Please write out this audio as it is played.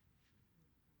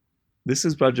This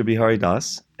is Braja Bihari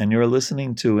Das, and you're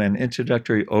listening to an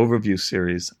introductory overview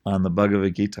series on the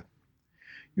Bhagavad Gita.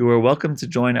 You are welcome to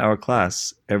join our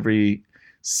class every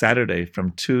Saturday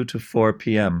from 2 to 4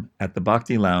 p.m. at the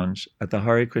Bhakti Lounge at the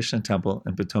Hare Krishna Temple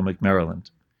in Potomac, Maryland.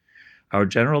 Our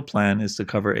general plan is to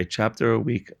cover a chapter a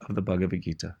week of the Bhagavad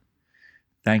Gita.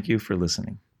 Thank you for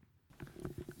listening.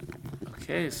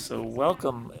 Okay, so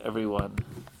welcome everyone.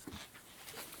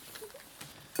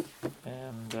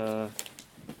 And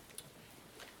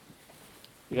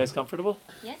you guys comfortable?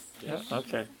 Yes. Yeah,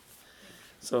 okay.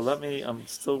 So I'm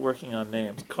still working on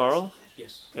names. Carl?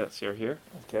 Yes. Yes, you're here.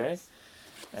 Okay.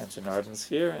 And Janardan's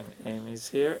here, and Amy's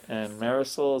here, and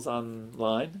Marisol's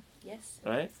online, Yes.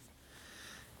 right?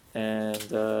 And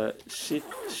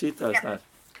Sheeta's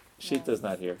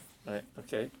not here, right?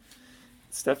 Okay.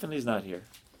 Stephanie's not here.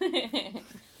 Okay.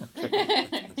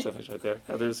 Stephanie's right there.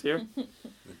 Heather's here.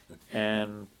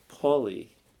 And Polly.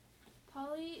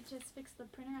 Polly just fixed the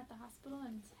printer at the hospital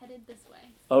and is headed this way.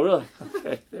 Oh, really?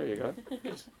 Okay, there you go.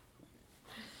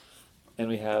 And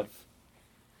we have,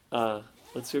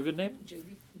 what's your good name?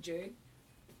 Jay.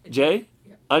 Jay?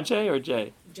 Yeah. Ajay or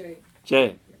Jay? Jay.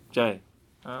 Jay. Jay.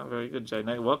 Oh, very good, Jay.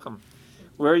 Nice. Welcome.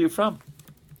 Where are you from?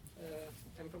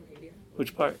 I'm from India.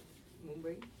 Which part?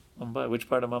 Mumbai. Mumbai. Which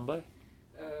part of Mumbai?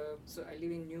 So I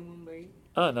live in New Mumbai.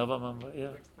 Oh, Nava Mumbai, yeah.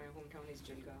 But my hometown is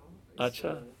Jalgaon.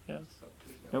 Acha, yes. So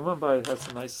New Mumbai has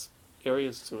some nice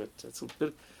areas to it. It's a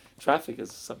bit, traffic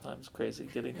is sometimes crazy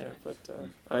getting there, but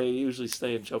I usually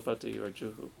stay in Chowpatty or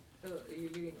Juhu. you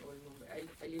live in Old Mumbai.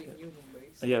 I live in New Mumbai.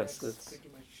 So Yes, that's that's- pretty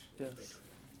much. yes.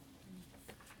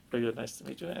 Very good. Nice to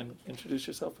meet you. And introduce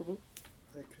yourself, Prabhu.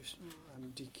 Hare Krishna,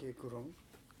 I'm D.K. Gurung.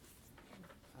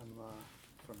 I'm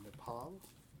from Nepal.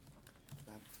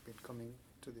 I've been coming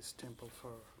to this temple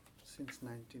since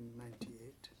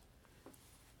 1998.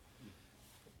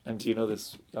 And do you know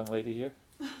this young lady here?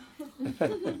 Yeah,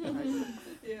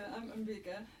 I'm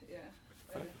Ambika. Yeah.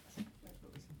 So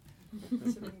I'm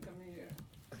coming here.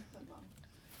 My mom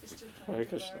is still trying Hare to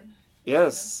Krishna. learn.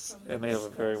 Yes, From and they have a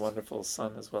this very class. wonderful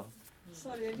son as well.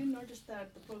 Sorry, I didn't notice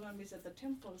that the program is at the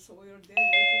temple, so we were there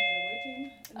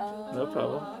waiting until No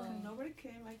problem. 12 and nobody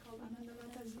came. I called Ananda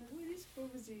Mataji, where is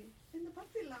Prabhuji? In the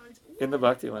Bhakti Lounge. In the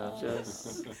Bhakti Lounge,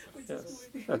 yes. We're Yes. just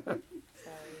waiting.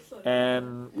 Sorry.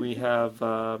 And we have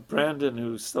Brandon,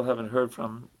 who still haven't heard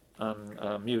from on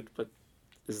mute, but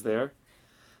is there.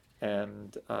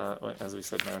 And as we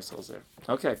said, Marisol's there.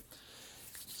 Okay.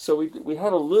 So we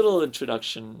had a little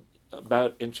introduction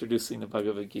about introducing the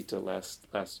Bhagavad Gita last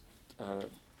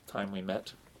time we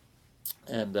met.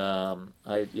 And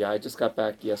I just got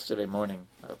back yesterday morning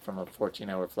from a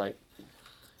 14-hour flight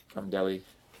from Delhi,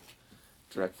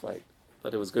 direct flight.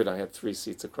 But it was good. I had 3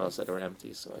 seats across that are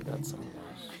empty, so I got some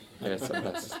rest.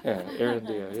 Yeah, Air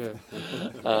India,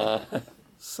 yeah.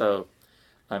 So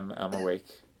I'm awake.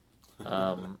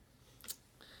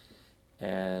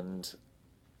 And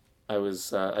I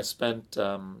spent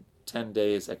 10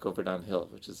 days at Govardhan Hill,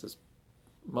 which is this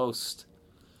most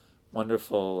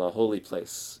wonderful holy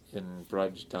place in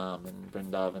Braj Dham in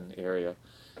Vrindavan area,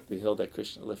 the hill that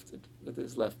Krishna lifted with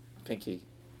his left pinky.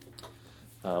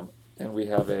 And we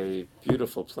have a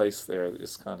beautiful place there.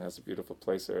 ISKCON has a beautiful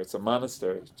place there. It's a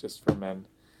monastery just for men,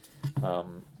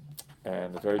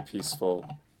 and a very peaceful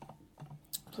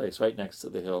place right next to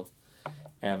the hill.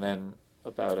 And then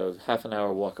about a half an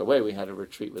hour walk away, we had a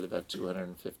retreat with about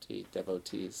 250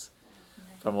 devotees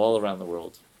from all around the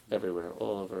world, everywhere,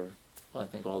 all over. Well, I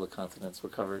think all the continents were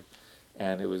covered.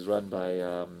 And it was run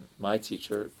by my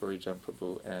teacher, Purijan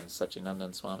Prabhu, and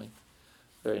Sachinandan Swami.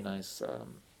 Very nice.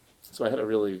 So I had a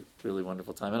really, really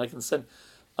wonderful time. And I can send,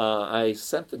 I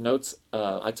sent the notes,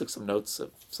 I took some notes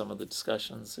of some of the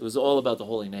discussions. It was all about the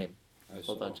holy name,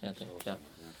 all about chanting, yeah.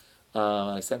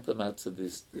 I sent them out to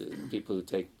these people who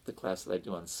take the class that I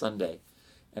do on Sunday,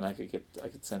 and I could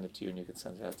send it to you, and you could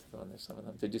send it out to them. There's some of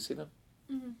them. Did you see them?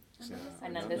 Mm-hmm.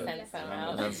 Ananda sent some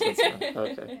out. Ananda sent some.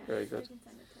 Okay, very good.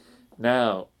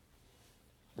 Now,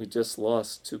 we just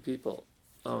lost 2 people.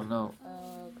 Oh no!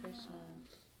 Oh, Krishna.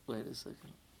 Wait a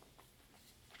second.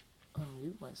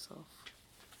 Unmute myself.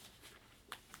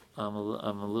 I'm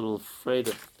a little afraid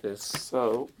of this.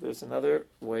 So there's another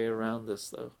way around this,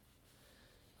 though.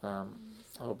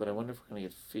 But I wonder if we're going to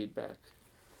get feedback.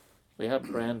 We have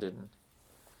Brandon.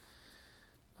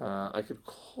 I could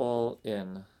call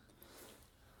in,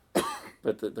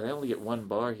 but I only get 1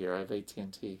 bar here. I have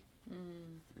AT&T.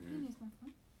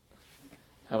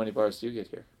 How many bars do you get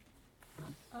here?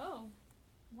 Oh,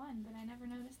 1, but I never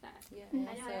noticed that. Yeah, I I know,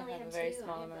 I also only have a have very 2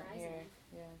 small on amount Verizon. here.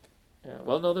 Yeah. Yeah.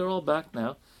 Well, no, they're all back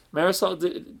now. Marisol,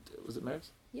 was it Marisol?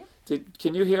 Yeah.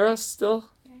 Can you hear us still?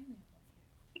 Yeah, I know.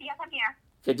 Yes, I'm here.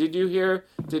 Okay, did you hear?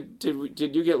 Did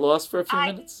you get lost for a few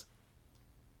minutes?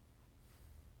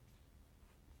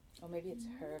 Or maybe it's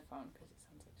her phone because it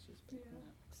sounds like she's picking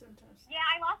up. Sometimes. Yeah,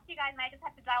 I lost you guys and I just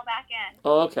have to dial back in.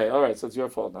 Oh, okay, all right. So it's your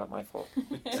fault, not my fault.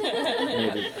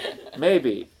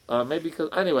 Maybe because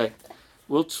anyway,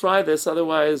 we'll try this.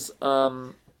 Otherwise,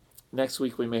 next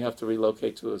week we may have to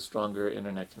relocate to a stronger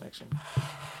internet connection.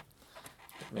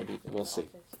 Maybe we'll see,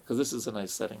 because this is a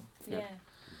nice setting. Yeah.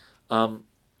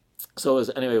 So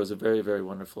it was a very, very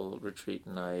wonderful retreat,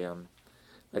 and I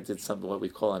did something what we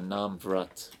call a nam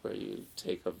vrat, where you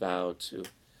take a vow to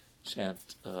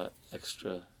chant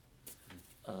extra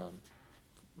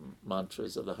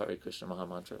mantras of the Hare Krishna Maha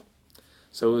Mantra.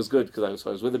 So it was good because I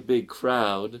was with a big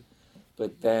crowd,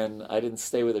 but then I didn't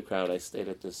stay with the crowd. I stayed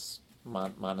at this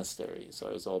monastery, so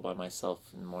I was all by myself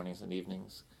in the mornings and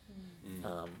evenings.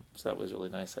 So that was really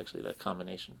nice, actually, that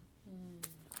combination.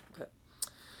 Okay.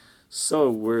 So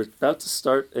we're about to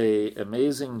start a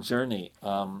amazing journey.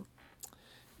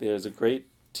 There's a great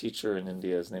teacher in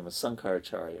India. His name is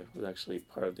Sankaracharya, who's actually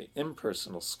part of the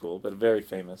impersonal school, but very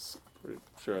famous. I'm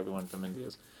sure everyone from India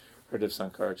has heard of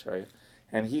Sankaracharya.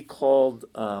 And he called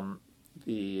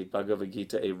the Bhagavad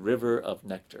Gita a river of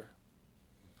nectar,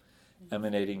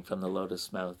 emanating from the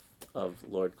lotus mouth of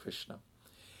Lord Krishna.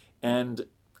 And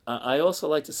I also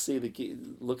like to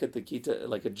look at the Gita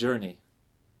like a journey,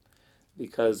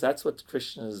 because that's what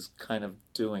Krishna is kind of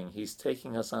doing. He's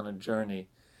taking us on a journey,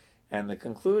 and the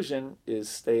conclusion is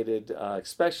stated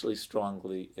especially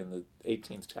strongly in the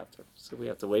 18th chapter. So we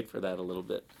have to wait for that a little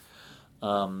bit.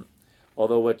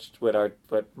 Although what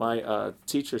my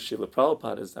teacher Srila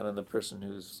Prabhupada has done, and the person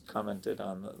who's commented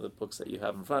on the books that you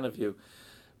have in front of you,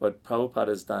 what Prabhupada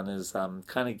has done is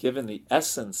kind of given the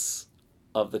essence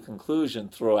of the conclusion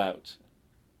throughout,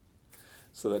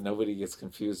 so that nobody gets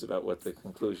confused about what the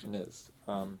conclusion is.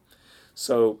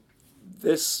 So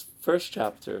this first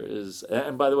chapter is,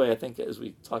 and by the way, I think as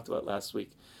we talked about last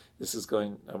week, I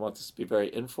want this to be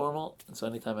very informal, and so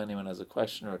anytime anyone has a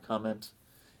question or a comment,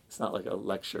 it's not like a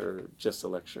lecture, just a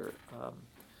lecture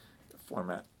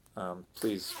format.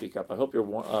 Please speak up. I hope you're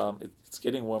warm. It's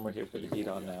getting warmer here with the heat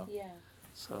on now. Yeah.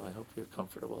 So I hope you're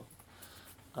comfortable.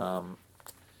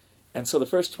 And so the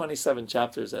first 27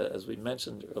 chapters, as we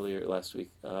mentioned earlier last week,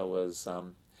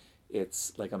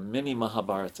 it's like a mini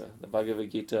Mahabharata. The Bhagavad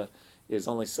Gita is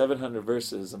only 700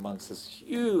 verses amongst this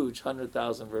huge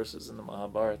 100,000 verses in the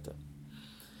Mahabharata.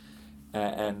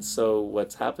 And so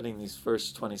what's happening these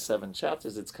first 27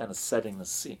 chapters, it's kind of setting the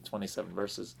scene. 27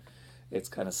 verses, it's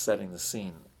kind of setting the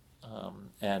scene.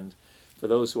 And for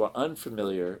those who are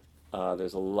unfamiliar,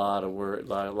 there's a lot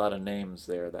of names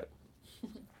there that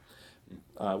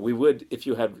we would, if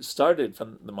you had started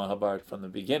from the Mahabharata from the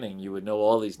beginning, you would know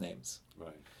all these names.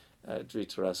 Right.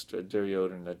 Dhritarashtra,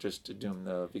 Duryodhana,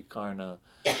 Drishtadyumna, Vikarna,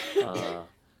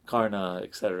 Karna,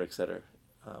 etc., etc.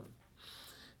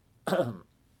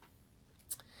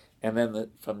 And then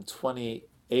from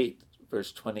 28,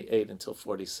 verse 28 until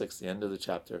 46, the end of the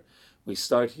chapter, we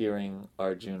start hearing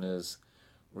Arjuna's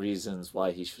reasons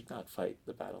why he should not fight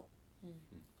the battle.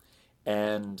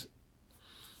 And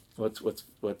what's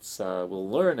we'll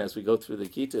learn as we go through the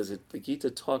Gita is that the Gita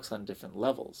talks on different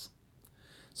levels.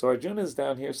 So Arjuna's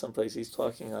down here someplace. He's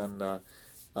talking on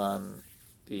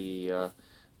the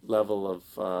level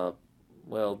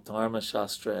of Dharma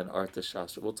Shastra and Artha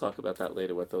Shastra. We'll talk about that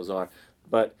later, what those are.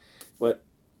 But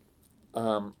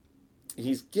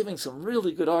he's giving some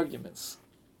really good arguments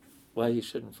why he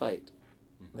shouldn't fight.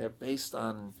 They're based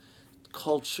on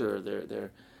culture.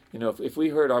 They're if we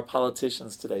heard our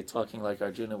politicians today talking like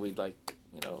Arjuna, we'd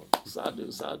sadhu,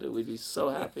 sadhu. We'd be so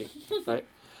happy, right?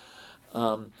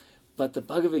 But the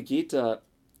Bhagavad Gita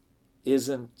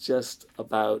isn't just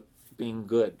about being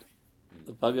good.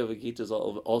 The Bhagavad Gita is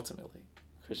ultimately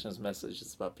Krishna's message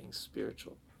is about being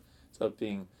spiritual. It's about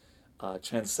being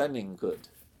transcending good.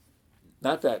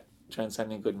 Not that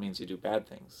transcending good means you do bad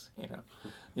things.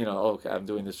 Okay, I'm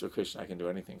doing this for Krishna. I can do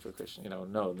anything for Krishna.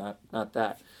 No, not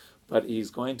that. But he's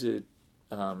going to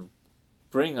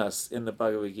bring us in the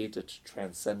Bhagavad Gita to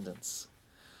transcendence.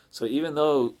 So even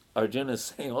though Arjuna is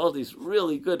saying all these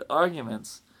really good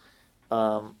arguments,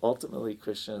 ultimately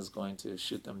Krishna is going to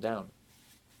shoot them down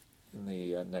in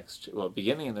the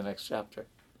beginning in the next chapter.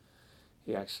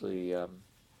 He actually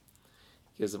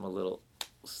gives him a little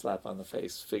slap on the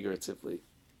face, figuratively,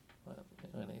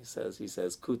 when he says,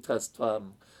 Kutas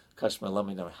tvam kashma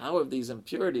laminam. How have these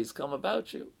impurities come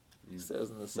about you? He says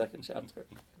in the second chapter.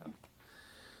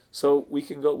 So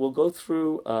we'll go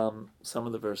through some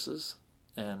of the verses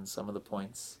and some of the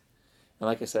points. And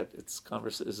like I said, this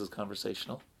is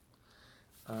conversational.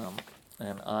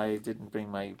 And I didn't bring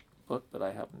my book, but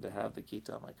I happen to have the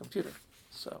Gita on my computer.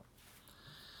 So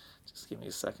just give me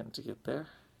a second to get there,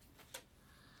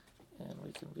 and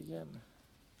we can begin.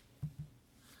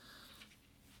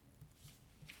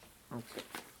 Okay,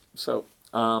 so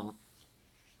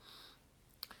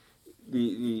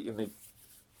the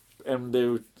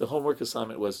homework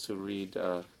assignment was to read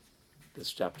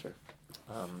this chapter.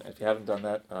 If you haven't done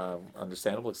that,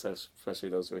 understandable, especially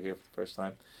those who are here for the first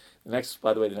time.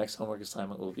 By the way, the next homework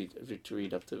assignment will be to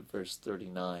read up to verse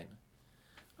 39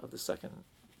 of the second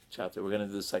chapter. We're going to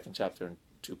do the second chapter in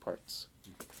 2 parts.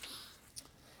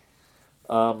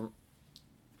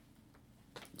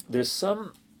 There's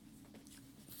some,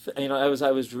 I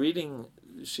was reading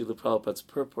Srila Prabhupada's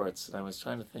purports, and I was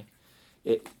trying to think,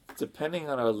 depending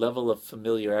on our level of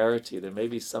familiarity, there may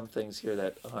be some things here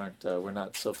that aren't we're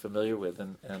not so familiar with,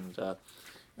 and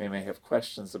we may have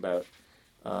questions about.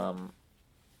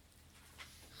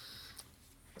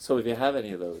 So if you have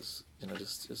any of those,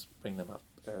 just bring them up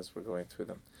as we're going through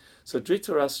them. So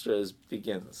Dhritarashtra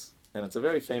begins, and it's a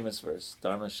very famous verse.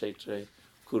 Dharma Kshetre,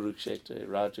 Kurukshetre,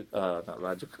 not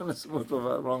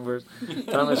Raju, wrong verse.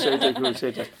 Dharma Kshetre,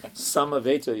 Kurukshetre,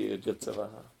 Samaveta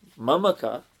Yujutsavaha,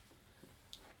 Mamaka,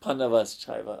 Pandavas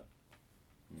Chaiva.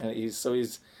 And he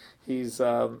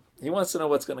wants to know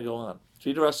what's going to go on.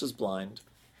 Dhritarashtra is blind,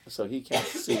 so he can't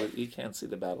see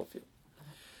the battlefield.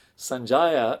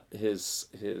 Sanjaya, his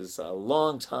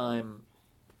longtime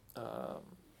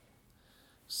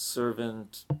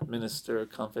servant, minister,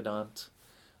 confidant,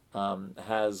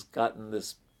 has gotten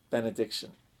this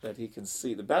benediction that he can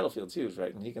see. The battlefield's huge,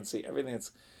 right? And he can see everything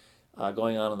that's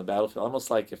going on the battlefield, almost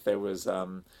like if there was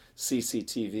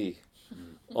CCTV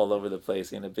all over the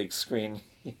place in a big screen,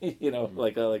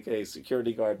 like a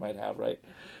security guard might have, right?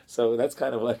 So that's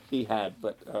kind of what he had,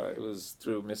 but it was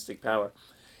through mystic power.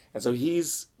 And so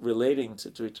he's relating to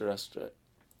Dhritarashtra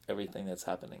everything that's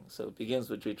happening. So it begins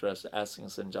with Dhritarashtra asking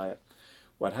Sanjaya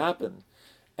what happened.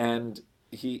 And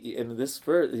he, in this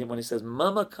verse, when he says,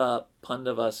 Mamaka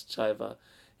Pandavas Chaiva,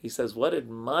 he says, what did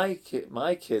my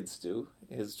kids do?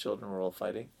 His children were all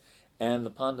fighting. And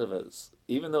the Pandavas,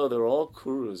 even though they're all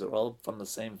Kurus, they're all from the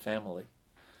same family.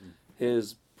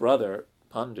 His brother,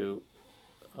 Pandu,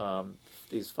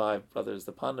 these 5 brothers,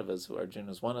 the Pandavas, who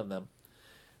Arjuna is one of them,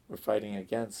 were fighting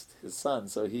against his son.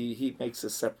 So he makes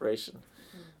this separation.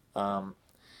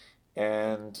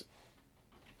 And,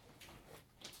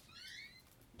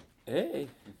 hey,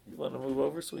 you want to move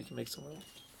over so we can make some room?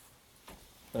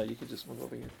 No, you could just move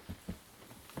over here.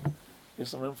 Here's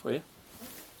some room for you.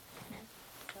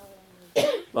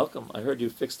 Welcome. I heard you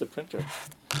fixed the printer.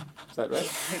 Is that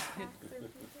right?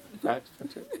 Fax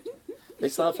printer. They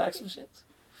still have fax machines?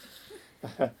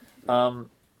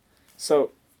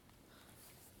 So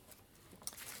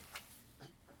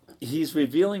he's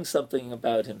revealing something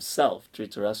about himself,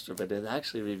 Dhritarashtra, but it's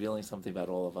actually revealing something about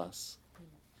all of us,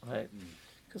 right?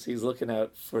 Because he's looking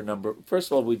out for first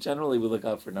of all, we look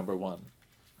out for number 1,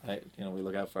 right? We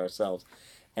look out for ourselves.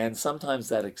 And sometimes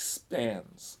that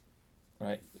expands,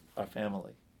 right? Our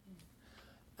family,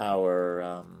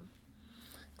 our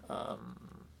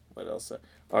what else?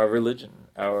 Our religion,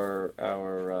 our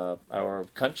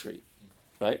country,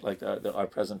 right? Like our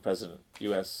present president,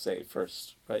 USA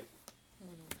first, right?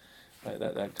 Right,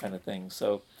 that kind of thing.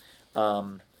 So,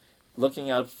 looking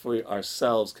out for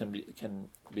ourselves can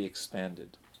be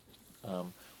expanded.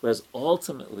 Whereas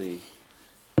ultimately,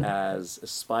 as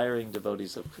aspiring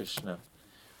devotees of Krishna,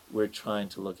 we're trying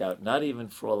to look out not even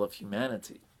for all of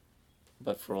humanity,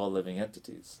 but for all living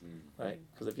entities, right?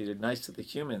 Because if you're nice to the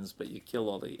humans, but you kill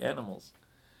all the animals,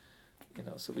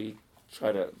 so we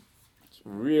try to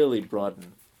really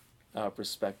broaden our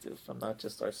perspective from not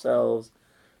just ourselves,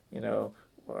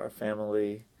 or our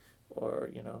family,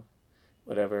 or,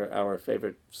 whatever, our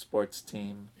favorite sports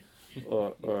team,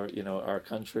 or our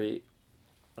country,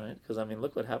 right? Because,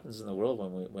 look what happens in the world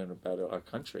when about our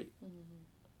country,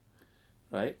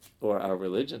 right? Or our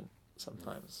religion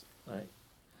sometimes, right?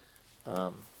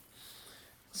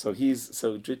 So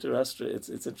Dhritarashtra,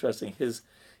 it's interesting.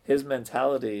 His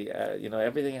mentality,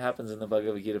 everything happens in the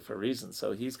Bhagavad Gita for a reason.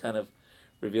 So he's kind of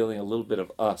revealing a little bit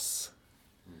of us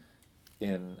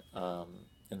in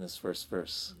this first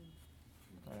verse.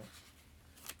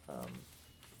 Right?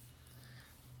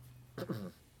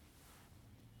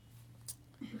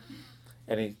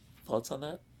 Any thoughts on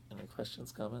that? Any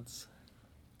questions, comments?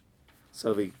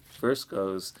 So the verse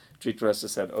goes, Dhritarashtra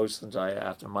said, O Sanjaya,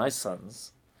 after my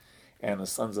sons and the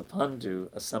sons of Pandu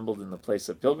assembled in the place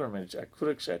of pilgrimage at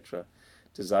Kurukshetra,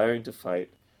 desiring to fight,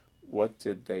 what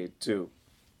did they do?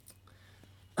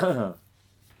 The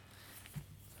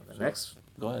next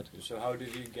Go ahead. So how did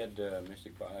he get the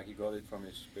mystic power? Like he got it from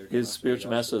his spiritual His master.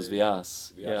 spiritual master is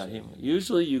Vyas. Yeah, Vyasa.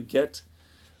 usually you get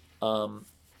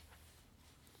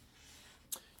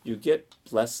you get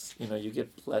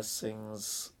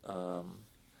blessings,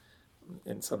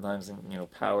 and sometimes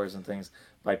powers and things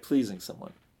by pleasing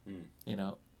someone. Mm. You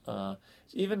know,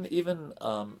 even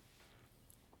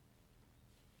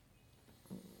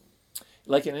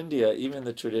like in India, even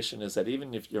the tradition is that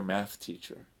even if your math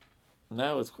teacher,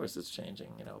 now of course it's changing,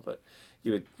 but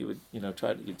you would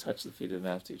try to touch the feet of the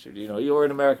math teacher. You were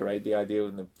in America, right? The idea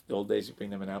in the old days you bring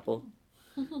them an apple,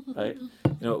 right?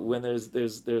 When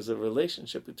there's a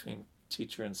relationship between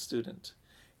teacher and student,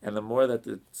 and the more that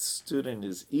the student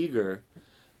is eager,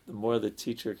 the more the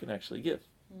teacher can actually give.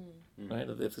 Right?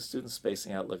 If the student's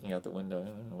spacing out, looking out the window,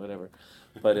 whatever,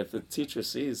 but if the teacher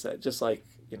sees that, just like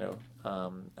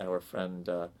our friend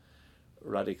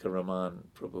Radhika Raman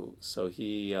Prabhu, so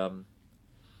he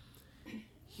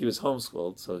was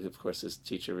homeschooled, so of course his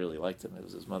teacher really liked him. It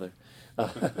was his mother,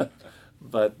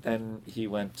 but then he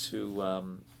went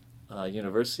to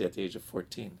university at the age of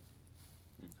 14,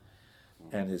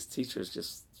 and his teachers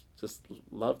just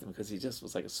loved him because he just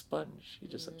was like a sponge. He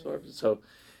just absorbed it.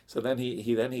 So then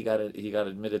he got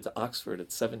admitted to Oxford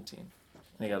at 17, and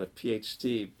he got a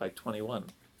PhD by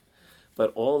 21.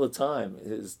 But all the time,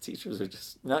 his teachers are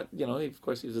just not, of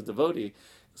course he was a devotee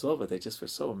as well, but they just were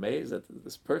so amazed at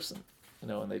this person,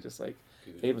 and they just like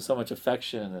gave him so much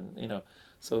affection, and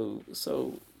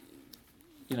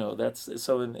that's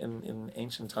so in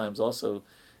ancient times also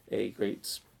a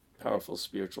great powerful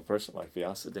spiritual person like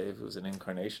Vyasadeva, who was an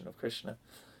incarnation of Krishna,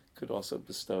 could also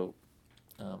bestow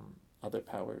other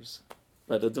powers.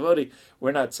 But a devotee,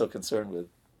 we're not so concerned with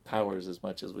powers as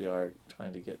much as we are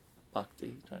trying to get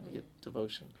bhakti, trying to get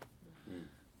devotion.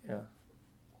 Yeah.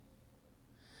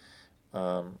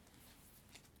 So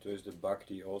is the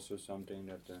bhakti also something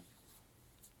that the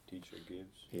teacher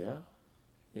gives? Yeah.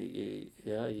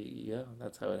 Yeah,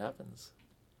 that's how it happens.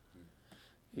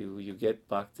 You get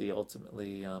bhakti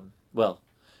ultimately, one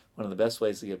of the best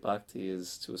ways to get bhakti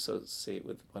is to associate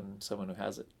with someone who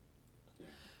has it.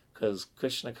 Because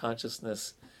Krishna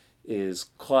consciousness is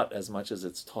caught as much as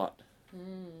it's taught.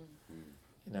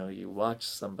 You watch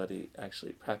somebody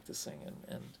actually practicing,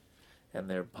 and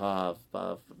their bhav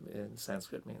in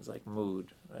Sanskrit means like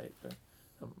mood, right?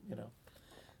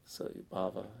 So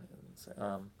bhava,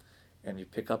 and you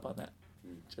pick up on that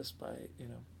just by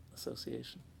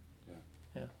association.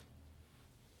 Yeah.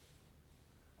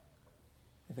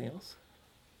 Anything else?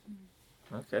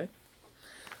 Okay.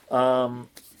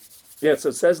 So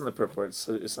it says in the purport,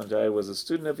 so Sanjaya was a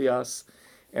student of Vyas,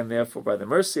 and therefore by the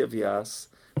mercy of Vyas,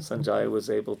 Sanjaya was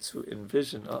able to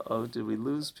envision, did we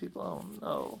lose people? Oh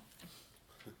no.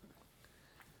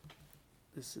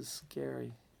 This is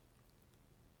scary.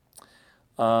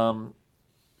 Because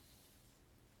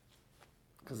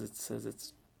it says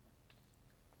it's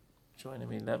joining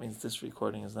me. That means this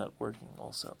recording is not working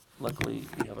also. Luckily,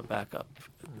 we have a backup,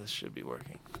 and this should be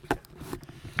working.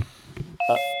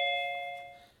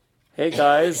 Hey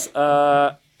guys,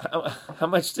 how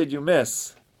much did you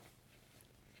miss?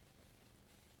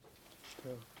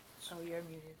 Oh, you're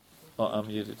muted. Oh, I'm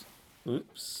muted.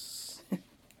 Oops.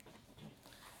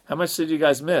 How much did you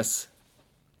guys miss?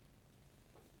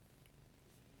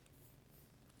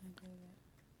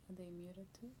 Are they muted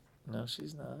too? No,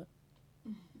 she's not.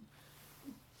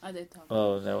 Are they talking?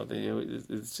 Oh, no,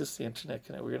 it's just the internet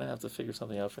connect. We're going to have to figure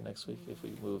something out for next week if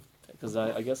we move. Because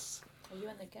I guess... Are you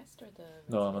on the guest or the...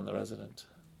 No, I'm on the resident.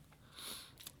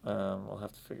 We'll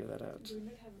have to figure that out. Do we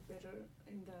not have it better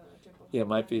in the temple? Yeah, it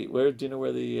might be. Where do you know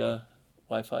where the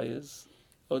Wi-Fi is?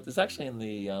 Oh, it's actually in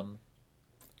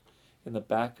the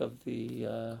back of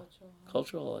the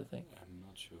cultural hall, I think. I'm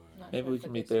not sure. Maybe we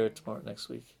can meet there tomorrow, next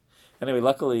week. Anyway,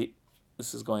 luckily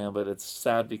this is going on, but it's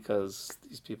sad because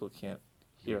these people can't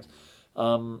hear us.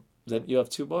 Then you have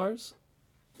 2 bars?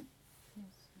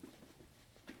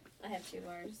 I have 2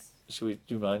 bars. Do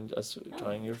you mind us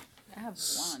trying your... I have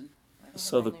one.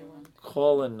 So the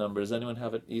call-in number, does anyone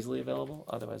have it easily available?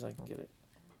 Otherwise I can get it.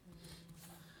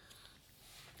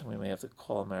 And we may have to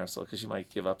call Marisol because she might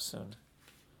give up soon.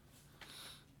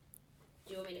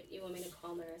 You want me to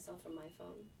call Marisol from my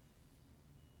phone?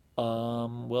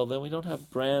 Well, then we don't have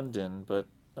Brandon, but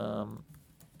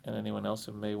and anyone else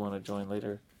who may want to join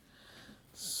later.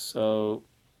 So,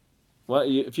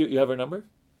 if you have her number?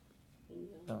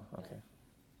 No. Oh, okay.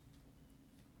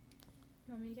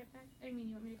 You want me to get back?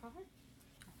 You want me to call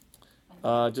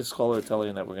her? Just call her, tell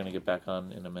her that we're going to get back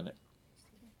on in a minute.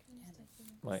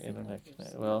 My internet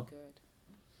connection. Well,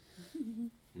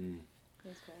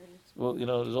 well, it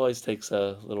always takes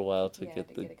a little while to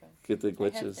get the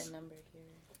glitches. I have the number here.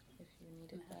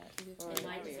 For And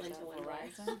mine just went to one way.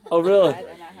 Verizon. Oh, really? And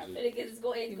I have, But it's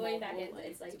going back,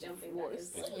 it's like jumping back.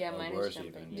 worse. It's Yeah, or mine is worse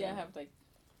jumping. even, Yeah, I have like,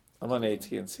 I'm on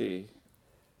AT&T.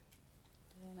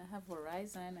 and I have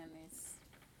Verizon, and it's.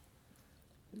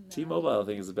 T-Mobile, I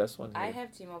think, is the best one here. I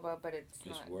have T-Mobile, but it's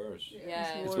It's not. worse. Yeah,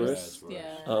 It's Yeah, worse? it's worse.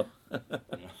 Yeah. Oh.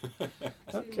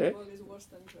 Okay. T-Mobile is worse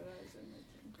than Verizon, I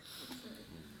think.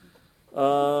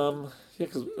 Yeah,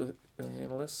 because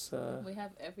unless We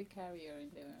have every carrier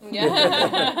in there.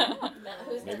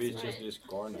 Who's Maybe it's got just Sprint? this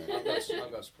corner.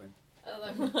 I've got Sprint. Oh,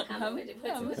 how much?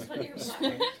 What's on your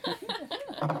pocket?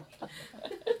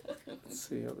 let's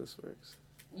see how this works.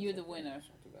 You're the winner. Not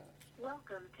too bad.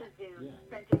 Welcome to Zoom.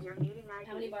 Yeah. Enter your meeting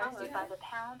How many ID bars do followed you by have? the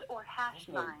pound or hash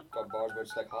No, sign. got bars, but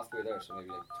it's like halfway there, so maybe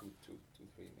like two,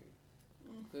 3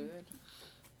 maybe. Good.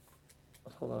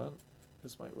 Hold on.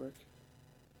 This might work.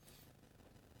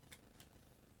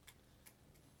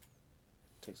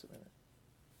 Takes a minute.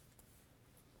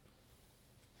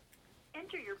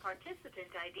 Enter your participant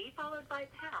ID followed by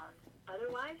pound.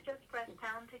 Otherwise, just press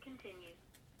pound to continue.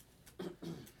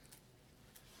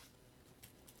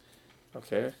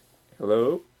 Okay.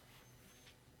 Hello?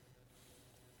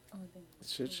 Oh, then. It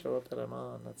should show up that I'm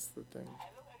on. That's the thing.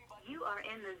 You are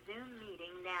in the Zoom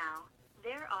meeting now.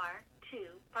 There are 2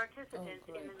 participants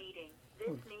in the great. meeting.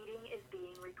 This meeting is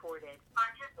being recorded.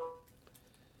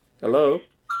 Hello?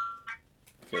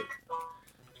 Okay.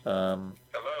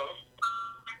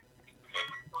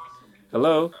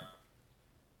 Hello?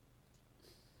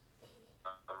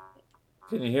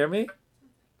 Can you hear me?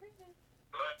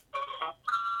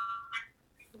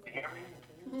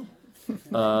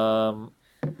 I'm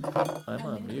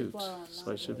on mute,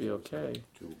 so I should be okay.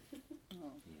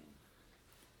 Oh.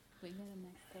 We got a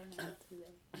next turn out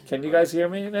today. Can you guys hear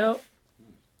me now?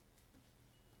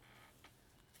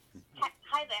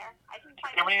 Hi there. I can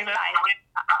try to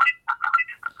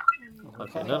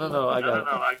Okay, no, I got it.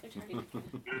 They're trying to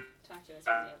talk to us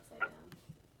from the upside down.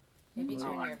 Maybe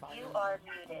turn your You volume. are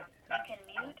muted. You can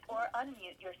mute or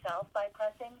unmute yourself by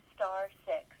pressing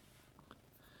 *6.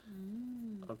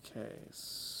 Okay,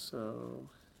 so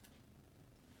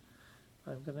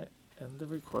I'm gonna end the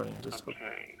recording. Just hope.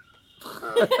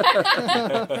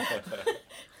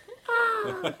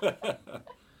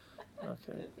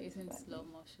 Okay. It's in slow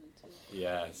motion too.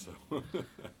 Yeah, so.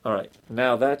 All right.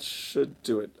 Now that should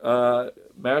do it.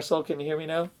 Marisol, can you hear me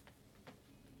now?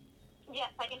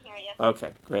 Yes, I can hear you.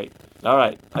 Okay, great. All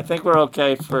right. I think we're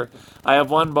okay for. I have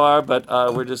 1 bar, but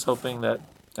we're just hoping that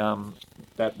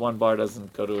that 1 bar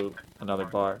doesn't go to another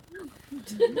bar.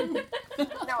 No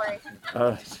worries. All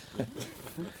right.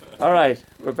 All right.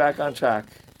 We're back on track.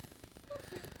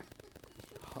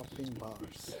 Hopping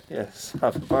bars. Yes.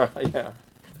 Bar. Yeah. Bar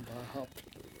hop.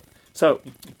 So,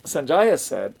 Sanjaya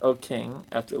said, "O king,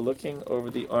 after looking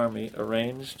over the army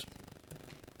arranged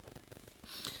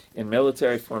in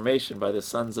military formation by the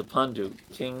sons of Pandu,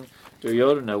 King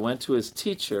Duryodhana went to his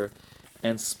teacher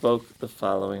and spoke the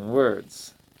following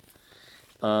words."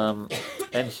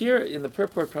 And here in the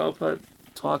purport, Prabhupada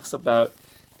talks about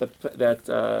that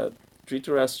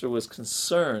Dhritarashtra was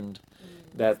concerned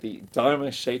that the Dharma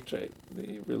Kshetra,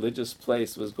 the religious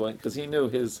place, was going, because he knew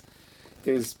his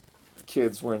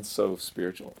kids weren't so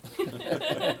spiritual.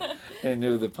 He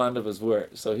knew the Pandavas were.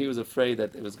 So he was afraid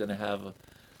that it was going to have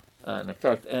an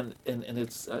effect. And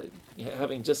it's,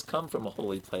 having just come from a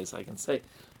holy place, I can say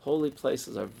holy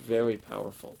places are very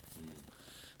powerful.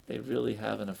 They really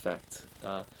have an effect.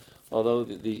 Although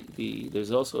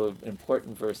there's also an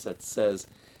important verse that says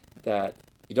that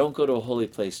you don't go to a holy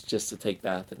place just to take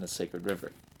bath in the sacred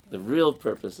river. The real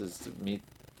purpose is to meet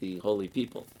the holy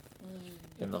people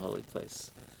in the holy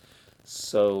place.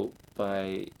 So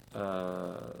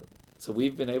so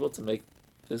we've been able to make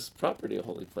this property a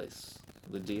holy place.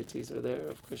 The deities are there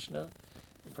of Krishna.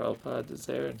 Prabhupada is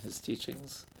there in his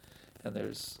teachings, and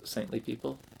there's saintly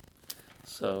people.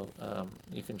 So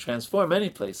you can transform any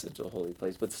place into a holy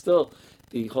place, but still,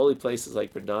 the holy places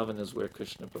like Vrindavan is where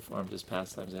Krishna performed his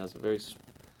pastimes. It has a very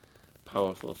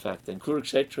powerful effect. And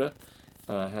Kurukshetra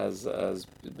has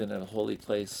been a holy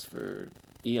place for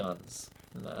eons,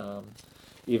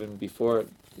 even before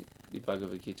the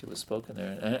Bhagavad Gita was spoken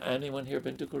there. Anyone here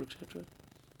been to Kurukshetra?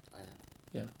 I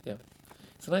have. Yeah.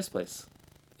 It's a nice place.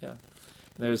 Yeah.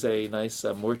 There's a nice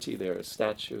Murti there, a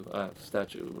statue.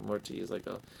 Murti is like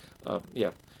of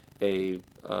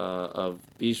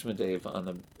Bhishma Dev on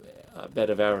the bed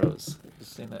of arrows. You've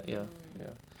seen that? Yeah.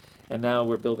 And now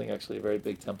we're building actually a very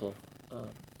big temple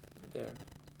there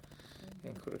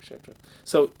in Kurukshetra.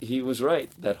 So he was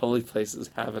right that holy places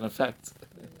have an effect.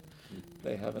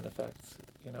 They have an effect,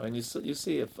 And you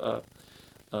see if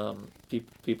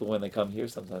people when they come here,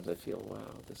 sometimes they feel,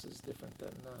 wow, this is different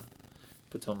than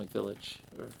Potomac Village,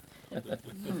 or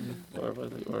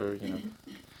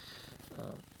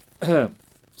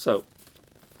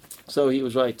so he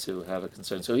was right to have a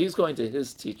concern. So he's going to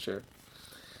his teacher.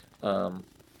 Duryodhana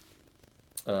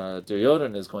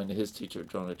is going to his teacher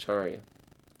Dronacharya. And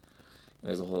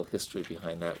there's a whole history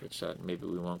behind that, which maybe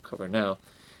we won't cover now.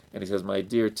 And he says, "My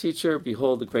dear teacher,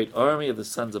 behold the great army of the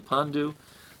sons of Pandu,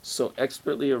 so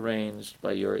expertly arranged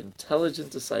by your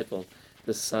intelligent disciple,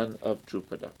 the son of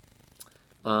Drupada."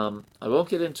 I won't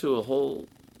get into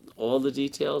all the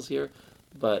details here,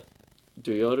 but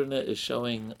Duryodhana is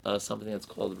showing something that's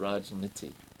called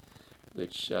Rajniti,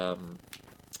 which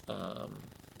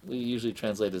we usually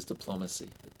translate as diplomacy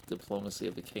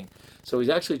of the king. So he's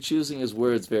actually choosing his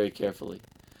words very carefully,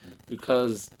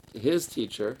 because his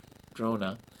teacher,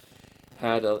 Drona,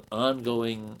 had an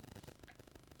ongoing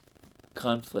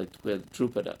conflict with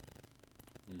Drupada.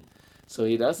 So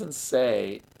he doesn't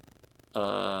say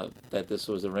that this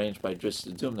was arranged by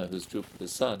Drishtadyumna, who's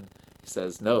Drupada's son. He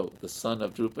says, no, the son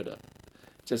of Drupada,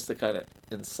 just to kind of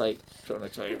incite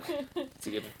Dronacharya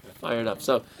to get fired up.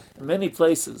 So in many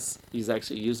places, he's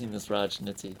actually using this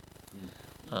Rajniti.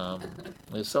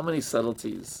 There's so many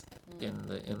subtleties in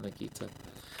the Gita.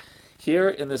 Here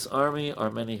in this army are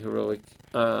many heroic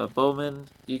bowmen,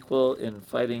 equal in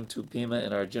fighting to Bhima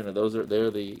and Arjuna.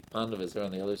 They're the Pandavas. They're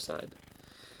on the other side.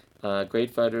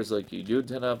 Great fighters like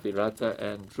Yudhana, Virata,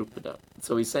 and Drupada.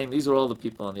 So he's saying these are all the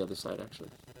people on the other side,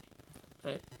 actually.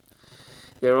 Right?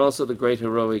 There are also the great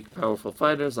heroic, powerful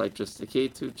fighters like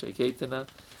Drishtaketu, Chaitanya,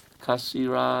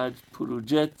 Kashiraj,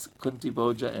 Purujit,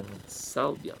 Kuntiboja, and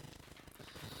Salbya.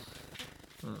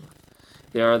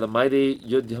 There are the mighty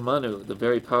Yudhamanu, the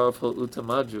very powerful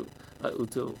Uttamaja,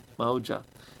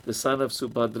 the son of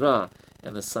Subhadra,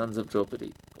 and the sons of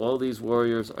Draupadi. All these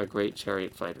warriors are great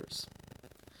chariot fighters.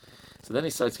 So then he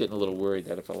starts getting a little worried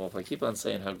that if I keep on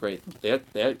saying how great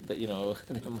that they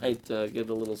might get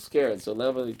a little scared. So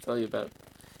let me tell you about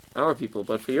our people.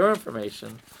 But for your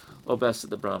information, O best of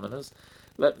the Brahmanas,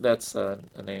 that's a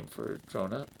name for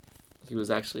Drona. He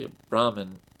was actually a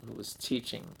Brahmin who was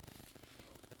teaching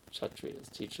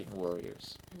Kshatriyas, teaching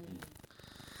warriors.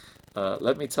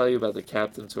 Let me tell you about the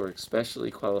captains who are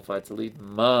especially qualified to lead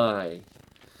my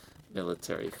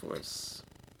military force.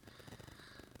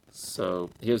 So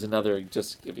here's another,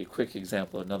 just to give you a quick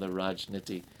example, another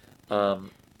Rajniti.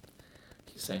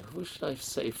 He's saying, who should I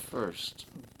say first,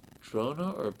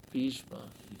 Drona or Bhishma?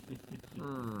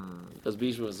 Because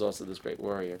Bhishma was also this great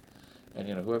warrior, and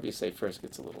whoever you say first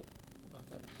gets a little.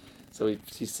 So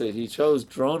he said he chose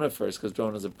Drona first because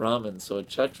Drona is a Brahmin. So a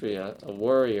Kshatriya, a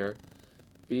warrior,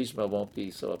 Bhishma won't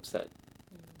be so upset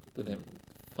with him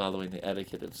following the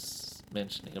etiquette of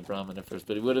mentioning a Brahmana first.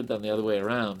 But he would have done the other way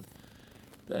around.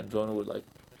 Then Drona would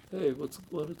hey, what's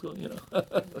going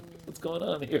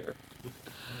on here?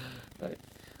 Right.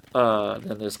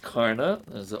 Then there's Karna.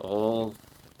 There's an all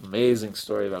amazing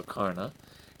story about Karna.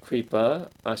 Kripa,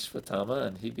 Ashvatthama,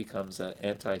 and he becomes an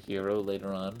anti-hero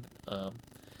later on.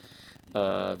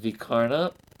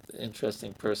 Vikarna,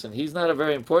 interesting person. He's not a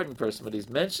very important person, but he's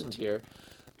mentioned here,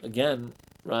 again,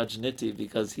 Rajniti,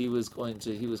 because he was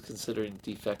considering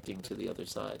defecting to the other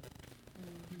side.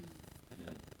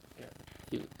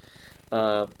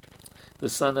 The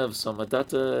son of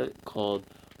Somadatta, called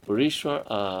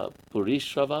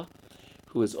Purishrava,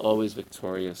 who is always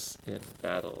victorious in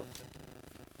battle.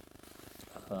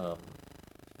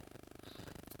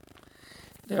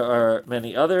 There are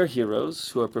many other heroes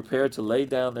who are prepared to lay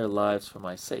down their lives for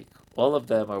my sake. All of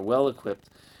them are well equipped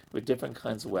with different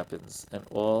kinds of weapons, and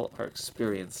all are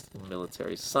experienced in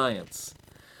military science.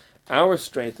 Our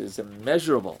strength is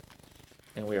immeasurable,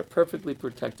 and we are perfectly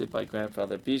protected by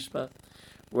grandfather Bhishma,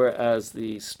 whereas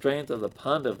the strength of the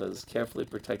Pandavas, carefully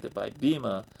protected by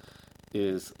Bhima,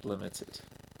 is limited.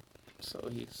 So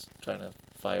he's trying to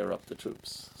fire up the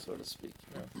troops, so to speak.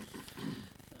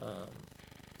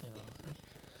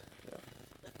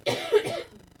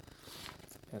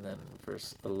 And then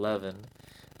verse 11,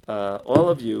 all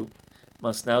of you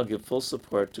must now give full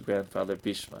support to grandfather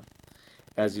Bhishma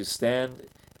as you stand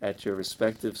at your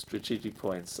respective strategic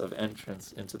points of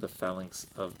entrance into the phalanx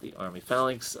of the army.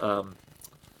 Phalanx,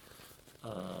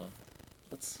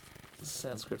 what's the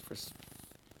Sanskrit for...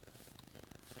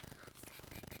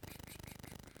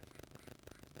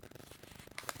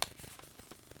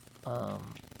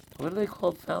 what are they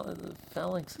called?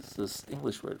 Phalanx is this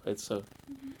English word, right? So,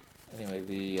 anyway,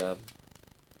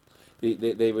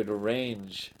 they would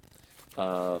arrange.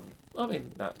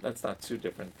 That's not too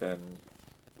different than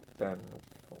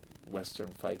Western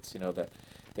fights. That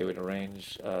they would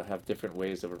arrange, have different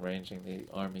ways of arranging the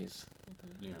armies.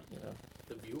 The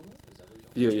view? Is that what you're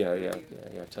View, yeah. Right,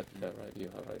 view,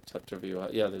 right, chapter view.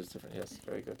 Yeah, there's different. Yes,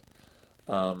 very good.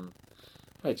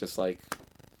 Right, just like,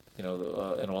 you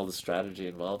know, and all the strategy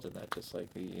involved in that. Just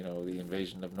like the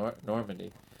invasion of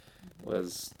Normandy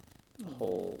was a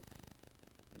whole,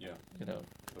 Yeah. you know,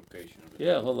 Location. Of the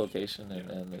yeah, village. whole location, and,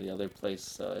 Yeah. and the other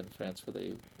place in France where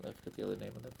I forget the other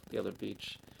name of the other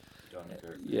beach.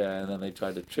 Dunkirk. Yeah, and then they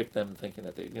tried to trick them, thinking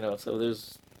that so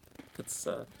it's,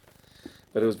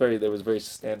 but there was very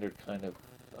standard kind of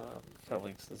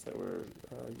phalanxes that were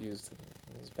used in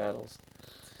these battles,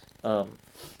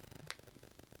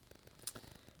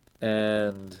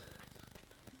 and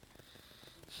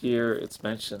here it's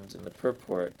mentioned in the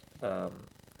purport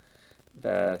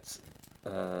that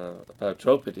about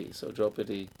Draupadi. So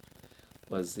Draupadi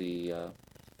was the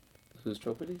who's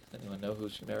Draupadi? Anyone know who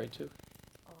she married to?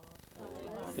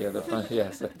 Yeah,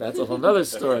 yes, that's a whole nother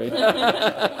story.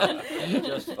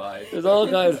 Just 5. There's all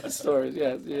kinds of stories.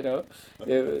 Yes,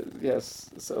 yes.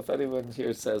 So if anyone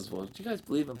here says, "Well, do you guys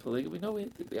believe in polygamy?" No, we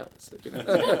do the opposite.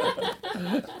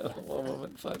 One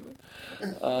woman, 5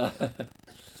 men.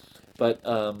 But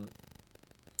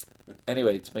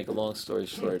anyway, to make a long story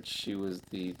short, she was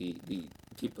the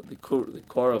people, the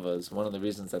Kauravas. One of the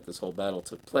reasons that this whole battle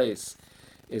took place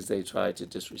is they tried to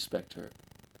disrespect her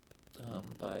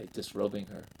by disrobing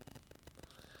her.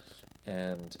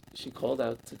 And she called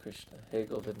out to Krishna, "Hey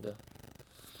Govinda."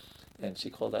 And she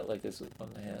called out like this with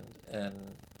one hand,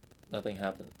 and nothing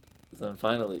happened. Then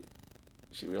finally,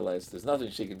 she realized there's nothing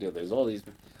she can do. There's all these,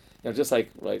 just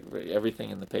like everything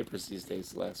in the papers these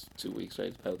days, the last 2 weeks,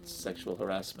 right, about sexual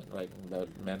harassment, right, and about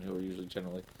men who are usually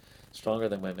generally stronger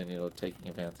than women, taking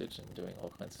advantage and doing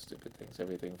all kinds of stupid things.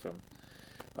 Everything from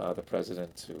the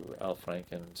president to Al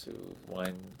Franken to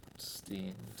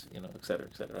Weinstein, et cetera,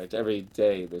 right? Every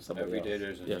day there's somebody Every else. day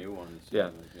there's a new one. It Yeah.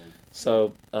 seems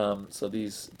like, So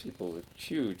these people were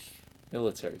huge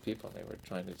military people, and they were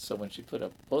trying to. So when she put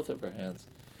up both of her hands,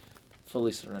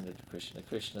 fully surrendered to Krishna,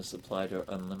 Krishna supplied her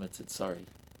unlimited sari,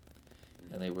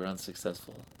 and they were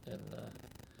unsuccessful in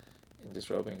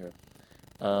disrobing her.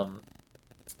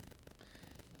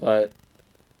 But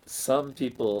some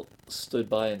people stood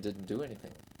by and didn't do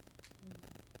anything,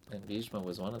 and Bhishma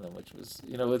was one of them. Which was,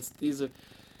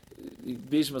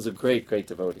 Bhishma's a great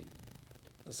devotee.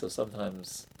 So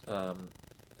sometimes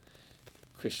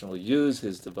Krishna will use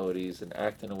his devotees and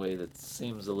act in a way that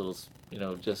seems a little,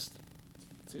 just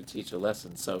to teach a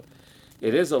lesson. So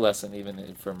it is a lesson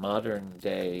even for modern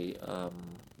day,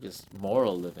 just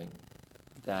moral living.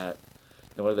 That,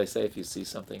 what do they say? If you see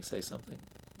something, say something.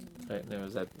 Right? And there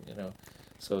was that,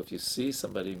 So if you see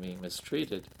somebody being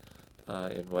mistreated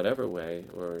in whatever way,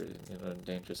 or in a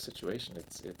dangerous situation,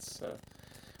 it's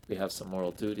we have some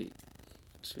moral duty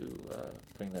to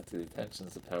bring that to the attention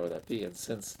of the power that be. And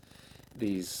since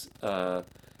these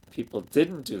people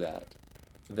didn't do that,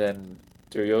 then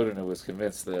Duryodhana was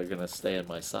convinced they're going to stay on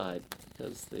my side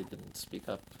because they didn't speak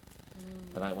up.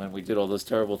 When we did all those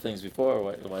terrible things before,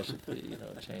 why should we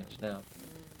change now?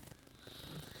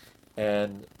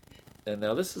 And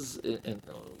now this is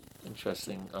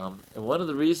interesting. And one of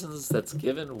the reasons that's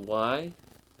given why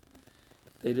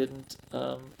they didn't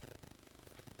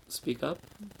speak up,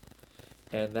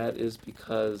 and that is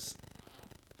because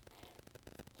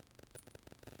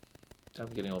I'm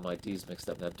getting all my D's mixed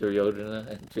up now. Duryodhana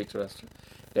and Dhritarashtra,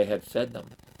 they had fed them,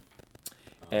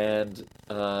 and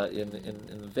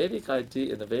in the Vedic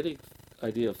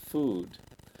idea of food,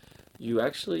 you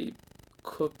actually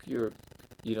cook your,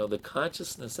 the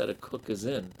consciousness that a cook is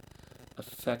in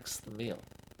affects the meal,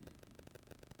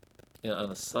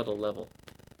 on a subtle level.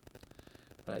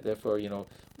 Right. Therefore,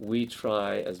 we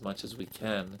try as much as we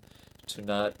can to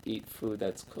not eat food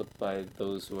that's cooked by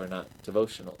those who are not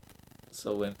devotional.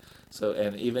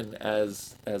 And even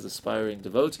as aspiring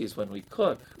devotees, when we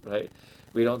cook, right,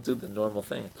 we don't do the normal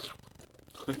thing.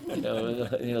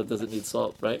 Does it need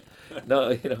salt, right?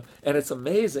 No, and it's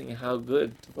amazing how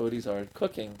good devotees are at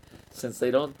cooking, since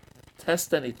they don't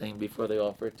test anything before they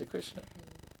offer it to Krishna.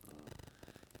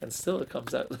 And still it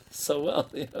comes out so well,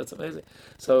 it's amazing.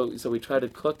 So we try to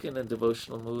cook in a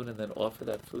devotional mood and then offer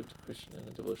that food to Krishna in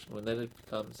a devotional mood. And then it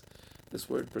becomes this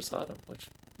word prasadam, which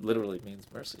literally means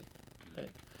mercy. Right?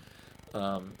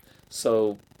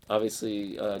 So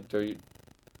obviously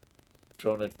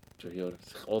Duryodhana,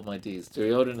 all my D's,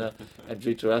 Duryodhana and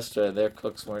Dhritarashtra, their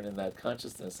cooks weren't in that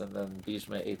consciousness, and then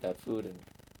Bhishma ate that food and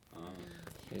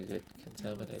you get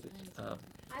contaminated. I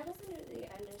was under the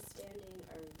understanding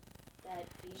that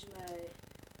Bhishma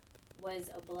was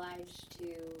obliged to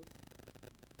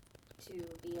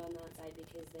be on that side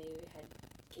because they had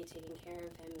taken care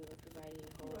of him and were providing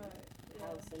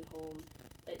house and home.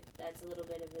 But that's a little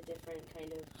bit of a different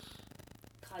kind of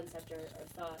concept or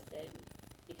thought that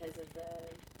because of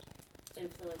the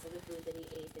influence of the food that he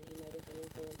ate, that he might have been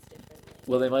influenced differently.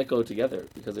 Well, they might go together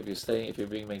because if you're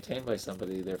being maintained by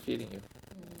somebody, they're feeding you,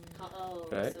 Oh,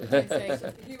 right? so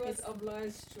So he was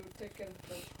obliged to take care of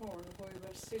the throne,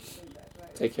 whoever sits in that,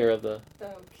 right? Take care of the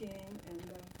king and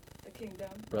the kingdom.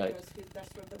 Right. Because that's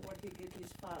what he gave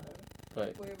his father.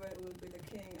 right. Whoever will be the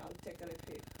king, I'll take care of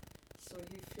it. So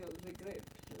he felt regret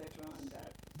later on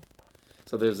that.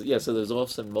 So there's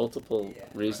often multiple Yeah.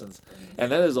 reasons,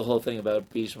 and then there's the whole thing about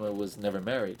Bhishma was never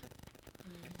married,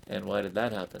 and why did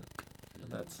that happen?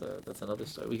 And that's another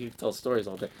story. We could tell stories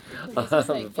all day This is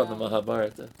like, from the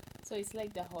Mahabharata. So it's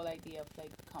like the whole idea of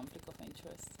like conflict of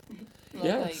interest.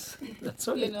 Yes, that's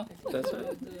right. You know. That's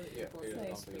right. Yeah, Important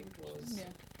yeah. aspect was Yeah.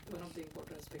 one of the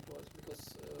important aspect was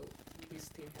because this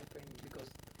thing happened because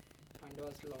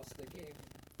Pandavas lost the game.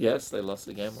 Yes, they lost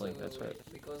the gambling. So That's right.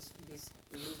 Because this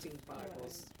losing part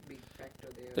was big factor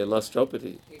there. They lost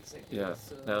Draupadi. Exactly. Yeah.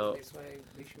 So Now- that's why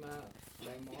Bhishma,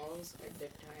 by morals at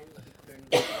that time, he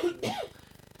couldn't.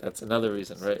 That's another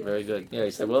reason, right? Very good. Yeah, he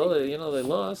said, well, they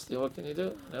lost. What can you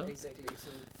do? No, Exactly.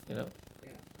 So you know, yeah.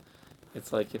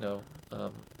 it's like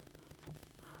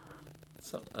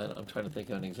I'm trying to think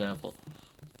of an example,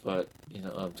 but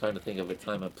I'm trying to think of a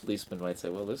time a policeman might say,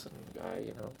 well, listen,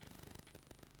 guy,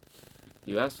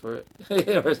 you asked for it,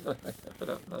 or something like that.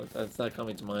 But no, that's not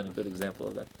coming to mind. A good example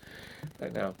of that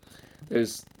right now.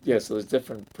 So there's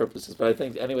different purposes, but I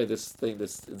think anyway, this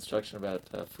instruction about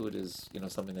food is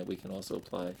something that we can also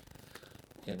apply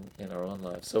in our own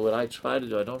lives. So what I try to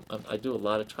do, I do a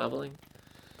lot of traveling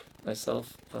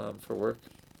myself for work,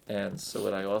 and so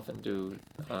what I often do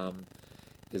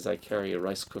is I carry a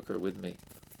rice cooker with me,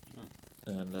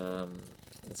 and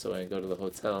so I go to the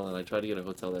hotel, and I try to get a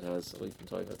hotel that has, we can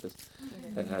talk about this,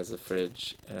 that has a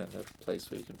fridge and a place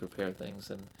where you can prepare things,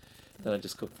 and then I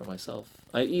just cook for myself.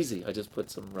 I just put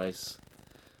some rice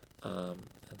and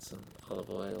some olive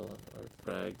oil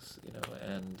or rags,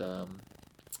 and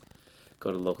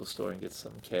go to the local store and get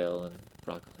some kale and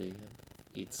broccoli and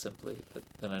eat simply. But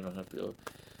then I don't have to go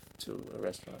to a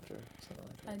restaurant or something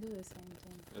like that. I do the same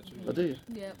thing. That's Oh, do you?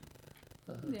 Yep.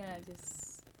 Uh-huh. Yeah,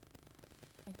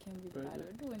 I can be Very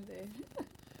better doing that.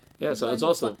 Yeah, so Trying it's to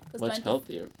also fi- much trying to-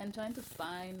 healthier. And trying to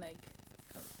find like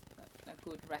a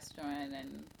good restaurant,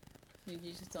 and you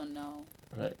just don't know.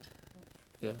 Right.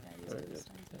 Yeah, Yeah, I just very do the good.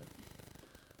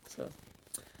 same.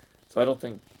 So I don't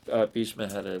think Bhishma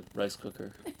had a rice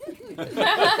cooker. in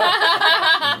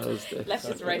those days. Let's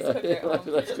just rice cook it.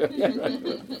 Let's go- yeah, right. At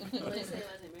least I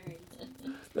wasn't married.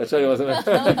 That's right, it wasn't.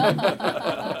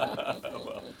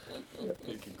 Well,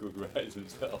 he can cook rice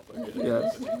himself.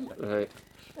 Yes, right.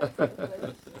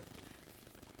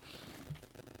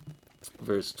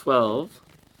 Verse 12.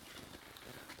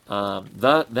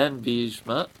 Then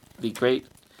Bhishma, the great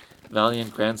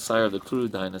valiant grandsire of the Kuru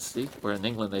dynasty, or in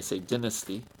England they say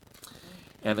dynasty,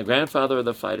 and the grandfather of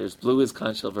the fighters, blew his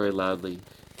conch shell very loudly,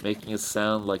 making a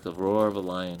sound like the roar of a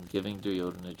lion, giving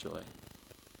Duryodhana joy.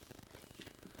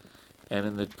 And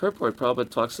in the purport, Prabhupada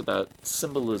talks about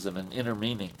symbolism and inner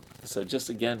meaning. So just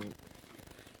again,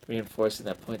 reinforcing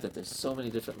that point that there's so many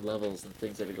different levels and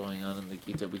things that are going on in the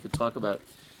Gita. We could talk about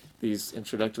these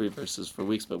introductory verses for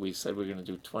weeks, but we said we're going to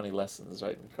do 20 lessons,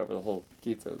 right, and cover the whole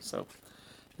Gita. So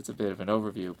it's a bit of an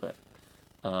overview, but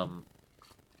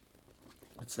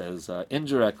it says,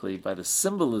 indirectly, by the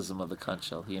symbolism of the conch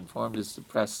shell, he informed his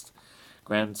depressed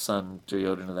grandson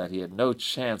Duryodhana that he had no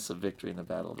chance of victory in the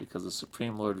battle because the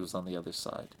Supreme Lord was on the other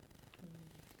side.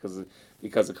 Because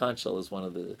the conch shell is one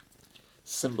of the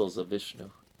symbols of Vishnu,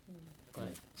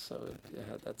 right? So it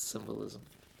had that symbolism.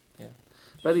 Yeah,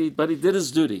 but he did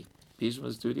his duty.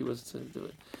 Bhishma's duty was to do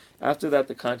it. After that,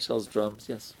 the conch shells drums.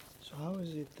 Yes. So how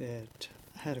is it that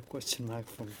I had a question mark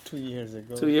from 2 years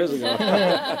ago? 2 years ago.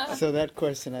 So that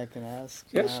question I can ask.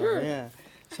 Yeah, now. sure. Yeah.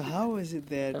 So how is it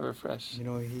that Ever fresh.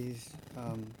 he's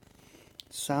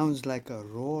sounds like a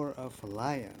roar of a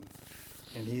lion,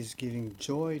 and he's giving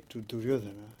joy to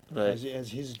Duryodhana Right.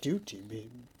 as his duty,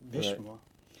 Bhishma.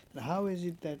 And how is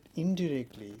it that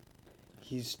indirectly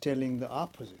he's telling the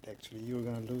opposite? Actually, you're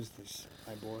going to lose this,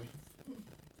 my boy.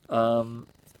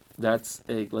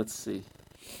 Let's see.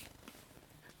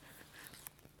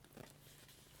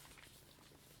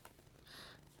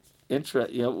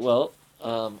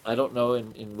 I don't know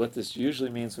in what this usually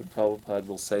means when Prabhupada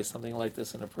will say something like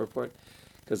this in a purport,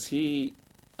 because he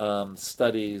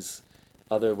studies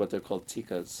other what they're called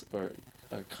tikas, or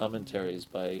commentaries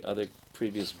by other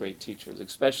previous great teachers,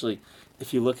 especially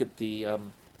if you look at the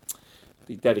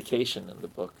dedication in the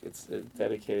book. It's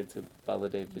dedicated to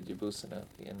Baladev Vidyabhusana,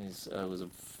 and he was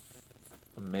an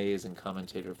amazing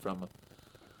commentator from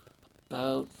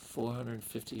about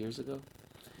 450 years ago.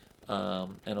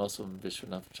 And also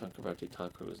Vishwanath Chakravarti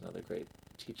Thakur was another great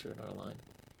teacher in our line.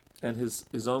 And his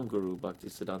own guru,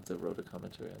 Bhaktisiddhanta, wrote a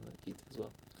commentary on the Gita as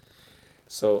well.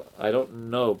 So I don't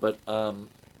know, but I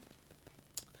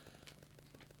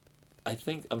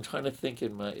think I'm trying to think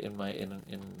in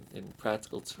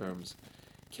practical terms.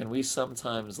 Can we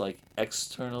sometimes like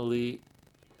externally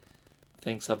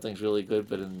think something's really good,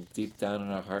 but deep down in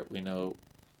our heart we know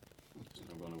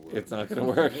it's not going to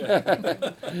work.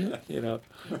 You know,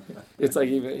 it's like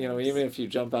even if you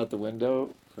jump out the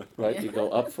window, right? You go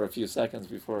up for a few seconds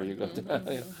before you go down.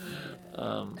 You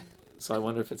know? So I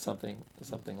wonder if it's something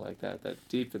like that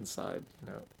deep inside,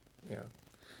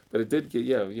 But it did get,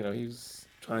 he was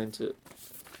trying to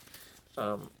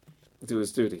do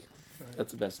his duty. Right.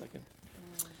 That's the best I can.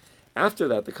 After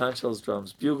that, the conch shells,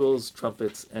 drums, bugles,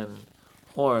 trumpets, and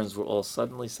horns were all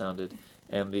suddenly sounded,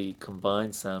 and the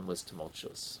combined sound was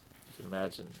tumultuous. You can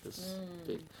imagine this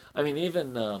big. I mean,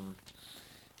 even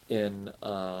in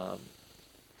I'm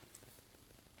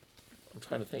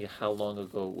trying to think of how long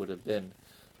ago it would have been,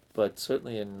 but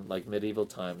certainly in like medieval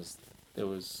times, there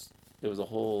was a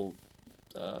whole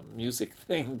music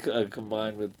thing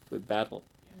combined with battle,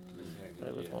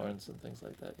 right, with horns and things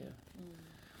like that. Yeah.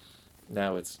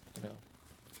 Now it's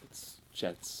it's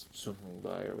jets zooming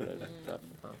by or whatever.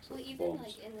 Well, even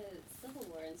like in the Civil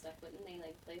War and stuff, wouldn't they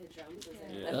like play the drums?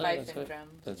 Yeah. The pipes and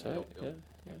drums. That's right. Yeah.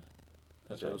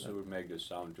 That's They right. also would make the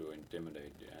sound to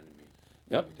intimidate the enemy.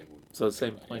 Yep. They would- So the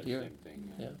same point here. Same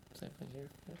thing. Yeah. Same thing here.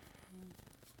 Yeah.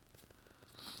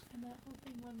 And that whole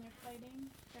thing when they're fighting,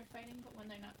 but when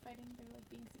they're not fighting, they're like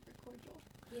being super cordial.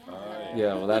 Yeah.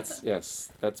 Yeah, well,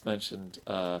 that's mentioned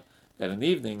that in the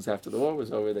evenings after the war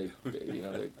was over, they Have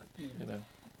dinner.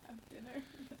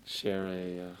 share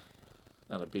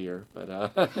not a beer, but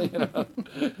But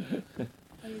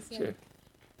it's Sure.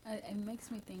 like, it makes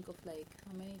me think of like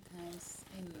how many times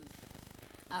in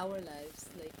our lives,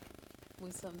 like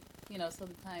with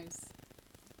sometimes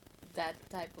that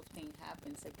type of thing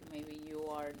happens. Like maybe you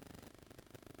are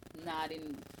not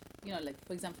in, like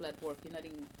for example at work,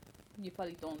 you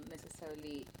probably don't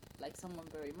necessarily like someone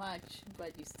very much,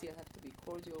 but you still have to be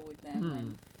cordial with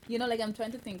them. And like I'm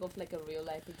trying to think of like a real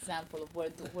life example of where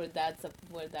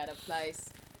that applies.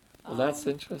 well, that's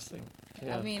interesting.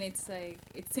 Yeah. I mean, it's like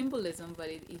it's symbolism, but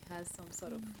it has some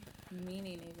sort of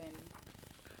meaning even.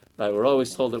 Right, we're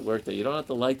always told at work that you don't have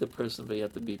to like the person, but you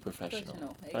have to be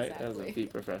professional. Right? As a Exactly. be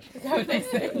professional. That's what they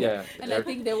say. Yeah. And I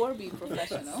think they were being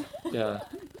professional. Yeah.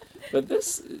 But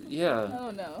this, yeah.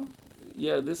 Oh no.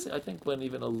 Yeah, this I think went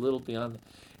even a little beyond.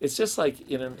 It's just like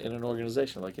in an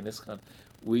organization like in ISKCON,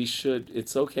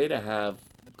 it's okay to have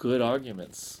good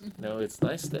arguments. It's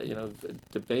nice that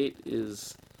debate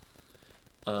is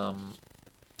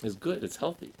good. It's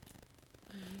healthy.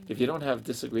 If you don't have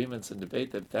disagreements and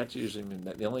debate, that usually means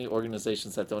that the only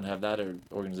organizations that don't have that are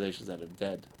organizations that are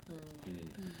dead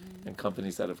and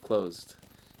companies that have closed.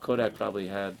 Kodak probably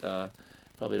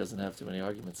doesn't have too many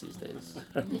arguments these days.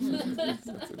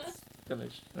 it's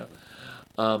finished.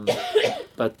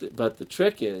 But the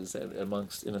trick is in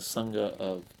a sangha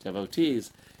of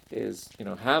devotees is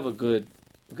have a good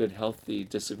healthy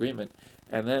disagreement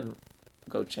and then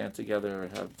go chant together or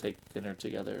take dinner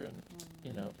together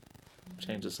and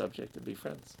change the subject and be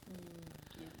friends.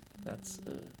 That's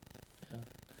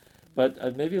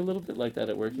but maybe a little bit like that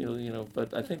at work,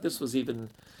 but I think there was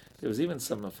even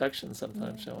some affection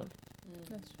sometimes shown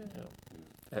That's true.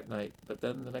 at night, but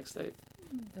then the next day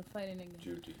They're fighting again.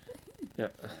 Duty. yeah.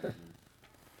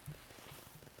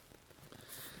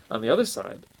 On the other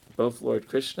side, both Lord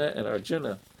Krishna and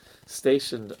Arjuna,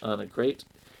 stationed on a great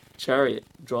chariot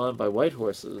drawn by white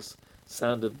horses,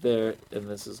 sounded there, and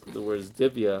this is the word is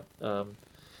divya,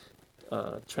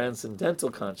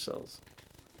 transcendental conch shells.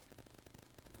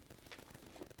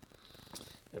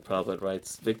 And Prabhupada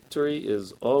writes, victory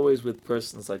is always with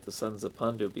persons like the sons of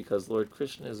Pandu because Lord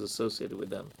Krishna is associated with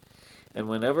them. And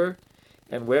whenever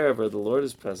and wherever the Lord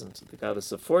is present, the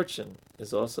goddess of fortune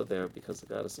is also there because the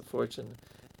goddess of fortune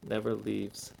never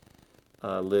lives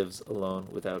alone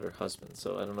without her husband.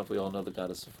 So I don't know if we all know the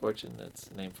goddess of fortune. That's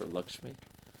a name for Lakshmi.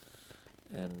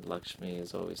 And Lakshmi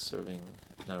is always serving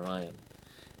Narayan.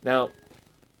 Now,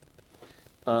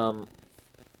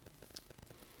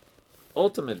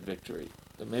 ultimate victory.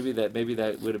 Maybe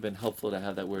that would have been helpful to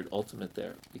have that word ultimate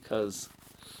there because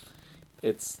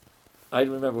I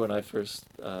remember when I first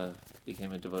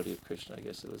became a devotee of Krishna. I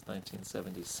guess it was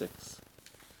 1976,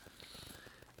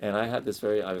 and I was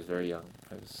very young.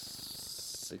 I was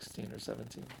 16 or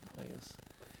 17, I guess,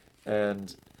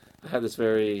 and I had this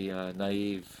very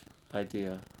naive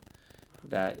idea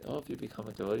that if you become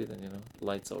a devotee, then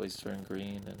lights always turn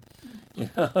green,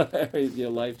 and your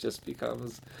life just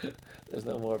becomes, there's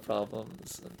no more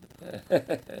problems,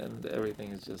 and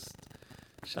everything is just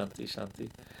shanti shanti.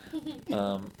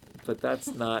 But that's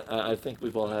not. I think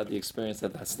we've all had the experience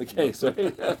that that's the case,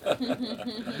 right?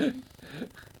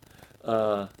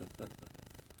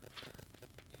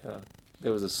 Yeah,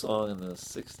 there was a song in the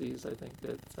 '60s, I think,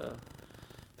 that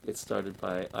it started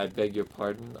by "I beg your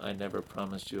pardon, I never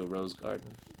promised you a rose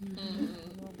garden."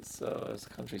 So it's a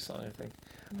country song, I think.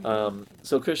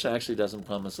 So Krishna actually doesn't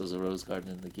promise us a rose garden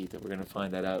in the Gita. We're going to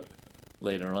find that out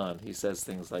later on. He says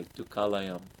things like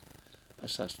 "Dukkalayam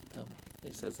ashashvatam."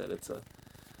 He says that it's a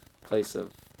place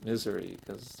of misery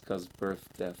because birth,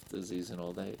 death, disease, and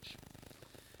old age,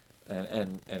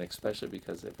 and especially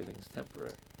because everything's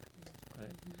temporary,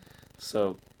 right?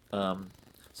 So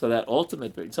so that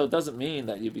ultimate, so it doesn't mean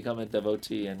that you become a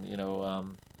devotee and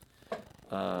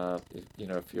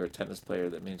if you're a tennis player,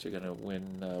 that means you're going to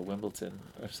win Wimbledon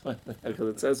or something, because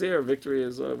it says here victory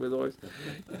is with always,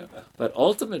 but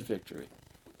ultimate victory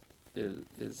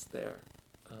is there,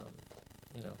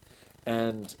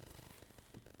 and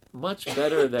much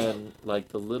better than like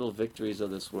the little victories of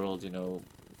this world,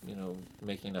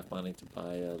 making enough money to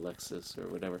buy a Lexus or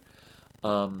whatever,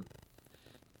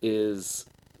 is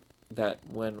that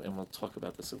and we'll talk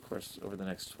about this, of course, over the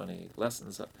next 20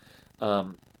 lessons,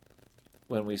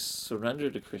 when we surrender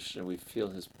to Krishna, we feel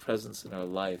his presence in our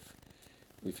life,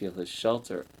 we feel his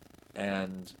shelter,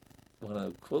 and one of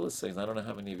the coolest things, I don't know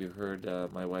how many of you heard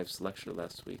my wife's lecture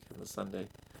last week on Sunday,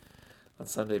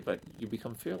 but you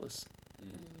become fearless.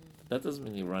 That doesn't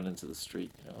mean you run into the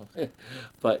street,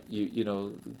 but you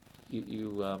know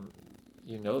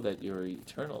that you're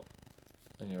eternal,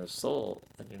 and you're a soul,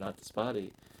 and you're not this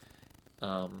body,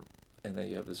 and that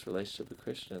you have this relationship with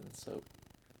Krishna. And so,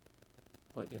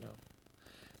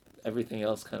 everything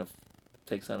else kind of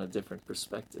takes on a different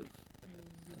perspective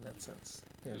in that sense.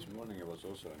 Yeah. This morning I was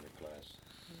also in the class.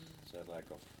 Said like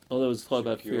of there was thought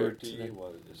about fear security. today.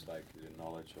 Was it's like the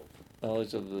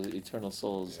knowledge of the eternal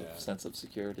soul's sense of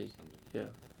security. Yeah.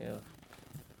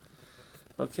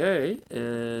 Okay,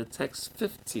 text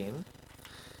 15.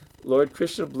 Lord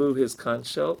Krishna blew his conch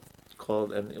shell,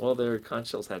 and all their conch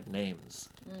shells had names.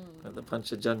 The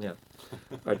Panchajanya.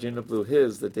 Arjuna blew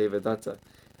his, the Devadatta,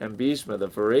 and Bhishma, the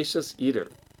voracious eater.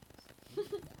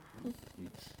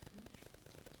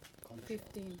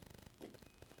 15.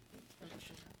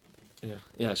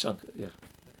 Yeah, Shankar. Yeah.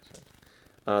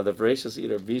 The voracious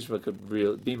eater, Bhima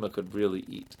could really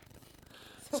eat.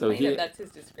 So that's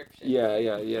his description. Yeah.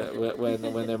 When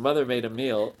their mother made a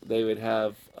meal, they would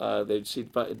have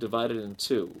she'd divide it in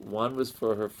two. One was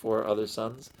for her 4 other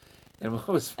sons, and one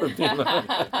was for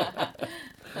Bhima.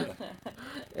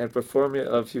 And performing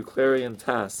a few clarion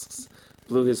tasks,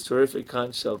 blew his terrific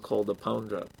conch shell called the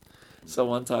Poundra. So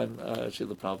one time,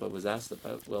 Srila Prabhupada was asked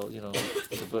about,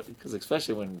 because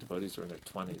especially when devotees were in their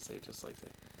 20s, they just like to,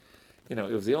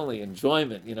 it was the only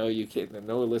enjoyment, you can't,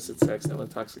 no illicit sex, no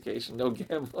intoxication, no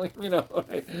gambling,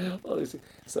 right? All these things.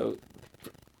 So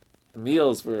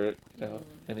meals were,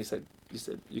 and he said,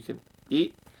 you can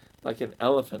eat like an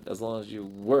elephant as long as you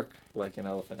work like an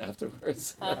elephant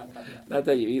afterwards. Not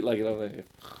that you eat like an elephant.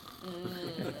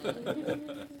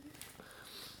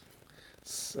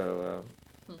 So,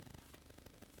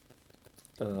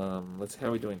 let's see, how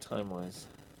are we doing time-wise?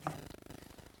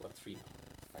 What, 3?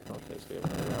 Okay, so we have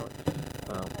another hour.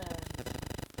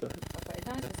 Go ahead. It's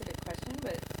not a specific question,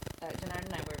 but Janard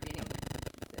and I were reading out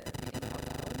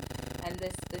loud, and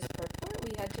this purport,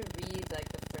 we had to read like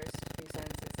the first few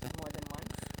sentences more than once.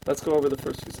 Let's go over the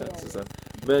first few sentences then.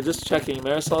 But just checking,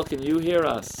 Marisol, can you hear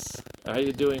us? How are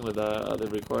you doing with the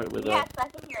record? Yes, I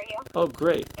can hear you. Oh,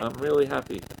 great! I'm really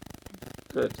happy.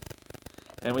 Good.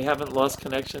 And we haven't lost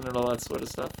connection and all that sort of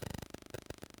stuff?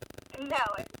 No,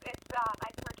 I've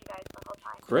heard you guys the whole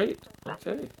time. Great.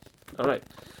 Okay. All right.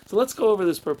 So let's go over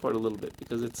this purport a little bit,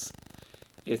 because it's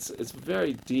a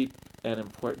very deep and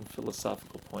important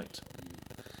philosophical point.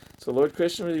 So Lord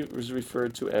Krishna was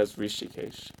referred to as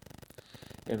Rishikesh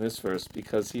in this verse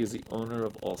because he is the owner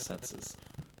of all senses.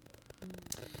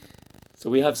 So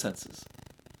we have senses,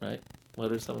 right?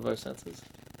 What are some of our senses?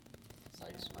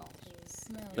 Sight, smell.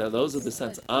 Now, those are the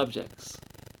sense objects.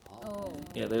 Oh.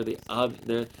 Yeah,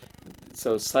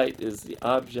 so sight is the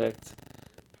object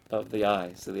of the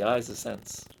eye. So the eye is a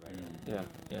sense. Yeah,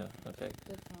 okay.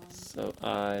 So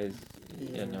eyes,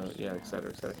 et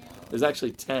cetera, et cetera. There's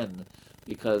actually 10,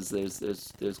 because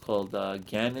there's called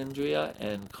Gyanendriya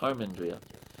and Karmendriya.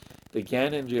 The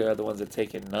Gyanendriya are the ones that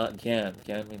take in not Gyan.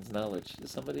 Gyan means knowledge.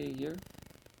 Is somebody here?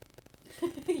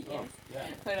 Yes.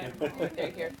 What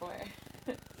they're here for.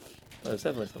 There's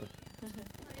definitely something.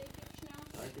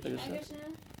 Hare Krishna. Krishna,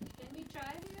 can we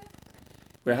try here?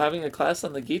 We're having a class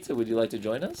on the Gita. Would you like to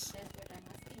join us? That's what I'm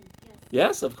asking. Yes,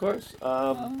 Yes. of course.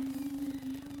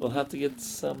 We'll have to get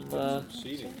some.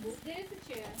 Seating. There's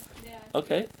a chair. There are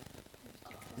Okay,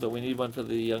 but we need one for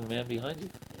the young man behind you.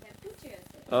 we have 2 chairs.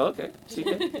 Oh, okay. See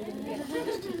you. Do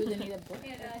they need a book?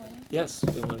 Yes,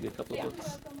 we want to get a couple of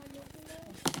books.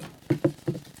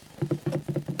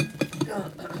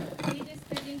 He is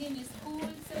studying in school,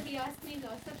 so he asked me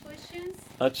lots of questions,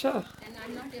 Acha, and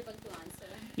I'm not able to answer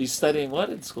he's studying what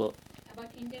in school? about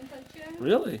Indian culture.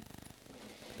 Really?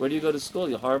 Where do you go to school?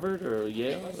 You Harvard or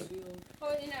Yale? Or-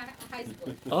 Oh, in a high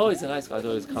school. Oh, he's in high school. I thought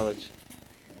he was college.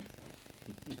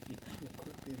 It could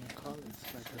be in college,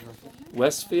 like a rough.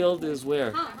 Westfield is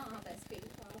where? Westfield.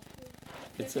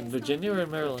 It's in Virginia or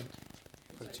in Maryland?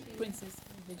 Princess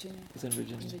Virginia. It's in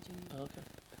Virginia. Virginia. Oh, okay,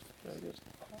 very good.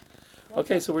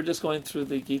 Okay, so we're just going through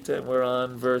the Gita, and we're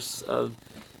on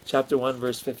chapter 1,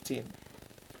 verse 15.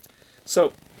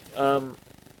 So,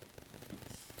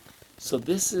 so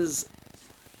this is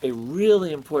a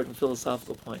really important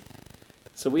philosophical point.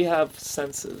 So we have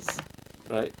senses,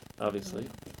 right? Obviously,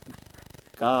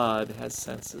 God has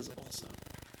senses also.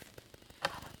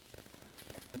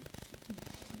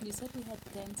 You said we had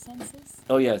 10 senses?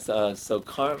 Oh yes, so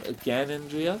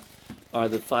Gyanendriya are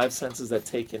the 5 senses that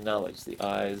take in knowledge: the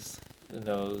eyes, the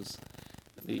nose,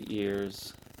 the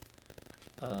ears,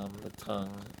 the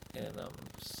tongue, and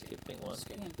skipping one.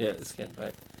 Skin. Yeah, the skin,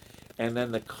 right. And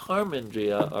then the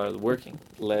Karmendriya are the working: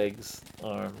 legs,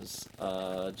 arms,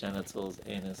 genitals,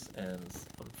 anus, and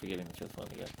I'm forgetting the 5th one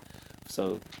again.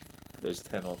 So there's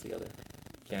 10 altogether.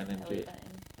 Gyanendriya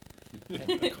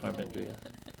and Karmendriya.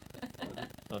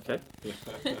 Okay.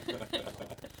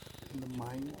 And the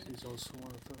mind is also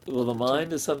one of the. Well, the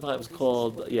mind is sometimes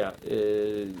called,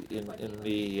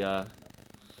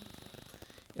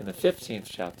 in the 15th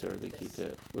chapter of the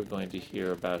Gita, we're going to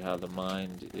hear about how the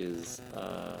mind is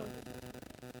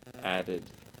added,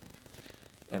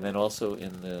 and then also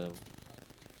in the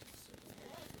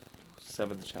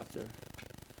 7th chapter,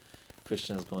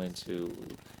 Krishna is going to.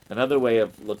 Another way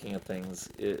of looking at things,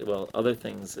 other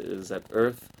things is that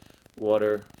earth,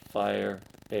 water, fire,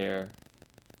 air,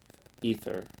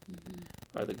 ether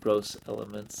are the gross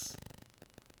elements,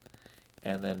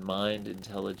 and then mind,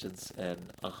 intelligence,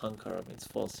 and ahankara, means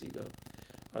false ego,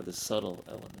 are the subtle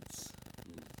elements.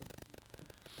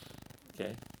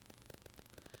 Okay?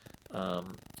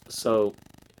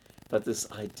 But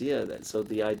this idea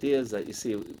the idea is that, you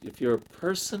see, if you're a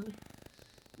person,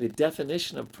 the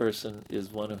definition of person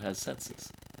is one who has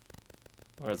senses,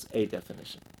 or it's a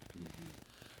definition.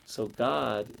 So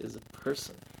God is a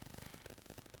person.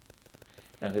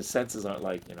 And his senses aren't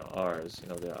like, ours.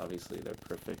 They're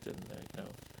perfect and,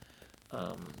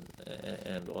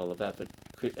 and all of that. But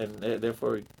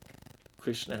therefore,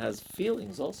 Krishna has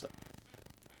feelings also.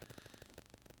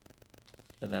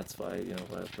 And that's why,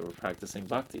 we're practicing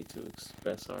bhakti to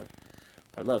express our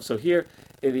love. So here,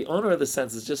 the owner of the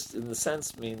senses, just in the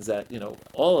sense, means that,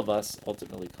 all of us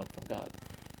ultimately come from God.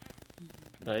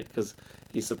 Right? Because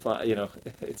he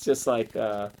it's just like,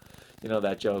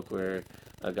 that joke where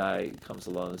a guy comes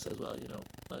along and says, well,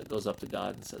 goes up to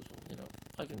God and says, well,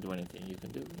 I can do anything you can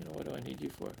do. What do I need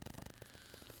you for?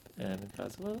 And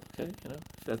God says, well, okay,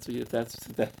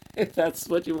 if that's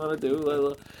what you want to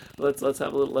do, let's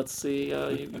have a little. Let's see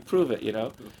you prove it. He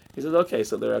says, okay.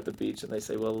 So they're at the beach and they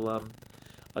say, well,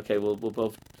 okay, we'll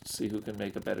both see who can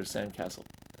make a better sandcastle.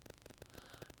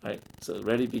 Right, so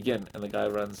ready, begin, and the guy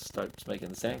starts making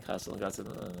the sandcastle. And God said,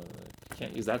 no, you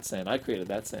can't use that sand. I created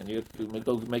that sand. You have to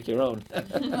go make your own.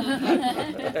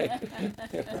 Right?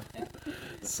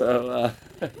 So,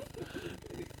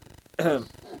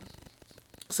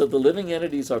 so the living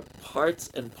entities are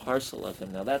parts and parcel of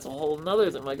him. Now that's a whole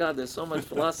nother thing. My God, there's so much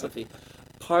philosophy.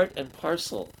 Part and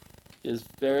parcel is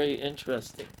very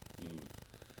interesting.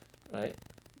 Right?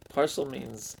 Parcel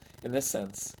means, in this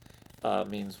sense,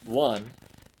 means one,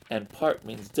 and part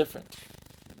means different.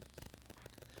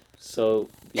 So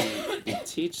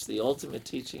the ultimate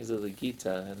teachings of the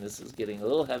Gita, and this is getting a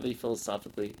little heavy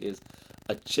philosophically, is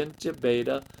achintya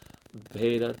bheda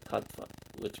bheda tattva,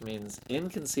 which means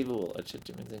inconceivable.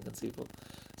 Achintya means inconceivable,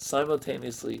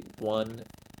 simultaneously one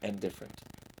and different.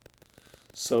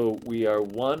 So we are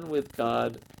one with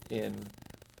God in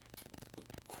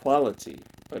quality,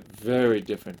 but very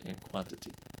different in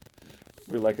quantity.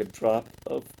 We're like a drop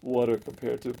of water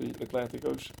compared to the Atlantic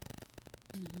Ocean.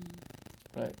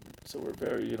 Right? So we're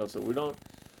very, so we don't,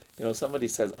 somebody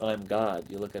says, I'm God.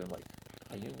 You look at him like,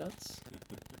 are you nuts?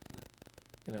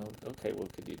 okay, well,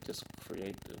 could you just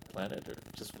create a planet or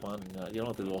just one? You don't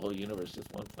have to do a whole universe,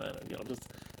 just one planet. Just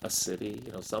a city.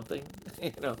 Something.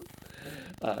 It's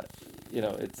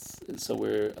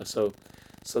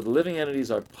so the living entities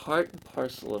are part and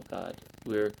parcel of God.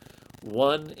 We're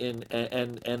one in,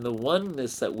 and the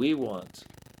oneness that we want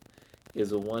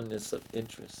is a oneness of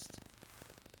interest.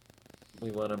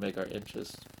 We want to make our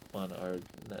interest one,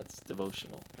 that's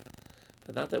devotional.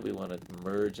 But not that we want to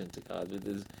merge into God.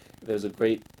 There's a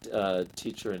great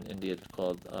teacher in India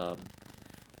called,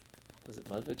 was it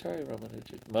Madhvacharya?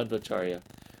 Madhvacharya,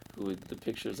 who the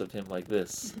pictures of him like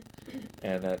this,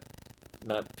 and that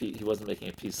he wasn't making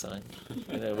a peace sign,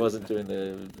 and it wasn't doing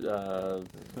the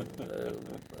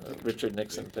Richard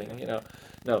Nixon thing,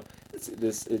 No,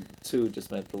 it too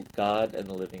just meant the God and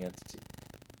the living entity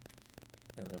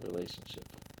and the relationship.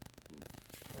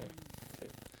 Right.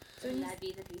 Okay. So would that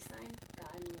be the peace sign?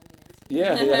 God and living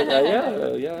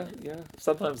entity? Yeah.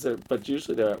 Sometimes but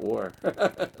usually they're at war.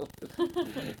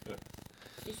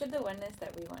 You said the oneness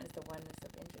that we want is the oneness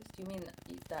of interest. Do you mean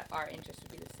that our interest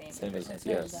would be the same? Same as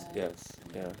yes,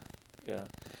 yeah.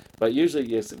 But usually,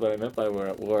 yes. What I meant by we're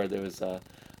at war, there was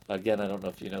again, I don't know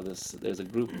if you know this. There's a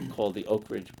group called the Oak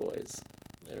Ridge Boys.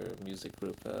 They're a music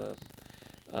group.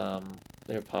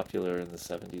 They're popular in the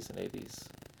 70s and 80s.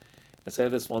 And so I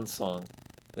have this one song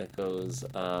that goes,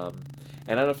 and I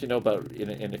don't know if you know about,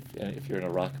 if you're in a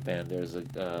rock band,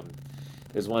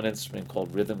 there's one instrument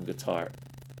called rhythm guitar,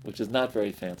 which is not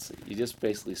very fancy. You just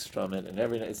basically strum it, and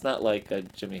it's not like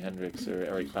Jimi Hendrix or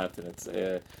Eric Clapton.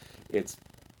 It's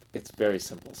very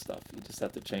simple stuff. You just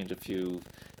have to change a few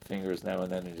fingers now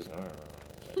and then, and just.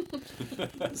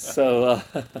 So,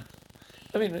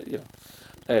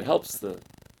 it helps the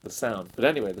sound. But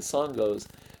anyway, the song goes,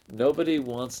 "Nobody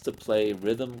wants to play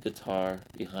rhythm guitar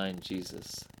behind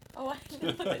Jesus. Oh, I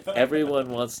know this. Everyone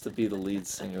wants to be the lead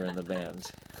singer in the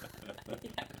band."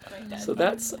 So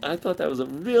I thought that was a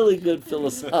really good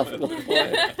philosophical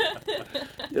point.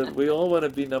 We all want to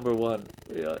be number one,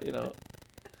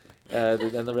 and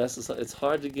then the rest is, it's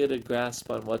hard to get a grasp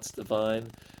on what's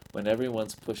divine when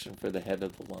everyone's pushing for the head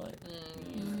of the line.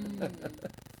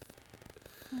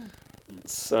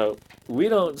 So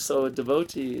a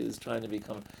devotee is trying to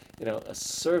become, a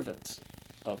servant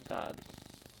of God,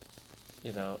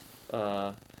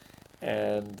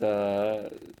 and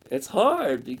it's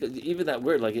hard because even that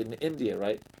word, like in India,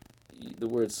 right, the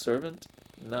word servant,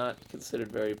 not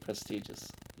considered very prestigious.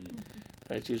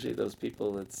 Right? Usually those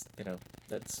people that's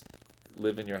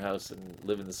live in your house and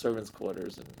live in the servants'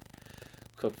 quarters and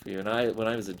cook for you. And when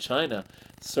I was in China,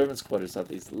 servants' quarters are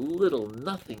these little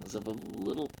nothings of a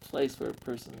little place where a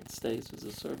person stays as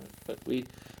a servant. But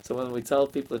so when we tell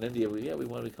people in India, we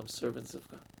want to become servants of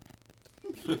God.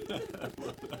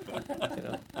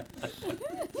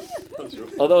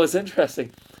 Although it's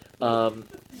interesting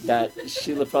that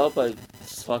Srila Prabhupada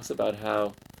talks about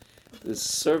how the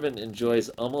servant enjoys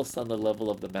almost on the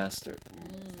level of the master.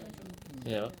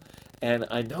 And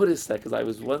I noticed that because I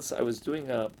was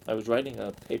writing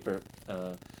a paper.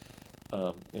 I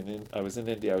was in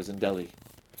India. I was in Delhi,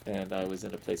 and I was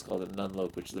in a place called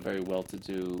Nunlok, which is a very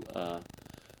well-to-do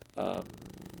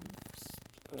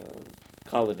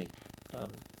colony.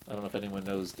 I don't know if anyone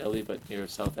knows Delhi, but near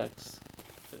South X,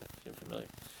 if you're familiar.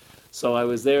 So I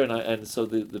was there, and so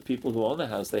the people who own the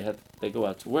house, they go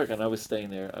out to work, and I was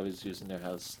staying there. I was using their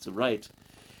house to write,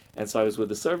 and so I was with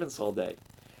the servants all day,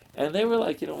 and they were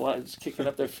like, kicking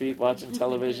up their feet, watching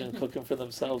television, cooking for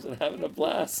themselves, and having a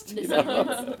blast, And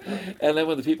then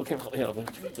when the people came home,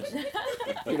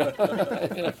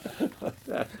 like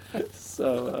that.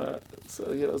 So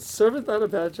servant, not a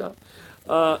bad job.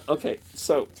 Okay,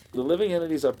 so the living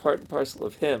entities are part and parcel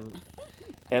of him,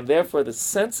 and therefore the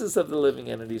senses of the living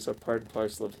entities are part and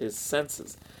parcel of his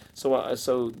senses.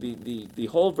 So the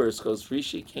whole verse goes,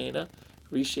 Rishikena,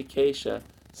 Rishikesha,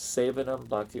 Sevanam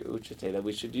Bhakti Uchate, that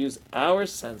we should use our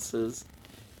senses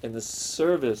in the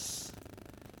service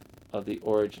of the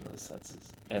origin of the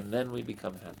senses, and then we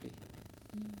become happy.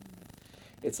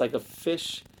 It's like a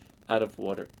fish out of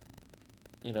water.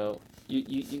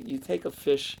 You take a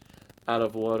fish out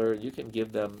of water, you can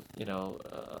give them,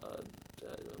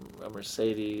 a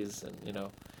Mercedes and,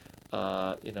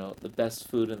 the best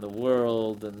food in the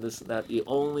world and this and that. The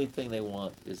only thing they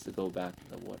want is to go back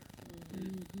in the water.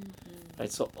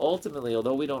 Right? So ultimately,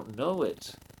 although we don't know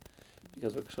it,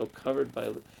 because we're so covered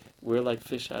by, we're like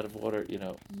fish out of water,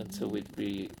 until we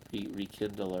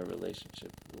rekindle our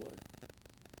relationship with the water.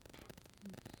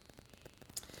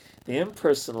 The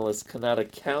impersonalists cannot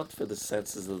account for the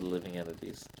senses of the living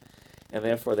entities, and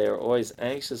therefore they are always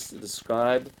anxious to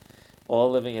describe all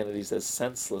living entities as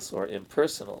senseless or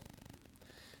impersonal.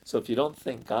 So if you don't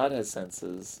think God has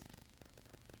senses,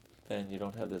 then you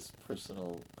don't have this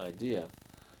personal idea,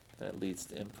 and it leads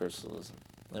to impersonalism.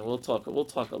 And we'll talk a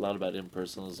lot about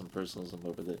impersonalism, personalism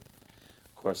over the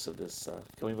course of this.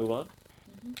 Can we move on?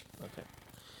 Mm-hmm. Okay.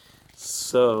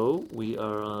 So we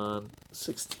are on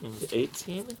 16 to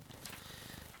 18,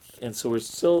 and so we're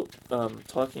still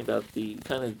talking about the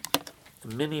kind of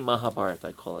mini Mahabharata,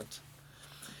 I call it.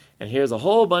 And here's a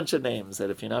whole bunch of names that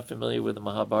if you're not familiar with the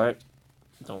Mahabharata,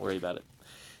 don't worry about it.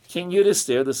 King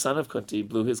Yudhisthira, the son of Kunti,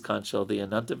 blew his conch shell, the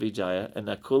Ananta Vijaya, and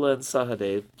Nakula and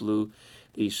Sahadev blew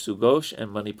the Sughosh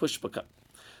and Manipushpaka.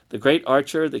 The great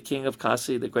archer, the king of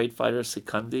Kasi, the great fighter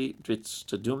Sikandi,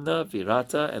 Dhrichtadumna,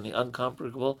 Virata, and the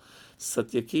incomparable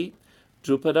Satyaki,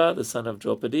 Drupada, the son of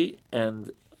Draupadi,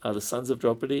 and the sons of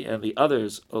Draupadi, and the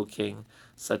others, O king,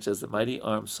 such as the mighty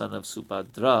armed son of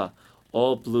Subhadra,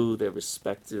 all blew their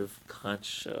respective conch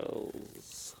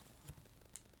shells.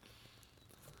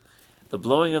 The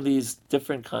blowing of these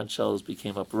different conch shells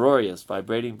became uproarious,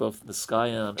 vibrating both in the sky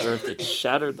and on earth. It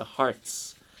shattered the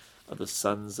hearts of the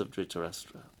sons of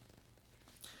Dhritarashtra.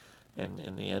 And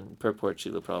in the end, purport,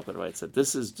 Srila Prabhupada writes that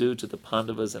this is due to the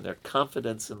Pandavas and their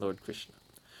confidence in Lord Krishna.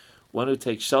 One who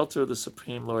takes shelter of the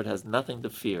Supreme Lord has nothing to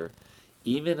fear,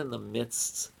 even in the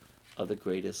midst of the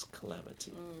greatest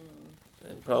calamity.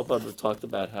 And Prabhupada talked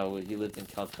about how he lived in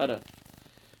Calcutta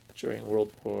during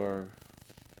World War.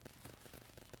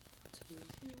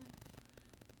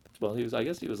 Well, I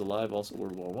guess he was alive also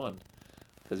World War One,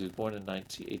 because he was born in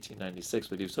 1896.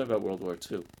 But he was talking about World War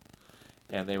II,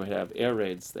 and they would have air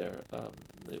raids there.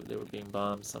 They were being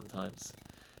bombed sometimes,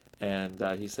 and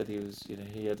he said he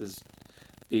had his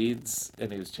beads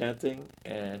and he was chanting,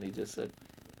 and he just said,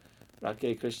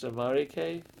 "Rake Krishna Mari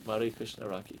Ke, Mari Krishna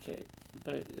Rake Ke."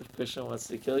 Right? If Krishna wants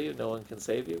to kill you, no one can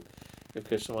save you. If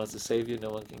Krishna wants to save you, no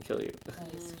one can kill you.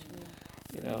 That is true.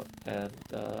 You know, and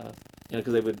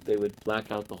because they would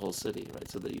black out the whole city, right?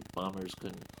 So the bombers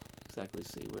couldn't exactly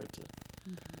see where to.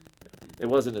 It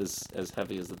wasn't as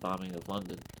heavy as the bombing of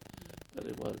London, but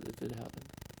it did happen.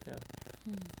 Yeah.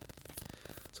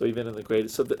 So even in the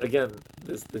greatest, again,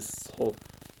 this whole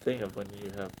thing of when you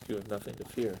have nothing to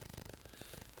fear,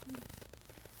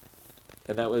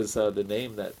 and that was the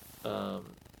name that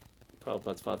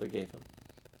Prabhupada's father gave him.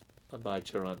 Anbai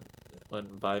Charan.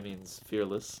 When Bai means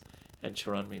fearless, and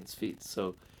Charan means feet.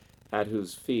 So, at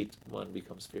whose feet one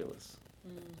becomes fearless.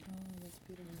 Oh, that's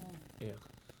beautiful. Yeah.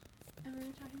 And we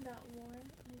were talking about war,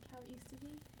 like how it used to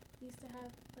be. We used to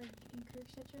have, like, in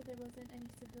Kurukshetra, there wasn't any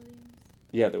civilians.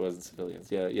 Yeah, there wasn't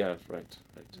civilians. Yeah, right.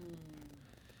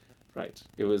 Right.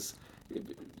 It was.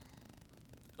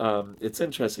 It's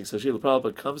interesting. So Srila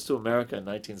Prabhupada comes to America in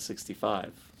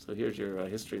 1965. So here's your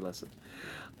history lesson.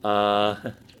 So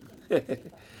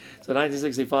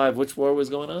 1965, which war was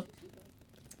going on?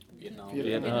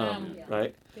 Vietnam,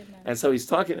 right? Vietnam. And so he's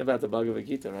talking about the Bhagavad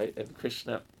Gita, right? And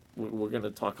Krishna, we're going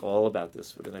to talk all about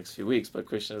this for the next few weeks, but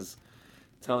Krishna's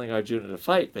telling Arjuna to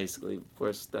fight, basically. Of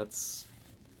course, there's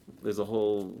a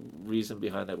whole reason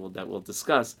behind that we'll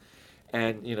discuss.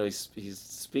 And, he's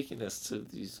speaking this to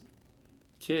these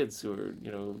kids who are,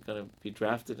 going to be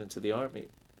drafted into the army.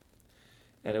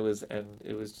 And it was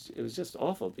just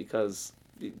awful because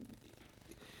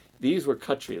these were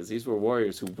Kshatriyas, these were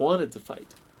warriors who wanted to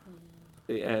fight.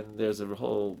 And there's a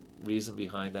whole reason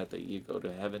behind that you go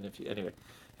to heaven if you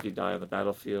die on the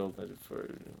battlefield, for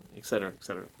et cetera, et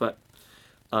cetera. But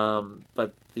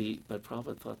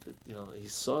Prabhupada thought that he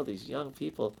saw these young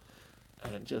people,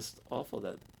 and just awful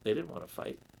that they didn't want to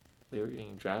fight. They were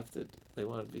getting drafted. They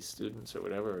wanted to be students or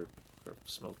whatever, or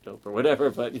smoke dope or whatever.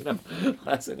 But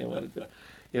last thing they wanted to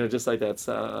do. Just like that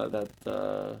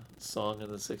song in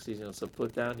the 60s, so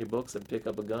put down your books and pick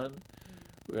up a gun.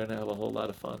 We're going to have a whole lot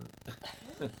of fun.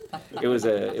 It was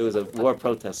a war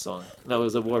protest song. No, it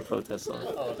was a war protest song.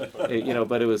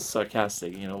 But it was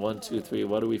sarcastic. 1, 2, 3,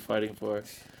 what are we fighting for?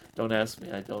 Don't ask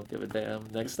me, I don't give a damn.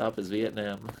 Next stop is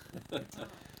Vietnam. And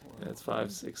it's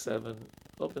 5, 6, 7.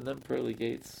 Open them pearly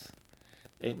gates.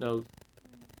 Ain't no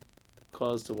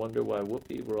cause to wonder why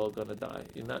whoopee, we're all gonna die.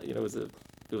 It was a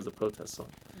protest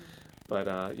song. But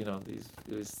it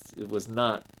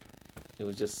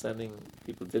was just sending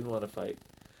people who didn't want to fight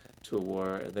to a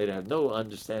war, and they had no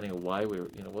understanding of why we were,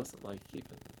 it wasn't like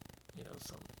keeping,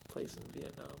 some place in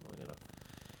Vietnam, or,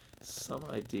 some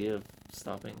idea of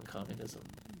stopping communism.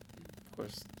 Of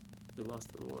course, we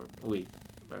lost the war.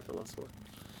 America lost the war.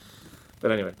 But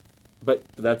anyway,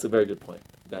 that's a very good point,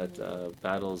 that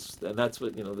battles, and that's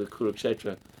what, the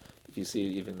Kurukshetra, if you see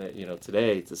even that,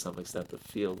 today, to some extent, the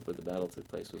field where the battle took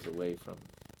place was away from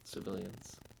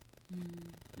civilians.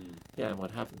 Yeah, and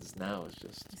what happens now is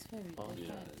just it's very awful.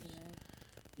 different.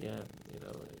 Yeah,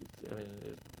 I mean,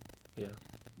 yeah,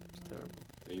 it's terrible.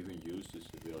 They even use the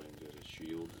civilians as a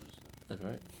shield and stuff. That's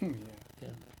right.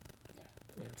 Yeah.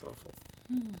 Yeah, it's awful.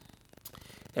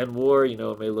 And war, you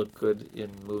know, may look good in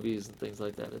movies and things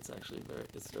like that. It's actually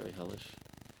very hellish,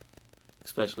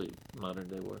 especially modern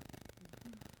day war.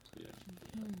 Yeah.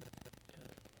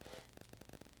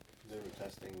 They were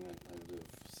testing, I live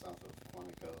south of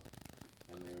Quantico,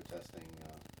 and they were testing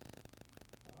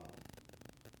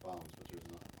bombs, but there's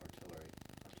not artillery.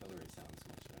 Artillery sounds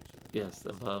much nicer than Yes,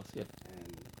 the bombs, yeah. And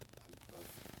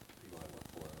people I work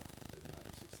for live in a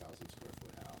 6,000 square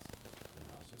foot house, and the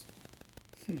house just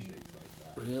shaped like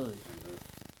that. Really? And they're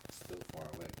still far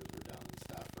away because we're down in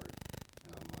Stafford.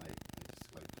 And I'm like, I just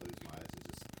like closed my eyes and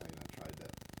just kind of tried to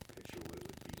picture what it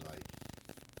would be like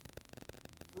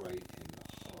right in the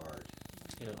heart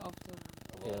Yeah. of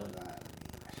all of that.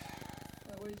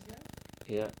 Where is that?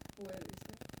 Yeah. Where is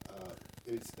that?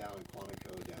 It's down in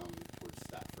Quantico, down towards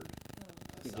Stafford,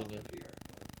 south Virginia. of here.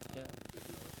 Yeah. There's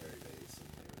a military base, and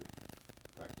they were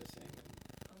practicing.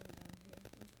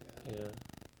 And, Yeah.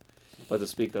 But to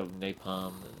speak of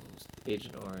napalm and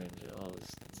Agent Orange and all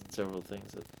this, several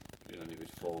things that. And if it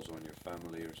falls on your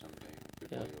family or something,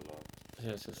 people Yeah. you love.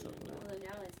 Yeah, it's just Well,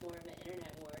 now it's more of an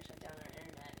internet war. Shut down our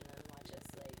internet and then watch us,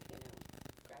 like,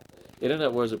 grapple with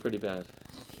Internet wars are pretty bad.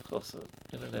 Also,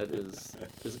 internet is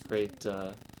a great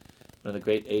one of the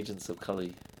great agents of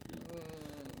Kali.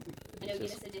 And it'll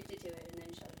get us addicted to it and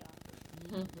then shut it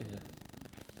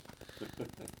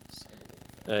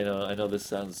off. I know this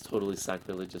sounds totally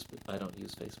sacrilegious, but I don't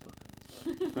use Facebook.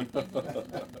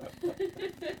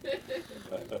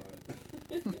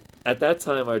 At that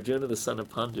time, Arjuna, the son of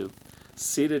Pandu,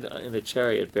 seated in a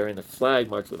chariot bearing the flag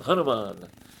marked with Hanuman,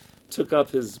 took up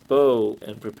his bow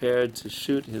and prepared to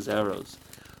shoot his arrows.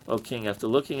 O king, after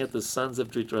looking at the sons of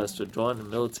Dhritarashtra drawn in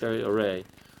military array,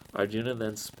 Arjuna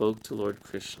then spoke to Lord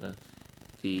Krishna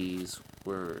these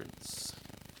words.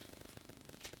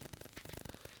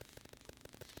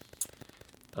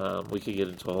 We could get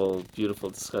into a whole beautiful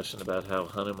discussion about how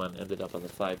Hanuman ended up on the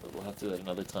flag, but we'll have to do that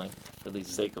another time for the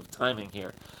sake of timing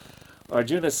here.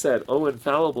 Arjuna said, O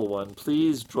infallible one,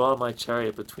 please draw my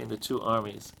chariot between the two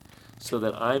armies, so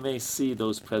that I may see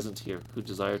those present here who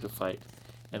desire to fight,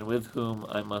 and with whom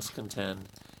I must contend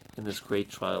in this great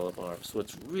trial of arms.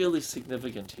 What's really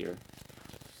significant here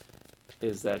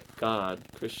is that God,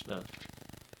 Krishna,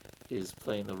 is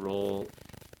playing the role.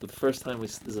 This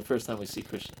is the first time we see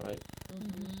Krishna, right?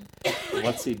 And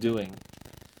what's he doing?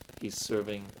 He's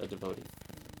serving a devotee.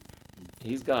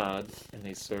 He's God, and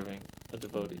he's serving a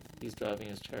devotee. He's driving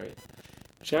his chariot.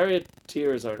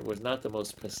 Charioteers was not the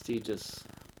most prestigious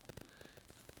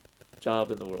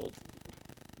job in the world.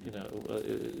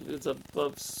 It's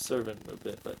above servant a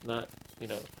bit, but not,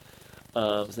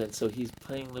 and so he's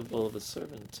playing the role of a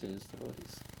servant to his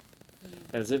devotees.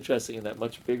 And it's interesting in that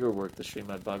much bigger work, the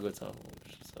Srimad Bhagavatam,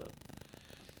 which is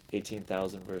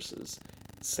 18,000 verses,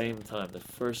 same time, the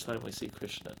first time we see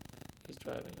Krishna, he's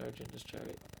driving Arjuna's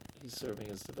chariot. He's serving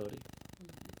his devotee.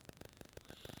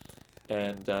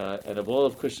 And of all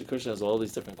of Krishna, Krishna has all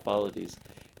these different qualities,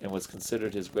 and what's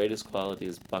considered his greatest quality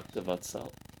is Bhakta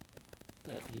Vatsal,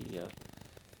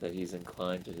 that he's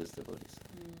inclined to his devotees.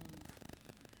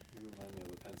 you remind me of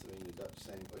the Pennsylvania Dutch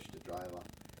saying, push the driver,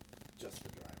 just the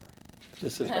driver.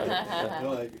 Just the driver. Yeah. They're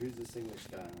like, who's this English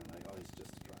guy? And I'm like, oh, he's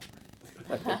just a driver.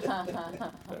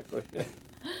 Exactly.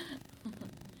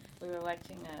 We were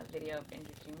watching a video of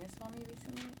Indrajima Swami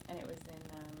recently, and it was in,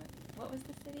 what was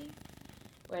the city?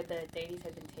 Where the deities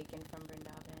had been taken from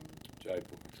Vrindavan.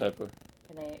 Jaipur.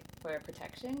 For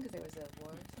protection, because there was a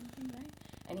war or something, right?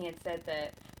 And he had said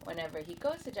that whenever he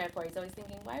goes to Jaipur, he's always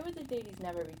thinking, why would the deities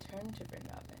never return to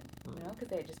Vrindavan? Because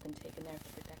they had just been taken there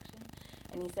for protection.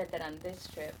 And he said that on this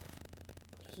trip,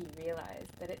 he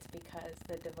realized that it's because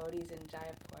the devotees in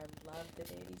Jaipur love the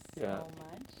deities so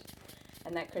much,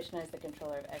 and that Krishna is the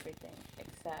controller of everything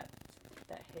except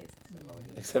that his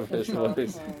devotees. Except for his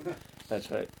devotees. That's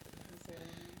right.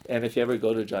 And if you ever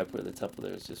go to Jaipur, the temple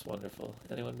there is just wonderful.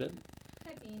 Anyone been?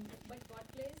 I've been, but what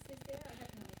place is there? I have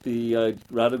no idea. The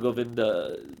Radha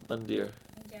Govinda Mandir,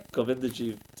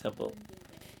 Govindaji temple.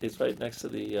 It's right next to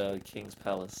the king's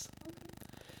palace.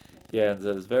 Yeah, and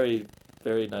there's very,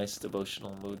 very nice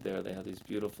devotional mood there. They have these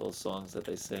beautiful songs that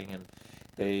they sing, and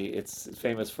it's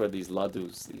famous for these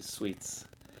ladus, these sweets.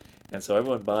 And so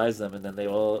everyone buys them, and then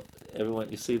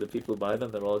everyone, you see the people who buy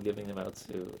them, they're all giving them out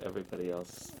to everybody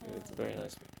else. It's very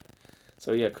nice.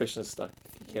 So yeah, Krishna's stuck.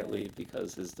 He can't leave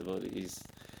because his devotee,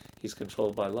 he's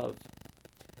controlled by love.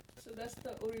 So that's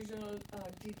the original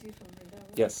deity from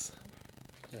Vrindavan? Yes.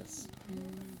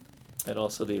 And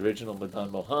also the original Madan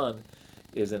Mohan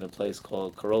is in a place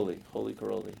called Karoli, Holy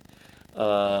Karoli.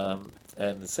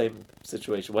 And the same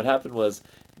situation. What happened was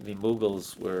the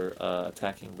Mughals were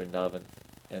attacking Vrindavan,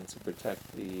 and to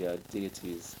protect the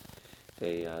deities,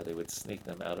 they would sneak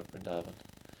them out of Vrindavan.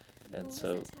 And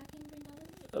so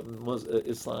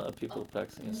Islam, people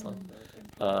practicing Islam.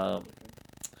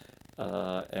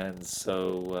 And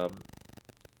so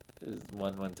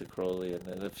one went to Karoli, and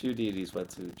then a few deities went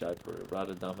to Jaipur.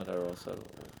 Radha Damodar also.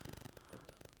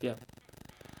 Yeah.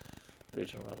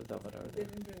 Regional Radha Damodar. They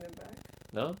didn't bring them back.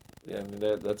 No? Yeah, I mean,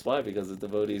 that's why, because the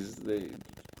devotees, they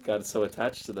got so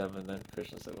attached to them, and then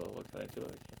Krishna said, well, what can I do?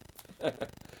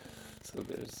 So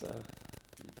there's...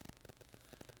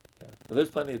 Well, there's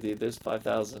plenty of there's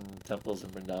 5,000 temples in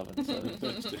Vrindavan. So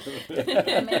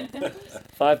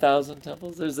 5,000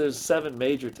 temples. There's 7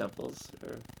 major temples,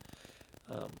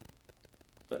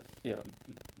 but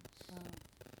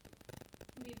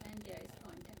We went there,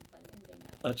 ISKCON temple in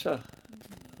Vrindavan. Acha.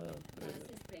 Last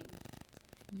spring.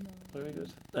 Very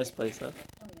good. Nice place, huh?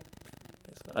 Oh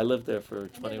yeah. I lived there for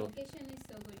And 21. the location is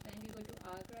so good. When we go to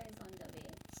Agra, it's on the way.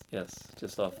 Yes,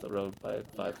 just off the road by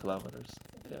 5 kilometers.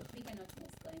 Yeah. We cannot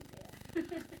miss going there.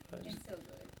 It's so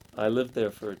good. I lived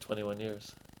there for 21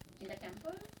 years. In the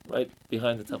temple? Right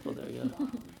behind the temple there, yeah. Wow.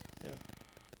 Yeah.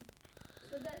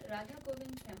 So the Radha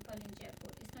Govind temple in Jaipur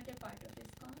is not a part of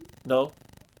ISKCON? No,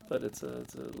 but it's a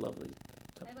lovely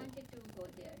I wanted to go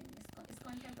there in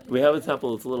ISKCON temple. We have a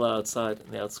temple. It's a little outside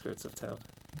in the outskirts of town.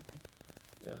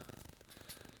 Yeah.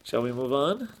 Shall we move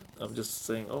on? I'm just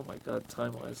saying, oh my God,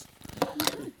 time-wise.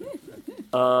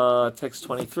 Text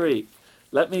 23.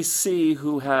 Let me see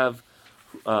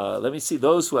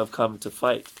those who have come to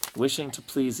fight, wishing to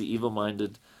please the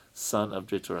evil-minded son of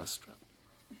Dhritarashtra.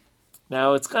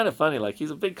 Now, it's kind of funny, like,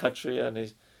 he's a big Kshatriya, and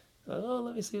he's, oh,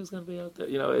 let me see who's going to be out there.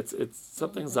 You know, it's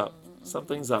something's up.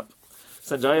 Something's up.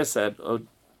 Sanjaya said, oh,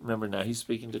 remember now, he's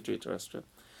speaking to Dhritarashtra.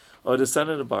 O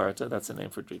descendant of Bharata, that's a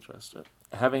name for Dhritarashtra.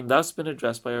 Having thus been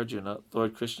addressed by Arjuna,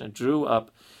 Lord Krishna drew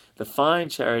up the fine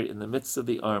chariot in the midst of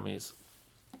the armies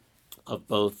of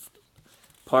both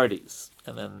parties.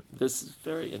 And then this is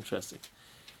very interesting.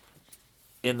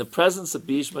 In the presence of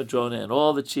Bhishma, Drona, and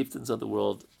all the chieftains of the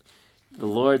world, the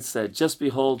Lord said, just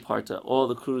behold, Partha, all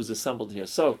the crews assembled here.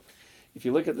 So, if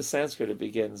you look at the Sanskrit, it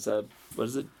begins, what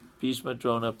is it? Bhishma,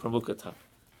 Drona, Pramukhata.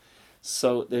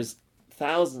 So there's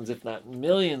thousands, if not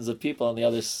millions, of people on the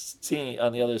other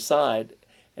side,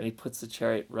 and he puts the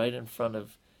chariot right in front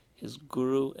of his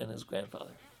guru and his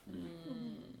grandfather.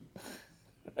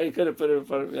 He could have put it in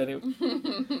front of anyone.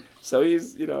 So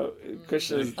he's,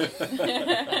 Krishna's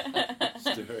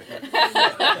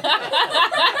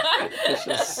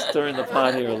stirring the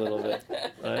pot here a little bit,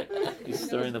 right? He's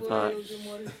stirring the pot.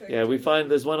 Yeah, we find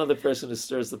there's one other person who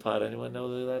stirs the pot. Anyone know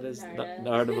who that is?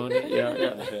 Narada Muni.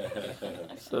 Yeah.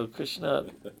 So Krishna,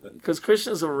 because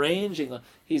Krishna's arranging,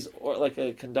 he's like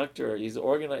a conductor. He's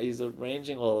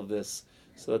arranging all of this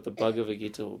so that the Bhagavad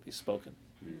Gita will be spoken.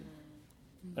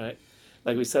 Right?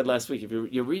 Like we said last week, if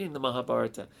you're reading the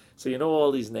Mahabharata, so you know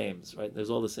all these names, right? There's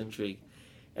all this intrigue.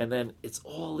 And then it's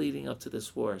all leading up to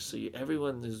this war. So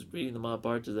everyone who's reading the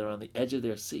Mahabharata, they're on the edge of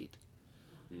their seat.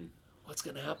 What's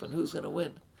going to happen? Who's going to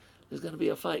win? There's going to be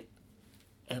a fight.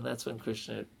 And that's when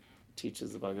Krishna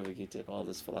teaches the Bhagavad Gita and all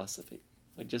this philosophy.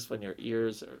 Like just when your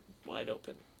ears are wide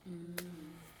open.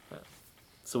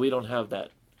 So we don't have that.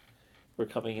 We're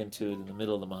coming into it in the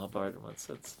middle of the Mahabharata in one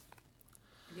sense.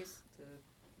 Yes, the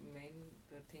main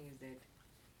thing is that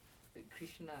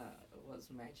Krishna was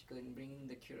magical in bringing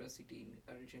the curiosity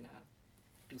in Arjuna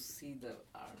to see the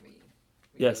army.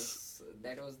 Yes.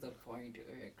 That was the point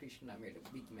where Krishna made a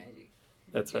big magic.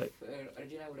 That's right. If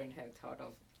Arjuna wouldn't have thought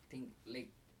of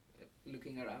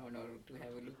looking around or to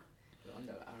have a look on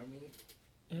the army.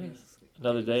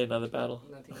 Another day, another battle.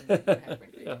 Nothing would happen.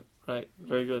 Yeah, right.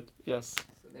 Very good. Yes.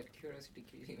 So that curiosity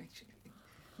killed him actually.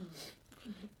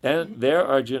 And there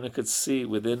Arjuna could see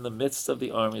within the midst of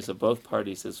the armies of both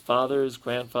parties his fathers,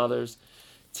 grandfathers,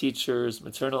 teachers,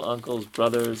 maternal uncles,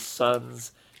 brothers,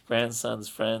 sons, grandsons,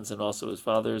 friends, and also his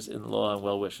fathers-in-law and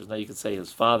well-wishers. Now you could say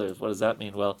his fathers. What does that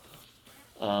mean? Well,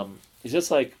 it's just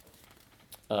like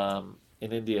in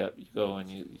India, you go and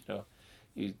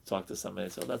you talk to somebody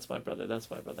and say, oh, that's my brother, that's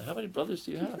my brother. How many brothers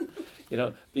do you have?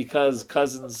 Because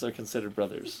cousins are considered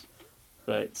brothers,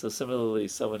 right? So similarly,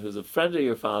 someone who's a friend of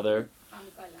your father,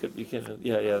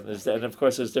 and of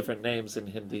course there's different names in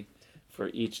Hindi for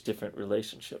each different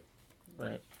relationship,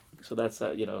 right? So that's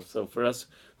so for us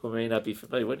who may not be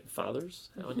familiar, what fathers?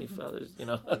 How many fathers?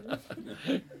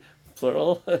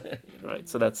 Plural, right?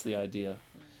 So that's the idea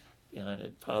behind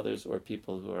it. Fathers or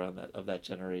people who are of that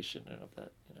generation and of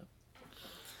that,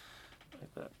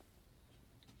 like that.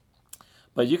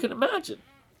 But you can imagine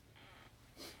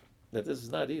that this is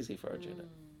not easy for Arjuna,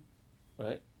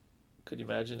 right? Could you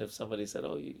imagine if somebody said,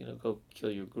 "Oh, go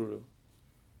kill your guru"?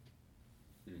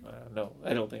 No,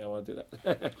 I don't think I want to do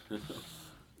that.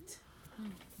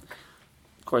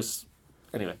 Of course,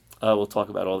 anyway, we'll talk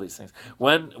about all these things.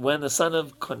 When the son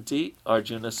of Kunti,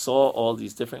 Arjuna, saw all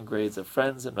these different grades of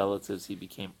friends and relatives, he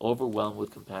became overwhelmed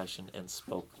with compassion and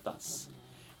spoke thus.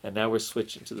 And now we're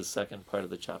switching to the second part of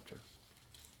the chapter.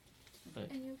 Right.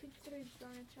 And you consider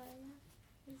Dronacharya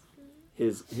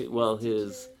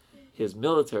his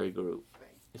military guru.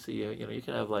 You see, you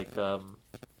can have like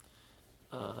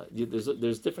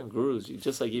there's different gurus.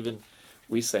 Just like even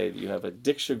we say you have a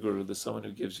Diksha guru, there's someone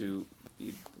who gives you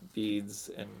beads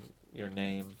and your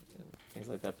name and things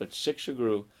like that. But Shiksha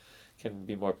guru can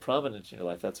be more prominent in your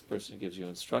life. That's a person who gives you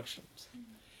instructions.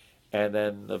 And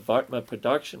then the Vartma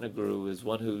Pradakshina guru is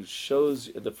one who shows,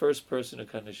 the first person who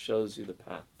kind of shows you the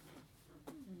path.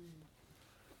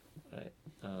 Right?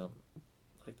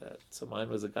 Like that. So mine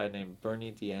was a guy named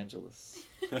Bernie DeAngelis.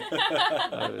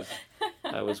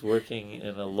 I was working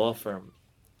in a law firm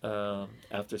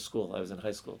after school. I was in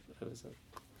high school. I was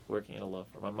working in a law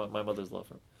firm, my mother's law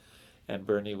firm. And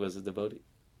Bernie was a devotee.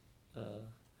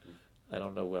 I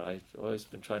don't know where, I've always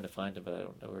been trying to find him, but I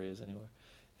don't know where he is anymore.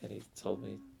 And he told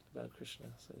me about Krishna.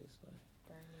 So he's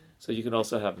so you can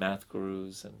also have math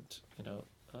gurus and, things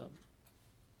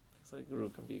like guru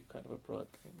can be kind of a broad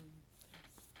thing.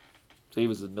 So he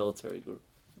was a military guru.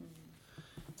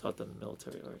 Taught them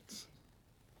military arts.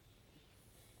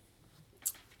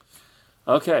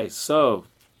 Okay, so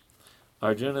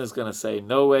Arjuna is going to say,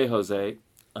 "No way, Jose.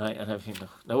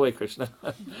 No way, Krishna.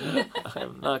 I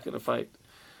am not going to fight."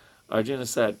 Arjuna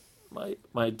said,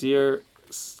 "My dear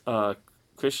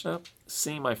Krishna,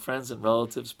 seeing my friends and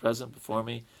relatives present before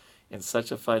me in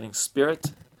such a fighting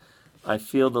spirit, I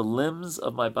feel the limbs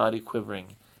of my body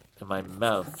quivering and my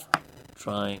mouth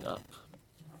drying up."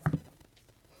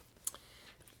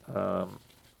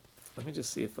 Let me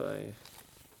just see if I...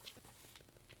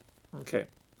 Okay.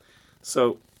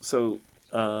 So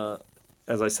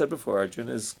as I said before,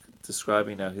 Arjuna is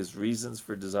describing now his reasons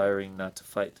for desiring not to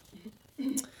fight.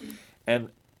 And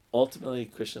ultimately,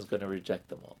 Krishna is going to reject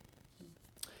them all.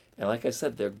 And like I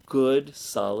said, they're good,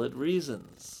 solid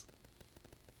reasons.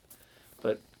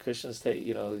 But Krishna's,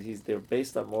 they're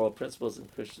based on moral principles in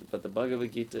Krishna. But the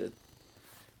Bhagavad Gita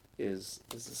is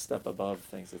a step above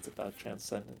things. It's about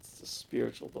transcendence. It's a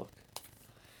spiritual book.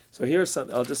 So here's some.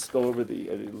 I'll just go over a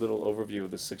little overview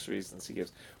of the 6 reasons he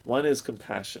gives. One is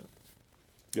compassion.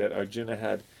 That Arjuna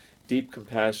had deep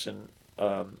compassion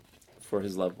for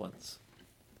his loved ones.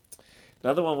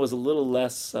 Another one was a little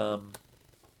less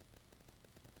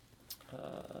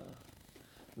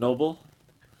noble,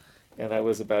 and that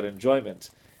was about enjoyment.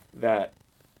 That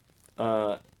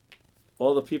all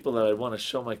the people that I want to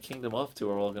show my kingdom off to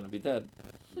are all going to be dead.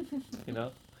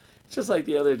 It's just like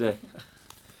the other day.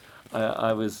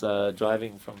 I was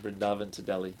driving from Vrindavan to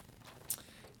Delhi,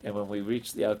 and when we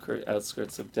reached the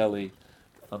outskirts of Delhi,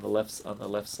 on the left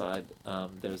side,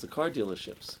 there's the car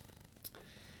dealerships,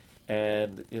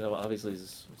 and obviously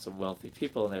there's some wealthy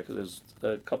people in there because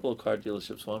there's a couple of car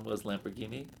dealerships. One was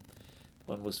Lamborghini,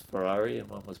 one was Ferrari, and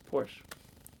one was Porsche.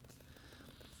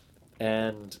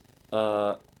 And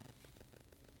I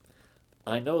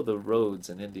know the roads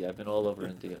in India. I've been all over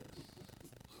India,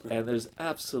 and there's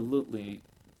absolutely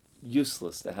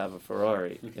useless to have a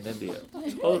Ferrari in India.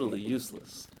 Totally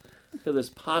useless. Because there's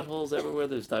potholes everywhere,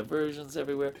 there's diversions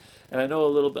everywhere. And I know a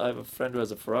little bit, I have a friend who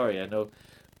has a Ferrari. I know,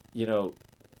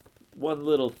 one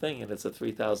little thing and it's a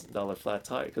 $3,000 flat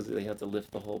tire because they have to lift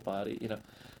the whole body,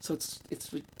 So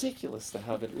it's ridiculous to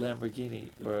have a Lamborghini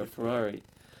or a Ferrari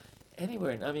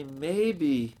anywhere. I mean,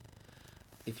 maybe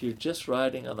if you're just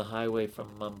riding on the highway from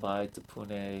Mumbai to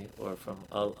Pune or from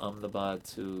Ahmedabad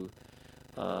to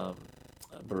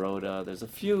Baroda, there's a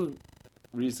few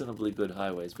reasonably good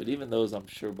highways, but even those I'm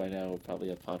sure by now would probably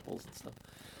have potholes and stuff.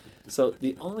 So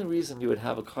the only reason you would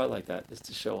have a car like that is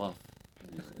to show off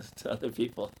to other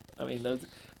people. I mean,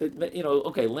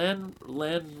 okay, Land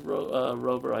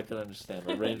Rover I can understand,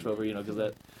 a Range Rover, because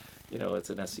that, it's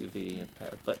an SUV,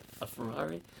 but a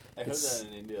Ferrari. I heard that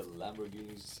in India,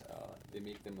 Lamborghinis, they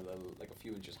make them a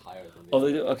few inches higher than they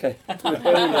they do? Okay.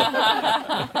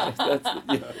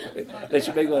 They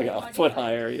should make like a foot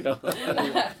higher,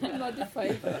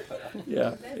 Modified.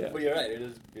 Yeah. Well, you're right. It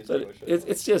is. But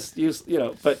it's just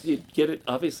but you get it.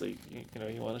 Obviously,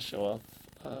 you want to show off,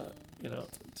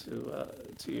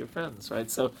 to your friends,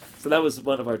 right? So that was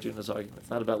one of Arjuna's arguments.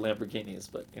 Not about Lamborghinis,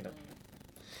 but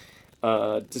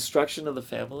destruction of the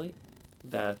family.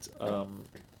 That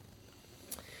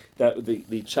that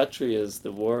the Kshatriyas,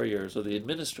 the warriors, or the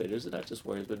administrators, and not just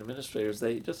warriors, but administrators,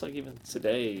 they, just like even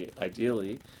today,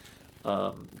 ideally,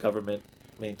 government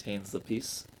maintains the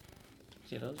peace,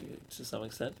 to some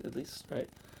extent, at least, right?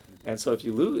 And so if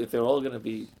you lose, if they're all going to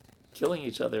be killing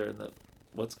each other, and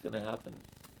what's going to happen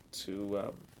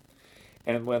to,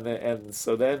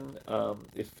 so then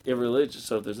if irreligious,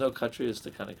 so if there's no Kshatriyas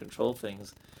to kind of control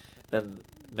things, then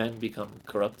men become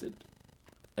corrupted.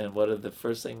 And what are the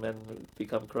first thing men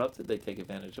become corrupted? They take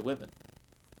advantage of women.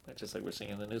 Right? Just like we're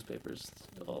seeing in the newspapers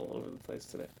all over the place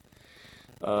today.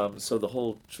 So the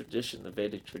whole tradition, the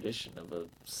Vedic tradition of a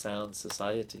sound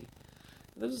society,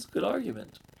 this is a good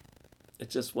argument. It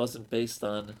just wasn't based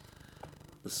on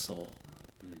the soul.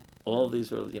 All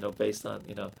these were, based on,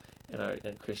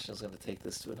 and Krishna's going to take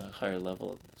this to a higher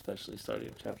level, especially starting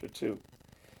in chapter 2.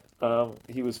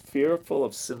 He was fearful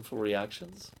of sinful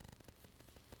reactions.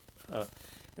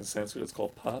 In Sanskrit, it's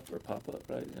called pap or papa,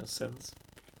 right? Sins.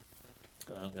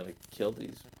 I'm going to kill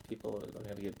these people. I'm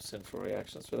going to get sinful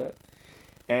reactions for that.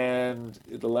 And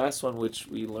the last one, which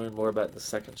we learn more about in the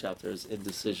second chapter, is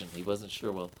indecision. He wasn't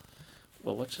sure, well,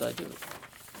 what should I do?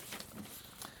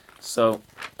 So,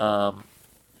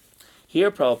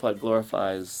 here Prabhupada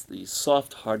glorifies the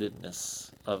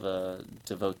soft-heartedness of a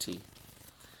devotee.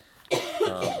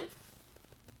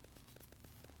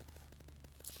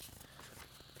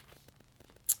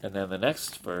 And then the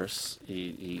next verse,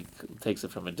 he takes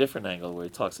it from a different angle, where he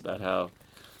talks about how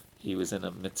he was in a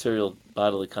material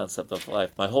bodily concept of life.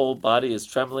 My whole body is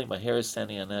trembling, my hair is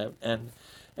standing on end,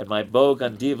 and my bow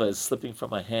Gandiva is slipping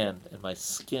from my hand, and my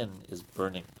skin is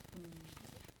burning.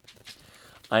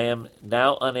 I am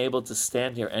now unable to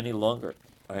stand here any longer.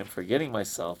 I am forgetting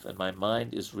myself, and my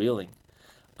mind is reeling.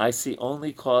 I see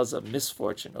only cause of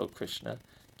misfortune, O Krishna,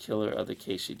 killer of the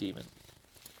Keshi demon.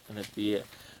 And at the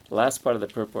last part of the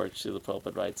purport, Srila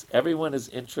Prabhupada writes, everyone is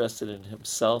interested in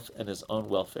himself and his own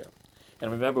welfare.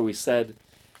 And remember, we said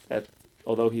that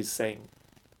although he's saying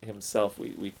himself,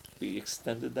 we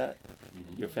extended that.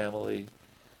 Mm-hmm. Your family,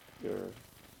 your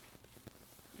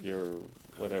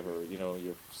whatever,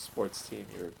 your sports team,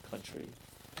 your country.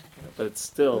 But it's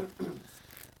still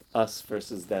us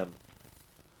versus them.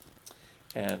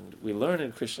 And we learn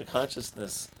in Krishna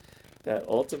consciousness that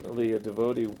ultimately a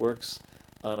devotee works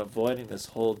on avoiding this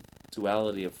whole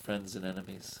duality of friends and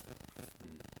enemies.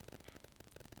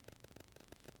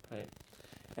 Right?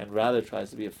 And rather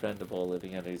tries to be a friend of all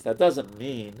living entities. That doesn't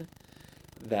mean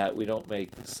that we don't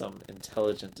make some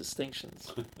intelligent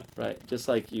distinctions, right? Just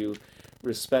like you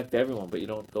respect everyone, but you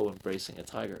don't go embracing a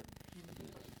tiger.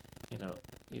 You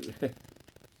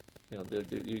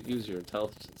use your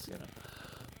intelligence,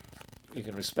 You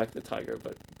can respect the tiger,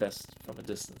 but best from a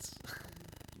distance,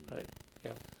 right?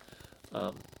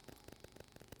 Yeah.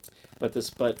 But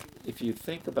if you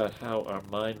think about how our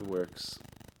mind works,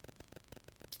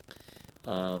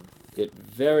 it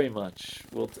very much,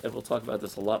 we'll talk about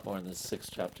this a lot more in this 6th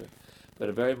chapter, but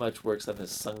it very much works on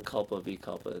this sankalpa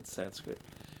vikalpa in Sanskrit,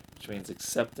 which means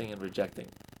accepting and rejecting.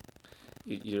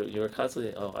 You're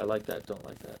constantly, I like that, don't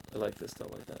like that. I like this,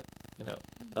 don't like that.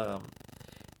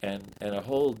 And our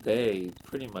whole day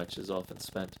pretty much is often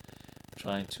spent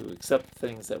trying to accept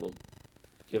things that will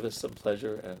give us some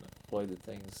pleasure and avoid the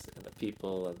things and the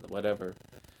people and the whatever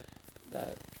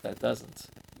that doesn't.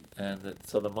 And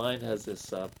so the mind has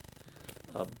this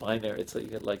binary. It's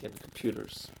like in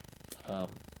computers,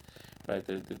 right?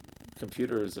 The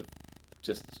computer is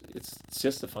it's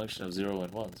just a function of 0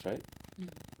 and 1s, right?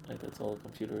 Mm-hmm. Right. That's all a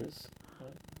computer is.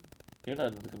 Right? You're not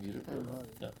in the computer group.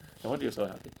 No. No wonder you're so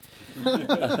happy.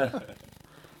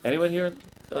 Anyone here?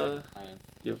 I am.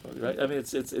 You're right. I mean,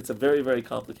 it's a very, very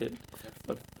complicated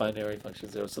but binary function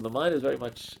 0. So the mind is very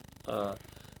much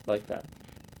like that.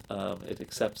 It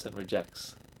accepts and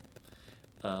rejects.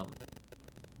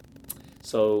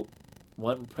 So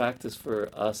one practice for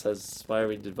us as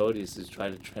aspiring devotees is to try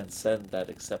to transcend that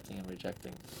accepting and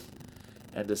rejecting,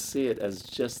 and to see it as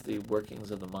just the workings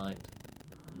of the mind,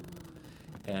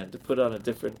 and to put on a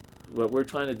different. What we're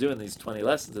trying to do in these 20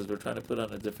 lessons is we're trying to put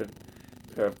on a different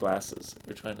pair of glasses.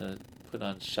 We're trying to put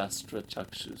on Shastra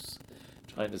Chakshus,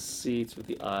 trying to see through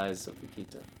the eyes of the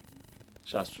Gita.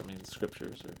 Shastra means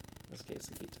scriptures, or in this case,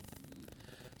 the Gita.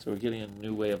 So we're getting a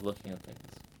new way of looking at things.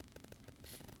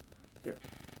 Here.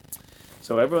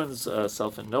 So everyone's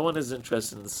self, and no one is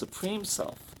interested in the supreme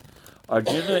self.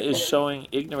 Arjuna is showing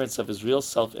ignorance of his real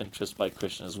self-interest by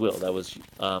Krishna's will. That was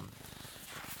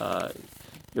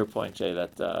your point, Jay,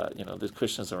 that the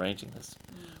Krishna's arranging this.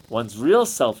 One's real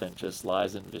self-interest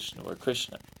lies in Vishnu or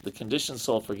Krishna. The conditioned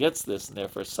soul forgets this and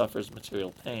therefore suffers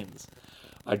material pains.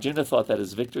 Arjuna thought that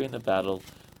his victory in the battle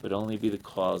would only be the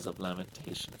cause of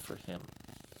lamentation for him.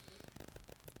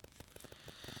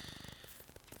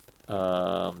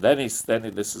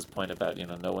 This is point about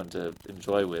no one to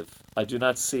enjoy with. I do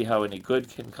not see how any good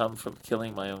can come from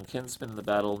killing my own kinsman in the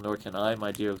battle, nor can I,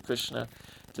 my dear Krishna,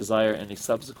 desire any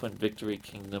subsequent victory,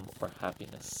 kingdom, or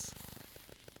happiness.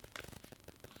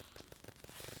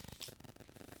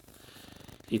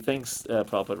 He thinks,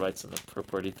 Prabhupada writes in the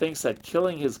purport, he thinks that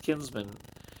killing his kinsman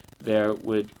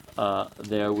he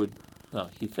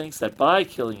thinks that by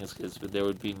killing his kinsman there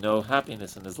would be no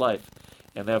happiness in his life,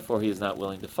 and therefore he is not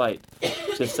willing to fight,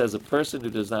 just as a person who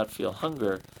does not feel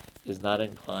hunger is not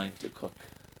inclined to cook.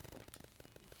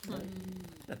 Right.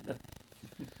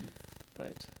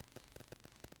 Right.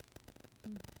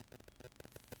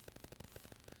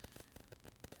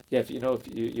 Yeah, if you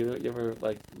ever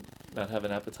like not have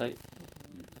an appetite,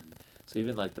 so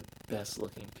even like the best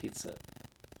looking pizza,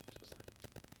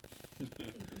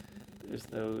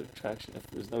 there's no attraction. If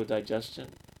there's no digestion,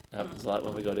 it happens a lot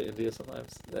when we go to India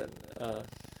sometimes. Then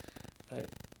right,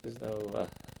 there's no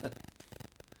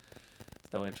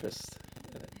no interest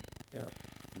in it. Yeah.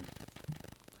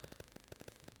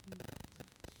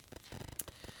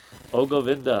 O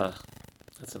Govinda,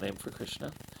 that's a name for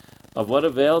Krishna. Of what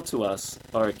avail to us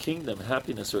are a kingdom,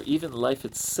 happiness, or even life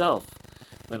itself,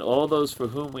 when all those for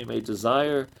whom we may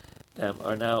desire them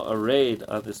are now arrayed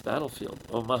on this battlefield?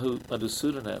 O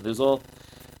Madhusudana, there's all,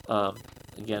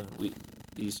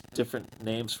 these different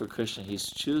names for Krishna, he's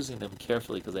choosing them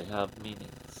carefully because they have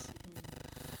meanings.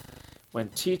 When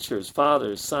teachers,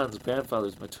 fathers, sons,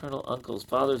 grandfathers, maternal uncles,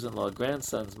 fathers-in-law,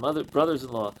 grandsons,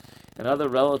 brothers-in-law, and other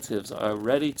relatives are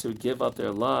ready to give up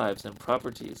their lives and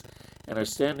properties and are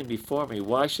standing before me,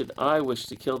 why should I wish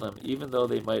to kill them, even though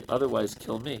they might otherwise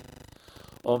kill me?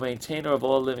 O maintainer of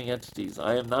all living entities,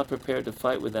 I am not prepared to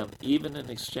fight with them, even in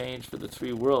exchange for the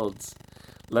three worlds,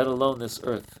 let alone this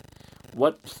earth.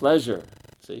 What pleasure,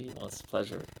 see, he wants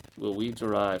pleasure, will we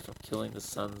derive from killing the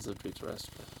sons of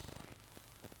Dhritarashtra?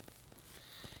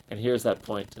 And here's that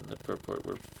point in the purport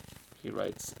where he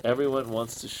writes, everyone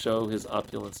wants to show his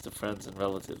opulence to friends and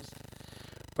relatives,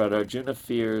 but Arjuna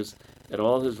fears that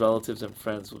all his relatives and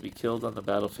friends will be killed on the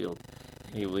battlefield,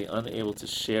 and he will be unable to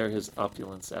share his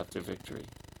opulence after victory.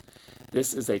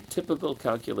 This is a typical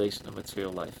calculation of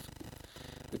material life.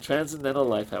 The transcendental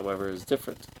life, however, is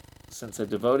different. Since a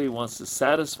devotee wants to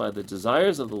satisfy the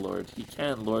desires of the Lord, he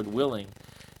can, Lord willing,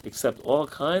 accept all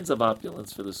kinds of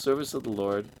opulence for the service of the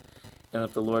Lord, and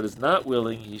if the Lord is not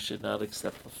willing, he should not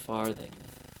accept a farthing.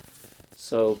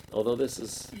 So, although this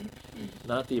is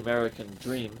not the American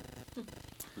dream,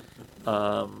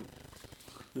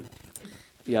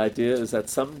 the idea is that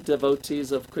some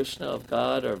devotees of Krishna, of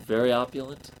God, are very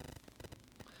opulent,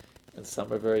 and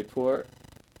some are very poor,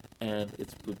 and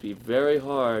it would be very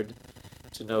hard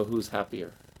to know who's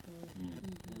happier.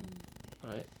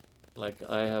 Right? Like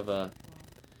I have a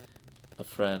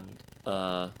friend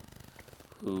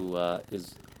who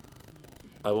is,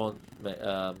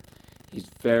 he's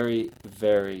very,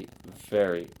 very,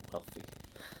 very wealthy.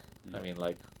 I mean,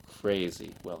 like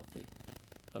crazy wealthy.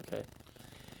 Okay.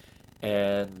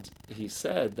 And he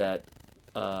said that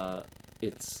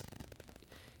it's,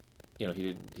 he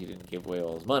didn't give away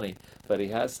all his money, but he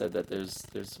has said that there's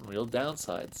some real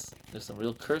downsides. There's some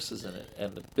real curses in it,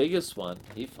 and the biggest one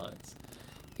he finds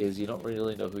is you don't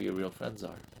really know who your real friends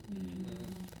are,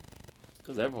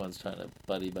 because everyone's trying to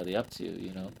buddy up to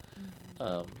you,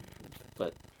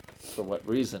 but for what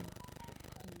reason,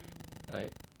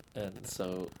 right? And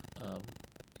so,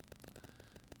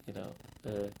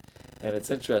 and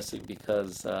it's interesting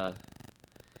because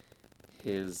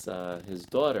his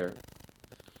daughter,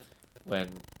 when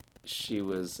she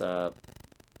was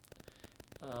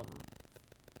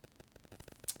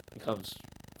comes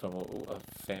from a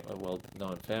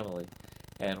well-known family,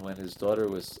 and when his daughter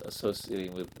was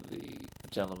associating with the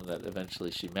gentleman that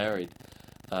eventually she married,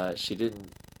 she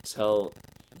didn't tell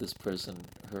this person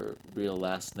her real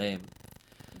last name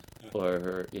or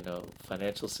her,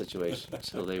 financial situation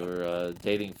until they were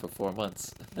dating for 4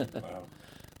 months. Wow.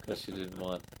 Because she didn't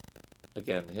want,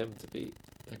 again, him to be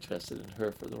interested in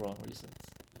her for the wrong reasons.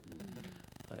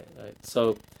 Right.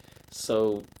 So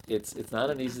it's not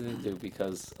an easy thing to do,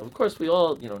 because of course we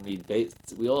all need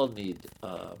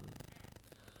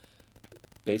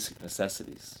basic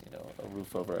necessities, a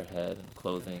roof over our head and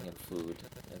clothing and food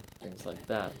and things like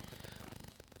that.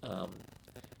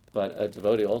 But a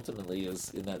devotee ultimately is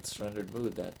in that surrendered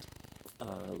mood that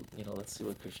let's see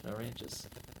what Krishna arranges.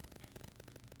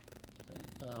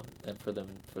 And for them,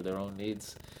 for their own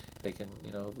needs, they can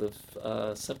live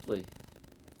simply.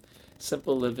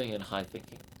 Simple living and high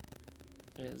thinking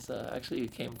is actually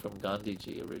it came from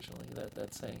Gandhiji originally.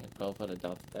 That saying, and Prabhupada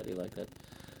adopted that. He liked that,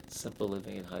 simple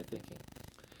living and high thinking.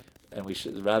 and we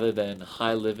should, rather than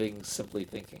high living, simply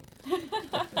thinking.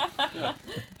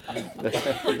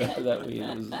 that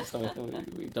is something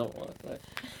we don't want, right?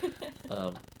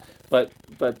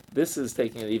 But this is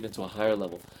taking it even to a higher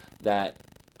level, that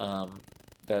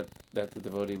that the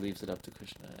devotee leaves it up to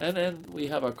Krishna, and then we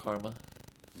have our karma,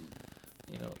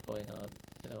 going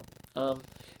on.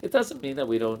 It doesn't mean that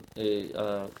we don't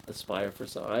aspire for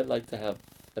some. I'd like to have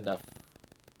enough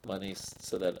money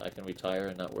so that I can retire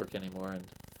and not work anymore and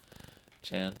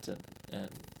chant and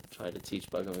try to teach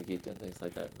Bhagavad Gita and things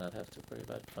like that, and not have to worry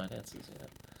about finances.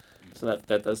 So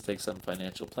that does take some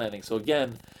financial planning. So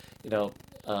again,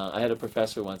 I had a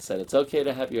professor once said it's okay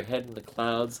to have your head in the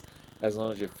clouds as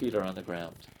long as your feet are on the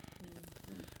ground.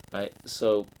 Right?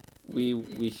 So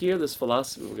we hear this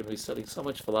philosophy. We're going to be studying so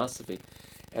much philosophy,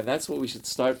 and that's what we should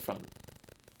start from.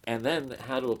 And then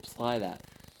how to apply that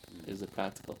is the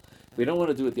practical. We don't want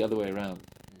to do it the other way around.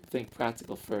 Think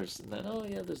practical first, and then,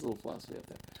 there's a little philosophy up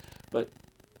there. But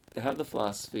to have the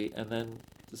philosophy, and then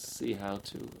to see how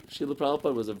to... Srila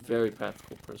Prabhupada was a very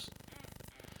practical person.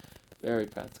 Very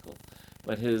practical.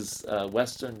 When his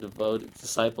Western devoted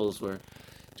disciples were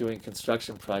doing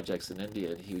construction projects in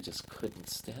India, and he just couldn't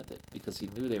stand it, because he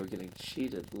knew they were getting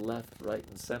cheated left, right,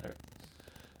 and center.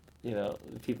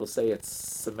 People say it's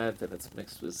cement and it's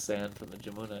mixed with sand from the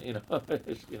Jamuna,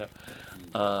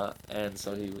 and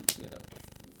so he would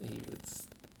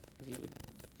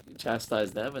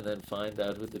chastise them and then find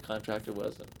out who the contractor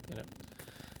was, and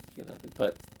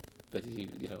but he,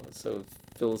 so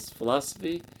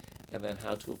philosophy, and then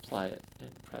how to apply it in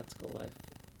practical life.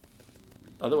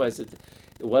 Otherwise,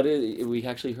 we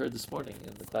actually heard this morning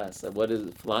in the class that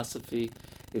philosophy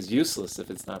is useless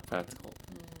if it's not practical.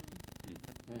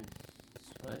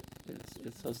 Right?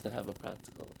 It's supposed to have a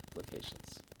practical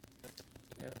applications.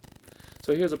 Yeah.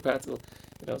 So here's a practical,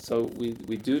 so we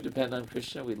do depend on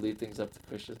Krishna, we leave things up to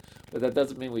Krishna, but that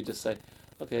doesn't mean we just say,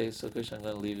 okay, so Krishna, I'm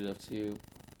going to leave it up to you.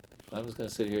 I'm just going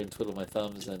to sit here and twiddle my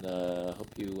thumbs and hope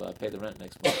you pay the rent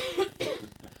next month.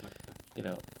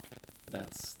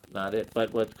 That's not it.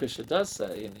 But what Krishna does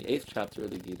say in the 8th chapter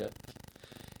of the Gita,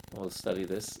 and we'll study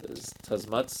this, is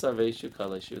Tasmat Sarveshu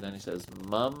Kaleshu. Then he says,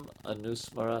 Mam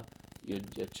Anusmara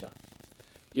Yudhyacha.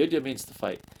 Yudhya means to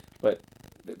fight, but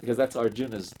because that's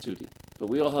Arjuna's duty. But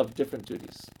we all have different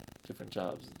duties, different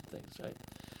jobs and things, right?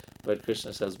 But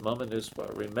Krishna says, Mam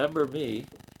Anusmara, remember me,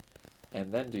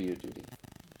 and then do your duty.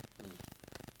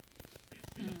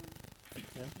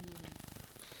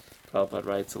 Prabhupada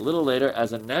writes, a little later,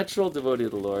 as a natural devotee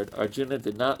of the Lord, Arjuna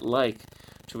did not like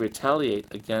to retaliate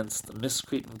against the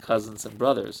miscreant cousins and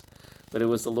brothers, but it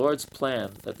was the Lord's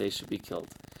plan that they should be killed.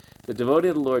 The devotee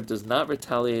of the Lord does not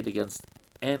retaliate against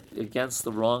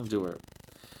the wrongdoer,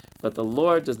 but the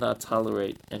Lord does not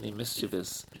tolerate any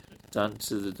mischievous done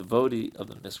to the devotee of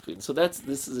the miscreant. So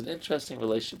this is an interesting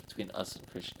relationship between us and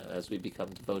Krishna as we become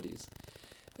devotees.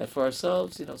 That for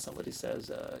ourselves, somebody says,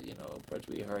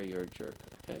 Brajvihari, you're a jerk.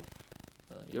 Okay,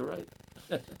 you're right.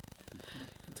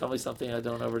 Tell me something I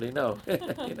don't already know.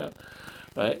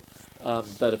 Right?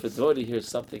 But if a devotee hears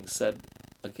something said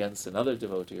against another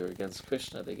devotee or against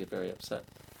Krishna, they get very upset.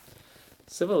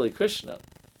 Similarly, Krishna,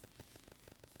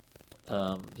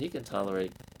 he can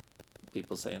tolerate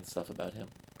people saying stuff about him,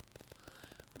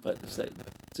 but if they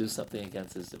do something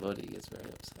against his devotee, he gets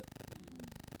very upset.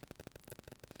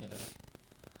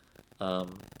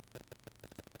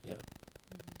 Yeah.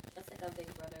 That's like a big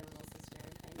brother, little sister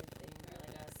kind of thing, or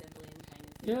like a sibling kind of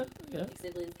thing. Yeah. Like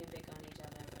siblings can pick on each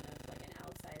other, but if like an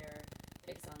outsider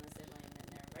picks on the sibling, then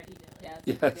they're ready to.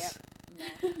 Yes.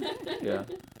 Yeah.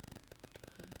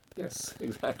 Yes,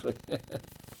 exactly.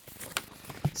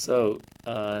 So,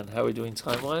 and how are we doing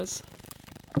time-wise?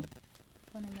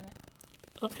 1 minute.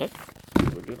 Okay,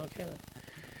 we're doing okay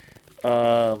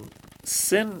then.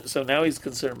 Sin. So now he's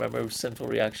concerned. Remember, sinful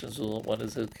reactions was one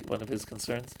of his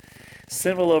concerns.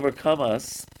 Sin will overcome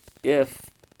us if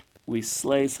we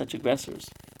slay such aggressors.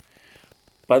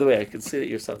 By the way, I can see that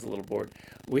your son's a little bored.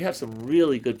 We have some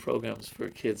really good programs for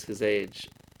kids his age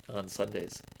on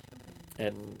Sundays,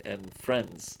 and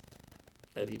friends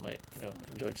that he might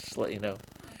enjoy. Just to let you know,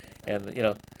 and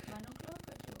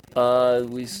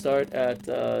we start at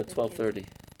 12:30.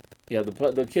 Yeah,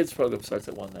 the kids program starts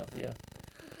at 1 now. Yeah.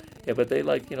 Yeah, but they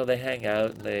they hang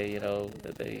out and they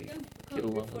they get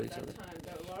along with each other.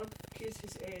 A lot of kids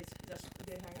his age,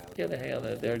 they hang out. Yeah, they hang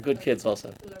out. They're good kids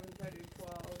also. 11, 13,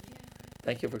 12.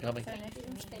 Thank you for coming.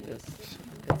 Yes.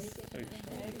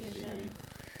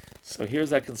 So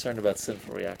here's that concern about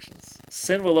sinful reactions.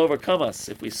 Sin will overcome us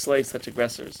if we slay such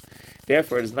aggressors.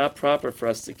 Therefore, it is not proper for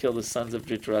us to kill the sons of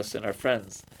Dhritarashtra and our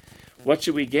friends. What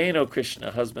should we gain, O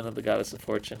Krishna, husband of the goddess of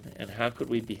fortune, and how could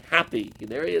we be happy?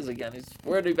 There he is again. He's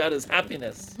worried about his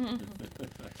happiness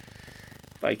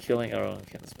by killing our own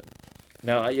kinsman.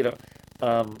 Now,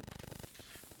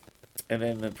 and then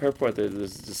in the purport there's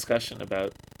this discussion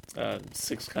about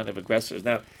 6 kind of aggressors.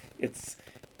 Now,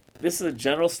 this is a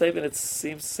general statement, it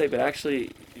seems to say, but actually,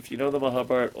 if you know the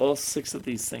Mahabharata, all 6 of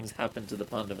these things happened to the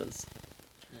Pandavas.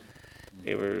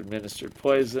 They were administered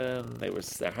poison,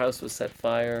 their house was set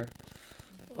fire.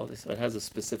 All this, so it has a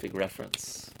specific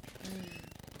reference.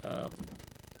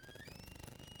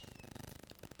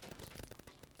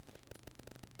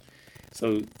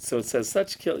 So it says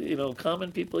such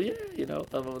common people,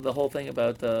 the whole thing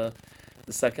about the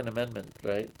Second Amendment,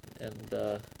 right, and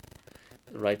the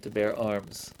right to bear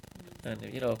arms, and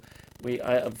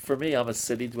for me, I'm a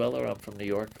city dweller. I'm from New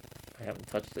York. I haven't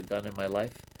touched a gun in my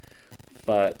life,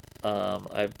 but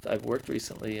I've worked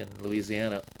recently in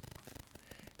Louisiana,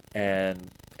 and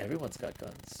everyone's got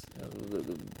guns.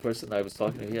 The person I was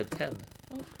talking to, he had 10.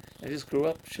 I just grew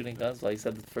up shooting guns. Like he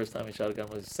said, the first time he shot a gun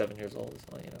was 7 years old.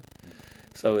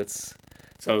 So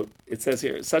it says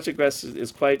here, such aggression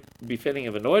is quite befitting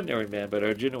of an ordinary man, but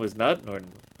Arjuna was not an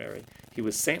ordinary. He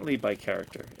was saintly by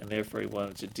character, and therefore he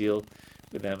wanted to deal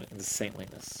with them in the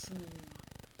saintliness.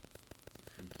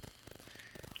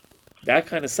 That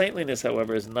kind of saintliness,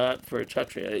 however, is not for a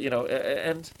Kshatriya.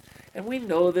 And we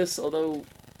know this, although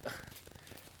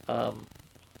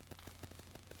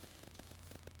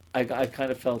I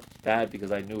kind of felt bad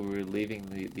because I knew we were leaving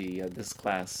the this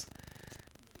class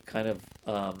kind of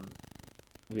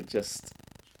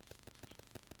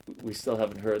we still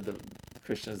haven't heard the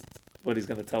Krishna's what he's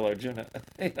going to tell Arjuna.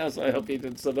 So I hope he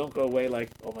didn't. So don't go away like,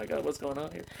 oh my God, what's going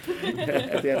on here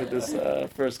at the end of this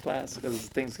first class, because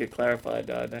things get clarified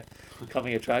in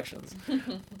coming attractions.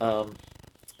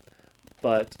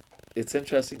 But it's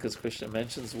interesting because Krishna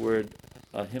mentions the word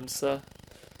ahimsa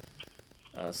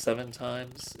 7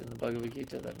 times in the Bhagavad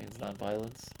Gita. That means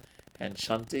non-violence, and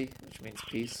shanti, which means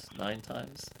peace, 9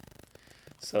 times.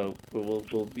 So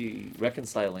we'll be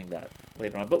reconciling that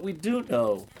later on. But we do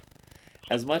know,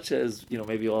 as much as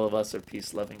maybe all of us are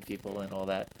peace-loving people and all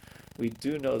that, we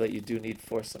do know that you do need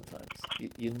force sometimes.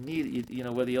 You need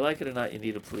whether you like it or not, you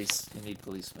need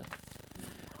policemen,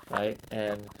 right?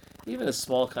 And even a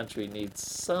small country needs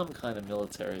some kind of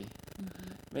military.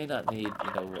 May not need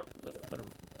what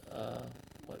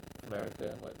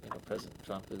America and what President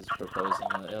Trump is proposing.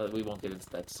 We won't get into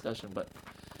that discussion, but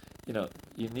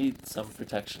you need some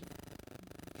protection.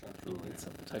 You need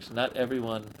some protection. Not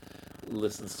everyone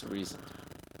listens to reason.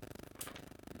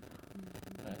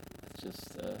 Right? It's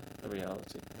just the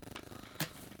reality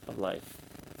of life.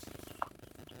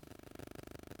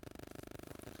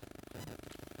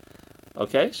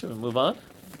 Okay, shall we move on?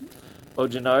 O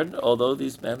Janardhan, although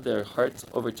these men, their hearts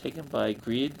overtaken by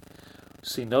greed,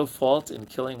 see no fault in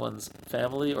killing one's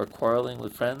family or quarreling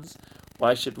with friends,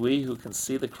 why should we, who can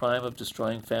see the crime of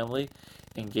destroying family,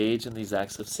 engage in these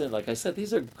acts of sin? Like I said,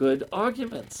 these are good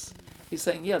arguments. He's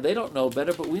saying, yeah, they don't know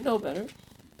better, but we know better.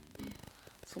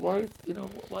 So why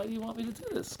do you want me to do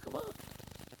this? Come on.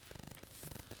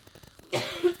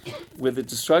 With the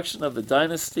destruction of the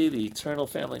dynasty, the eternal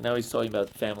family, now he's talking about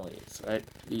families, right?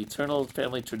 The eternal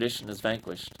family tradition is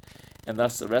vanquished, and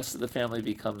thus the rest of the family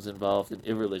becomes involved in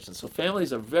irreligion. So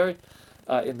families are very,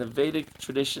 in the Vedic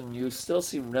tradition, you still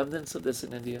see remnants of this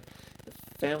in India. The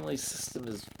family system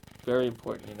is very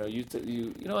important.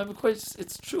 Of course,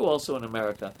 it's true also in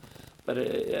America, but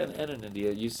and in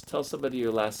India, you tell somebody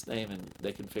your last name and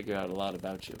they can figure out a lot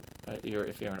about you. Right?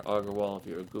 If you're an Agarwal, if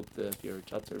you're a Gupta, if you're a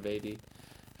Chaturvedi,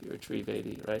 if you're a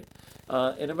Trivedi, right?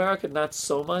 In America, not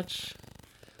so much,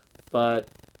 but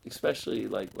especially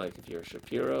like if you're a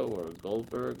Shapiro or a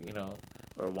Goldberg,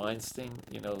 or a Weinstein,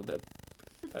 that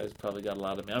guy's probably got a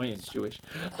lot of. I mean, it's Jewish.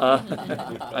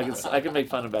 I can make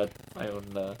fun about my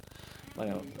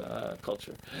own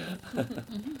culture,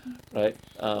 right?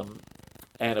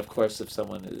 And of course, if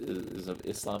someone is of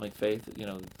Islamic faith,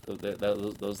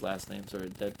 those last names are a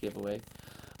dead giveaway.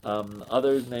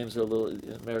 Other names are a little.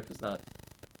 America's not.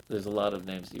 There's a lot of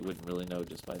names you wouldn't really know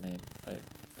just by name, right?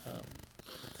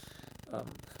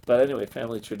 But anyway,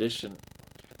 family tradition,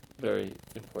 very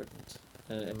important.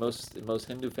 And in most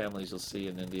Hindu families, you'll see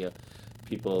in India,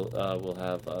 people will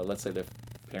have, let's say their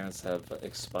parents have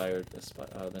expired,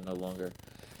 they're no longer.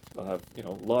 They'll have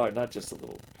large, not just a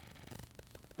little,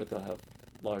 but they'll have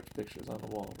large pictures on the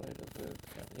wall, right, of the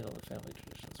family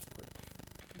traditions.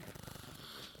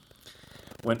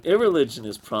 When irreligion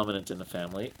is prominent in the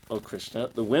family, O Krishna,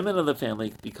 the women of the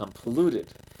family become polluted,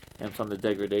 and from the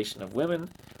degradation of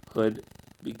womanhood,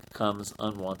 becomes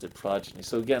unwanted progeny.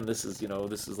 So again, this is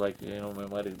like,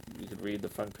 you could read the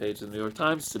front page of the New York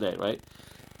Times today, right?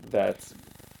 That,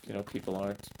 people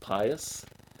aren't pious,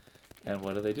 and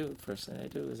what do? The first thing they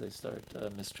do is they start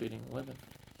mistreating women.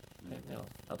 And,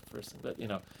 not the first thing, but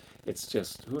it's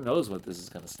just, who knows what this is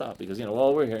going to stop, because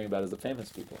all we're hearing about is the famous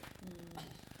people,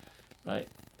 right?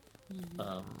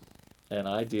 And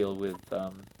I deal with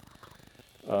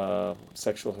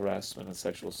sexual harassment and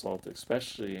sexual assault,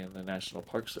 especially in the National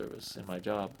Park Service, in my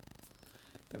job,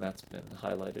 and that's been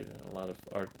highlighted in a lot of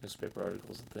newspaper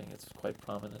articles and things. It's quite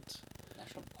prominent.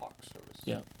 National Park Service.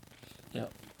 Yeah,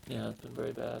 it's been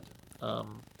very bad.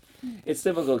 It's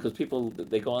difficult because people,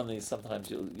 they go on these, sometimes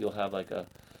you'll have like a,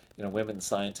 women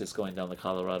scientists going down the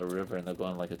Colorado River, and they'll go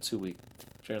on like a 2-week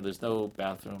journey. There's no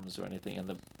bathrooms or anything,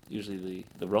 and usually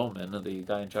the rowman, the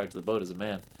guy in charge of the boat, is a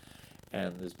man,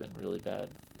 and there's been really bad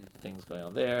things going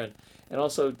on there, and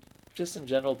also just in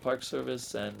general, Park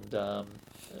Service and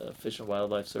Fish and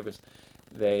Wildlife Service,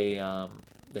 they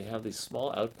have these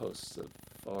small outposts of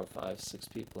 4, 5, 6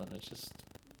 people, and it's just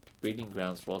breeding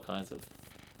grounds for all kinds of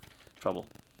trouble.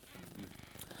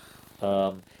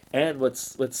 And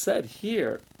what's said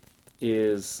here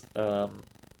is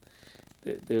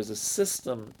there's a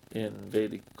system in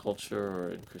Vedic culture,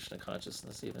 or in Krishna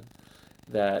consciousness even,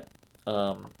 that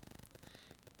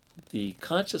the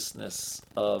consciousness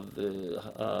of the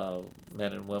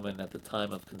men and women at the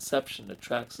time of conception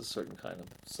attracts a certain kind of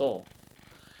soul.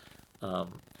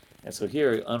 And so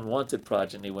here, unwanted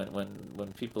progeny,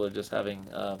 when people are just having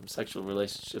sexual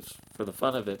relationships for the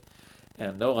fun of it,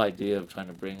 and no idea of trying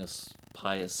to bring a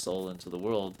pious soul into the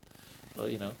world, well,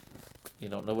 you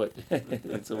don't know what,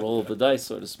 it's a roll of the dice,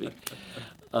 so to speak.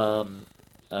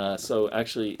 So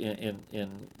actually,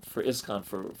 for ISKCON,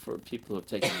 for people who have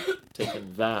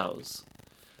taken vows,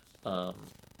 Srila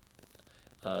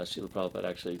Prabhupada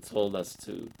actually told us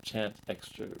to chant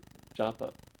extra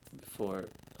japa before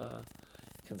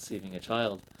conceiving a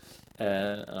child,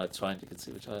 and trying to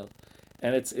conceive a child,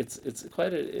 and it's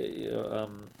quite a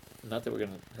not that we're going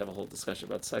to have a whole discussion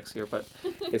about sex here, but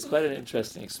it's quite an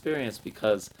interesting experience,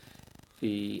 because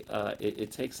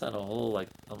it takes on a whole, like,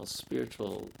 almost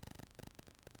spiritual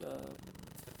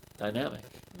dynamic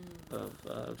of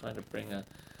trying to bring a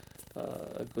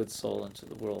good soul into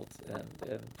the world, and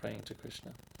praying to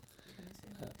Krishna. Can I say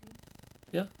something?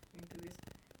 Yeah. Into this.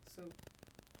 So,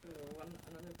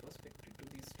 another perspective to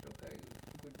this shloka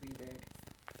could be that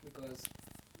because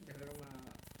dharma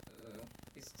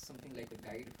is something like a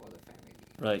guide for the family.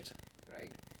 Right.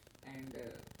 Right. And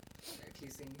at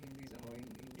least in Hinduism or in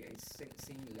India, it's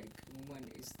seen like woman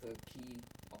is the key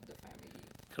of the family.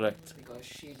 Correct. Because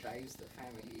she drives the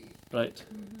family. Right.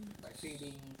 By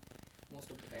feeding, most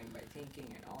of the time by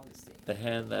thinking and all these things. The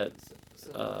hand that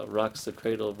rocks the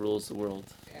cradle rules the world.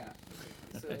 Yeah.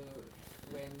 So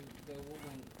when the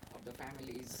woman of the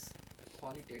family is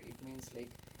polluted, it means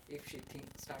like if she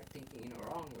start thinking in a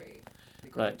wrong way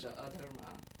because of the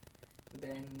adharma,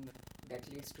 then that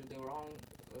leads to the wrong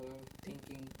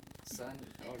thinking son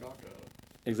or daughter.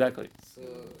 Exactly. So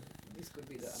this could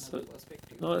be another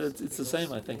perspective. No, it's the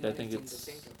same. I think it's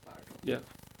the center part of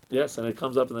Yes, and it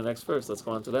comes up in the next verse. Let's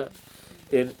go on to that.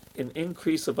 An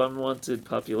increase of unwanted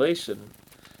population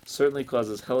certainly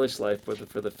causes hellish life both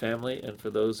for the family and for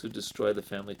those who destroy the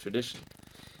family tradition.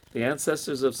 The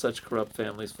ancestors of such corrupt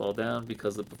families fall down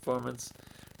because the performance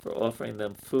for offering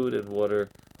them food and water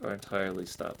are entirely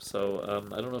stopped. So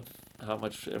I don't know how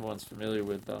much everyone's familiar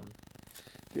with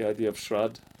the idea of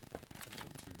Shraddha,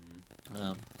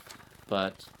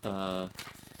 but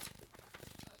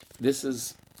this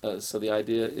is so the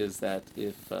idea is that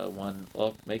if one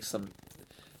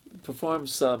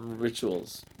performs some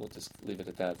rituals, we'll just leave it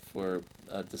at that, for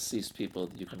deceased people,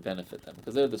 you can benefit them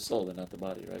because they're the soul, they're not the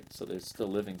body, right? So they're still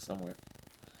living somewhere.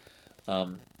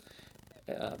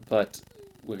 But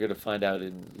we're going to find out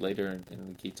later in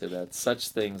the Gita that such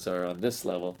things are on this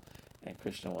level, and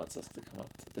Krishna wants us to come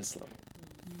up to this level,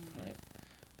 right?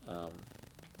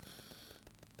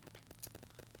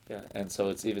 And so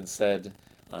it's even said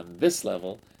on this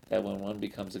level that when one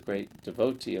becomes a great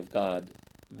devotee of God,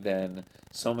 then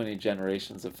so many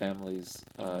generations of families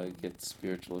get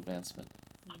spiritual advancement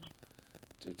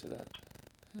due to that,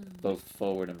 both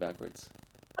forward and backwards.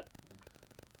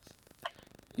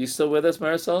 You still with us,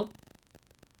 Marisol?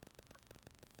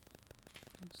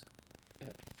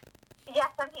 Yes,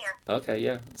 I'm here. Okay,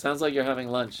 yeah. Sounds like you're having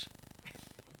lunch.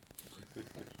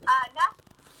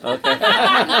 No.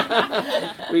 Okay.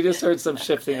 We just heard some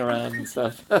shifting around and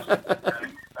stuff. Okay,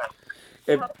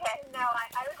 no,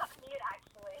 I was on mute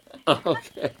actually.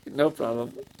 Okay, no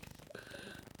problem.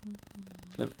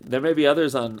 There may be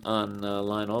others on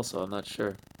line also. I'm not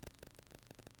sure.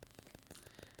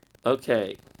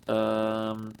 Okay.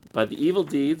 By the evil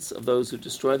deeds of those who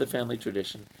destroy the family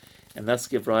tradition and thus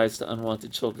give rise to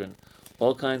unwanted children,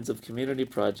 all kinds of community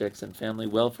projects and family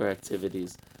welfare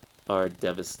activities are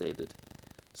devastated.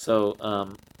 So,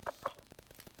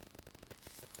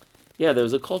 yeah,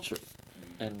 there's a culture,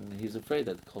 and he's afraid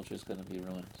that the culture is going to be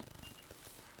ruined.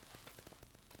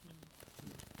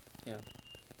 Yeah.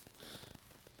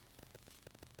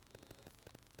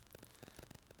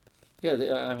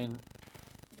 Yeah, I mean,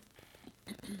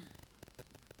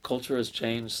 culture has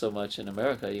changed so much in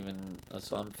America. Even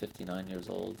so, I'm 59 years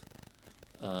old.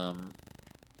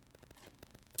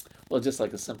 Well, just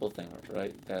like a simple thing,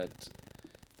 right? That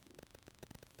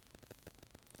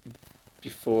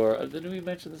before, didn't we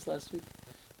mention this last week?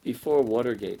 Before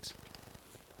Watergate,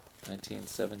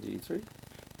 1973. Is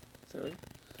that right?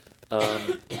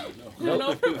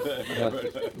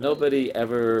 Nobody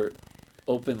ever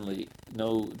openly,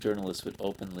 no journalist would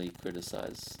openly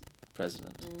criticize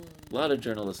president. A lot of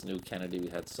journalists knew Kennedy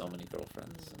had so many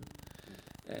girlfriends,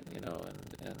 and you know,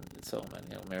 and so many,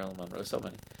 you know, Marilyn Monroe, so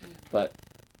many, but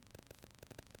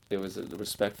there was a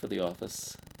respect for the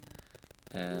office,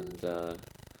 and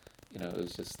you know, it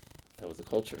was just, that was the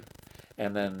culture.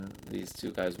 And then these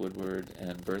two guys, Woodward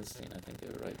and Bernstein, I think they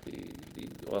were right,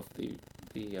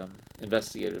 the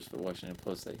investigators for Washington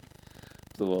Post, they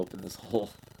blew open this whole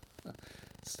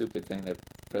stupid thing that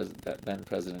then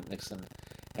President Nixon,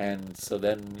 and so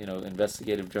then, you know,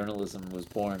 investigative journalism was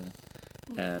born,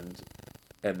 and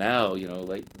now, you know,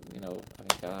 like, you know, I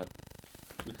mean, God,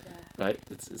 right?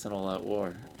 It's an all-out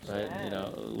war, right? Yeah. You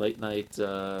know, late night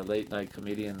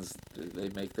comedians, they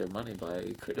make their money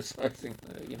by criticizing,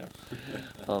 you know,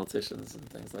 politicians and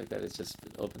things like that. It's just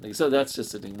open. So that's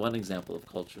just one example of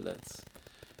culture that's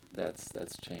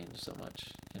changed so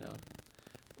much, you know.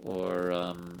 Or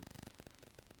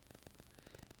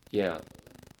yeah,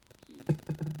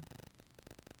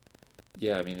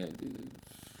 I mean,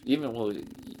 even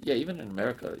in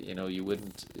America, you know, you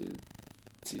wouldn't.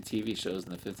 TV shows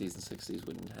in the 50s and 60s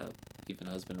wouldn't have even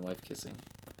husband and wife kissing.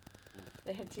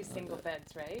 They had two single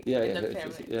beds, right? Yeah, in yeah, the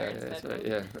family, that's right.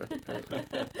 Yeah, right.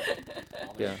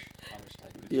 Yeah.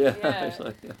 Yeah.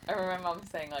 Yeah. I remember my mom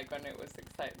saying, like, when it was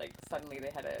exciting, like, suddenly they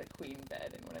had a queen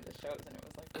bed in one of the shows, and it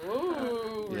was like,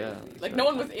 ooh. Yeah. Like, no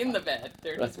one was in the bed.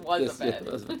 There just was a bed. Yeah,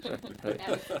 right. That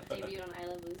was debuted on I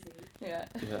Love Lucy. Yeah.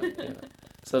 Yeah.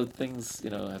 So things, you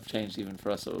know, have changed even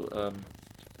for us. So,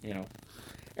 you know,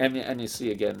 and you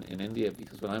see again in India,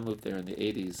 because when I moved there in the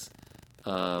 80s,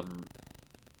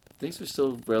 things were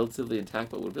still relatively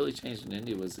intact, but what really changed in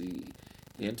India was the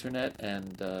internet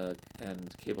and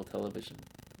cable television.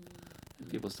 And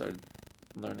people started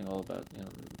learning all about, you know,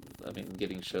 I mean,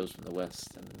 getting shows from the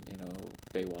West, and, you know,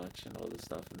 Baywatch and all this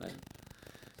stuff, and then,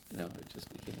 you know, it just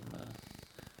became,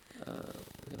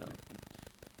 you know,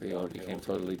 they all became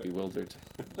totally bewildered.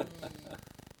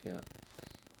 Yeah.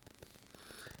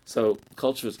 So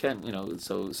cultures can, you know,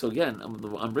 so again,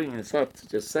 I'm bringing this up to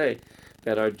just say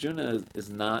that Arjuna is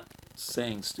not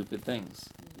saying stupid things.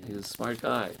 He's a smart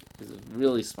guy. He's a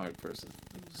really smart person,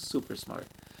 super smart,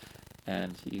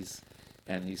 and he's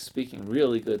speaking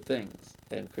really good things.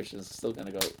 And Krishna's still going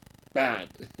to go bad,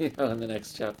 you know, in the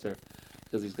next chapter,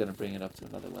 because he's going to bring it up to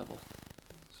another level.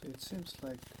 So it seems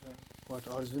like what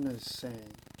Arjuna is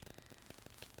saying,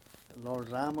 Lord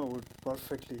Rama would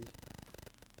perfectly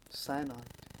sign on.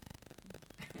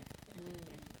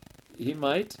 He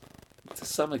might, to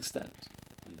some extent,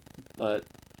 but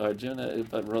Lord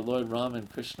Ram and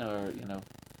Krishna are, you know,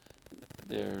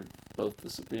 they're both the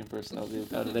Supreme Personality of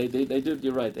God. They do.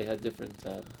 You're right. They had different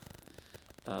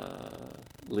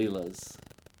leelas,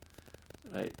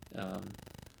 right?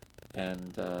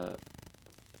 And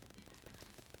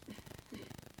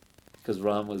because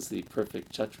Ram was the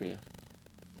perfect Kshatriya,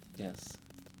 yes,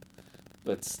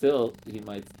 but still he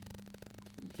might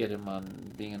get him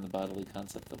on being in the bodily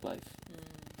concept of life.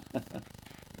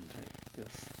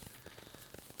 Yes.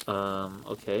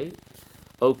 Okay.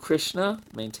 O Krishna,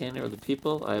 maintainer of the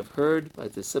people, I have heard by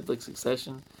disciplic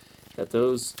succession that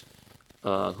those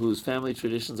whose family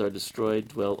traditions are destroyed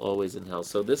dwell always in hell.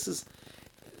 So this is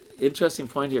interesting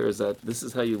point here, is that this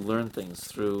is how you learn things,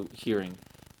 through hearing.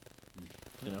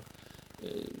 You know,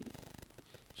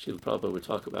 Srila Prabhupada would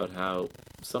talk about how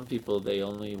some people, they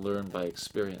only learn by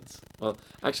experience. Well,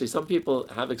 actually, some people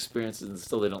have experiences and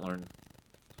still they don't learn.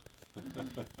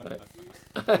 Right.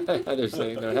 They're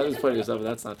saying they're having point of something.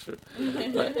 That's not true.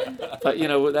 But you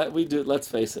know that we do. Let's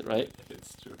face it, right?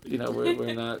 It's true. You know,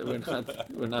 we're not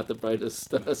the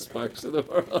brightest sparks in the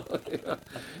world. You know?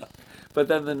 But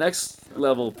then the next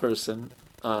level person,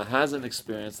 has an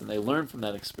experience and they learn from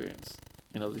that experience.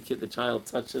 The child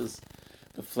touches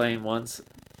the flame once,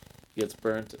 gets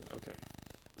burnt, okay,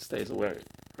 stays away,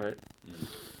 right?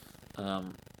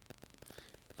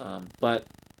 But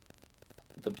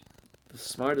the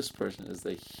smartest person is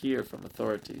they hear from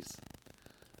authorities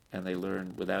and they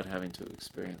learn without having to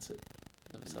experience it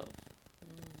themselves.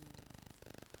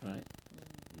 Right?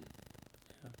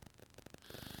 Yeah.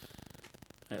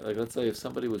 Right, like let's say if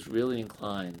somebody was really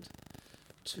inclined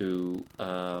to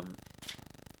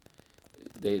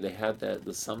they had the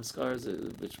samskars,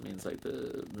 which means like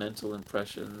the mental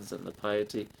impressions and the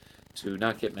piety, to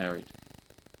not get married,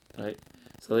 right?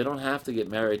 So they don't have to get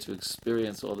married to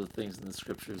experience all the things in the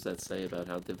scriptures that say about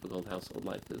how difficult household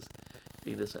life is.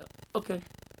 Being this, okay,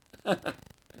 I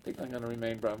think I'm going to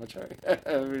remain brahmachari,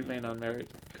 remain unmarried.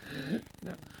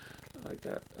 No, like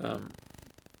that.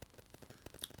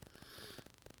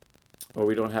 Or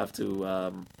we don't have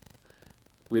to.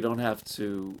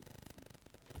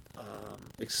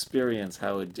 Experience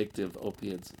how addictive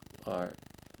opiates are,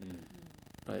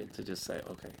 right? To just say,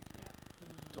 okay,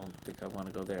 don't think I want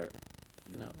to go there,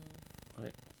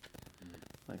 right?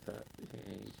 Like that. You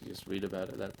just read about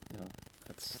it.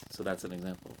 That's an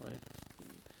example, right?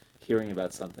 Hearing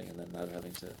about something and then not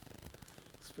having to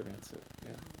experience it.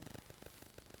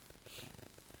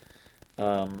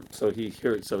 Yeah. So he's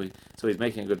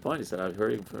making a good point. He said, I've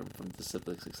heard him from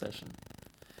disciplic succession.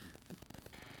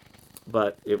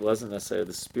 But it wasn't necessarily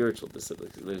the spiritual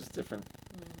disciplic. There's different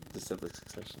disciplic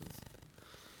successions.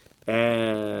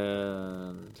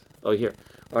 And, here.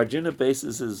 Arjuna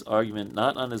bases his argument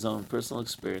not on his own personal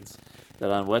experience, but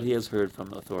on what he has heard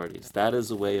from authorities. That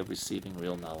is a way of receiving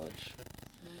real knowledge.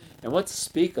 And what to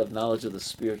speak of knowledge of the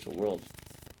spiritual world?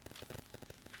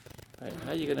 Right?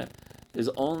 How are you going to... There's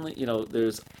only,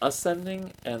 there's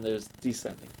ascending and there's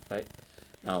descending, right?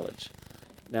 Knowledge.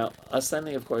 Now,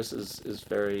 ascending, of course, is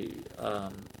very...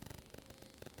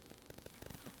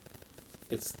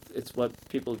 It's what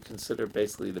people consider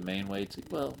basically the main way to...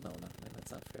 Well, no,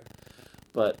 that's not fair.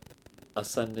 But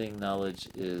ascending knowledge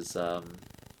is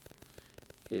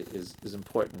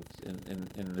important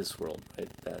in this world, right?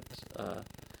 That,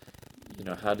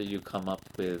 how do you come up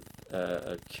with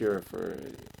a cure for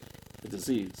a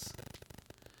disease,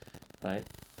 right?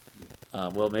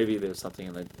 Well, maybe there's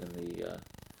something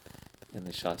in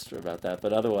the Shastra about that,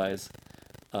 but otherwise,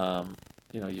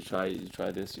 you try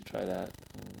this, you try that,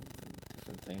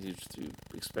 different things. You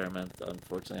experiment,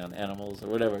 unfortunately, on animals or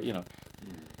whatever,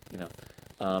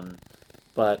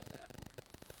 but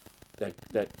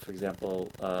that for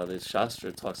example, the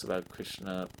Shastra talks about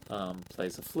Krishna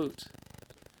plays a flute,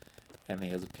 and he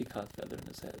has a peacock feather in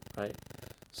his head, right?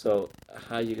 So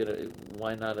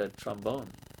why not a trombone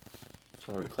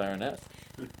or a clarinet?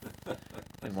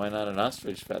 And why not an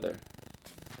ostrich feather?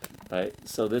 Right?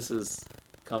 So this is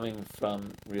coming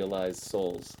from realized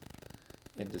souls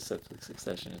in disciplic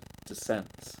succession. It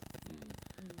descends.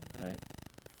 Right?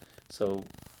 So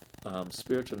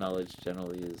spiritual knowledge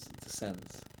generally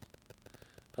descends.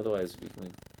 Otherwise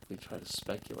we try to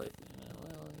speculate.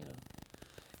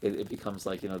 It becomes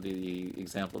like, the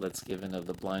example that's given of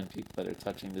the blind people that are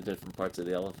touching the different parts of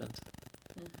the elephant.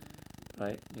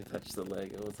 Right? You touch the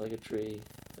leg, it's like a tree.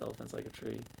 The elephant's like a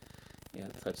tree.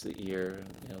 Touch the ear,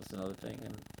 and it's another thing,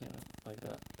 and like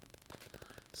that.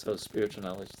 So spiritual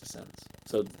knowledge descends.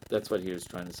 So that's what he was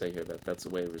trying to say here. That's a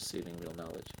way of receiving real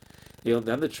knowledge.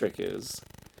 Then the trick is,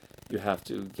 you have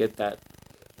to get that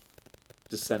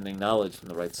descending knowledge from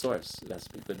the right source. It has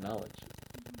to be good knowledge.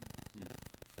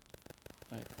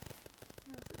 Right.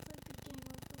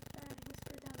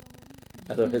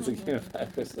 Otherwise, it's a game of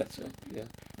factors. That's right. Yeah.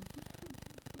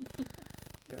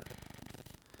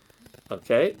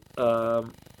 Okay,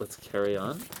 let's carry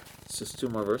on. It's just 2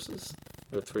 more verses,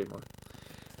 or 3 more.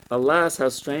 Alas, how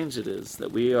strange it is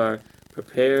that we are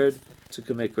prepared to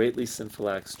commit greatly sinful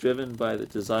acts, driven by the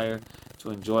desire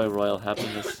to enjoy royal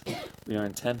happiness. We are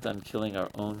intent on killing our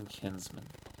own kinsmen.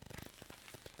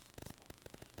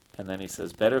 And then he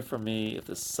says, better for me if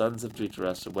the sons of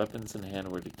Dhritarashtra, weapons in hand,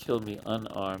 were to kill me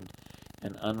unarmed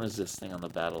and unresisting on the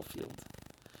battlefield.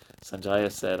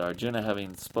 Sanjaya said, Arjuna,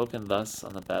 having spoken thus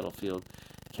on the battlefield,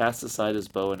 cast aside his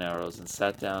bow and arrows and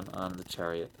sat down on the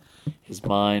chariot, his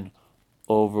mind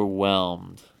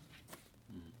overwhelmed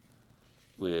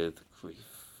with grief.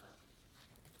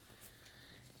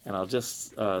 And I'll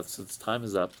just, since time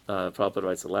is up, Prabhupada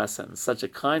writes the last sentence, such a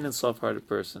kind and soft-hearted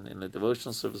person in the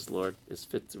devotional service of the Lord is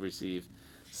fit to receive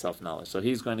self-knowledge. So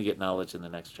he's going to get knowledge in the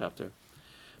next chapter.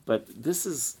 But this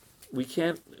is, we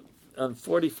can't, on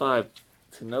 45,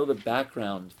 to know the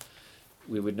background,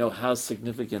 we would know how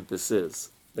significant this is.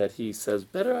 that he says,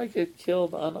 better I get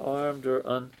killed unarmed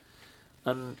or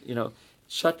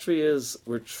Kshatriyas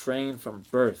were trained from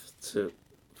birth to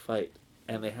fight,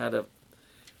 and they had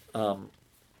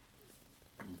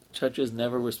Kshatriyas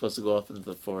never were supposed to go off into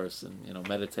the forest and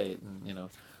meditate and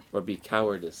or be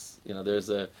cowardice. There's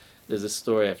a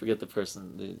story, I forget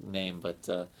the name,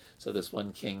 but so this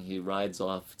one king, he rides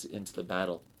off into the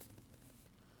battle,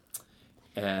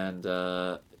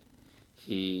 and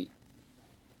he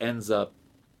ends up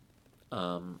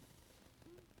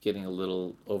getting a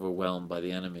little overwhelmed by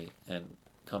the enemy and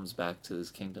comes back to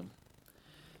his kingdom.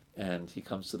 And he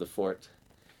comes to the fort,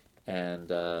 and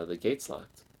the gate's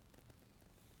locked.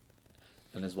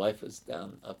 And his wife is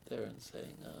down up there and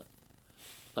saying,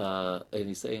 and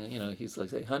he's saying, he's like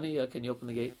saying, honey, can you open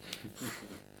the gate?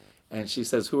 And she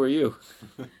says, who are you?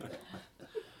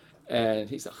 And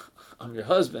he said, I'm your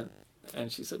husband.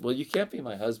 And she said, well, you can't be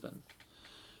my husband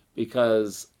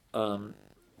because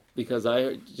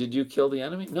did you kill the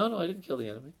enemy? No, I didn't kill the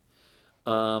enemy.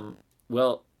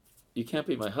 Well, you can't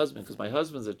be my husband because my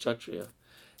husband's a Kshatriya,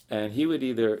 and he would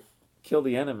either kill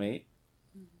the enemy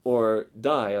or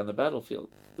die on the battlefield.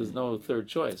 There's no third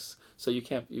choice. So you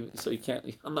can't.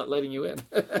 I'm not letting you in.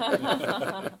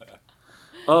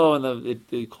 Oh, and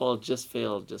the call just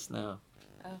failed just now.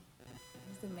 Oh,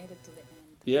 they made it to the end.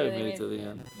 Yeah, we made it to the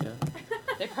end. Yeah.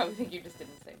 They probably think you just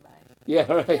didn't say bye.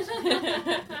 Yeah, right.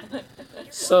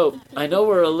 So I know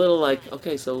we're a little like,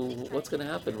 okay, so what's going to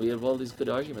happen? We have all these good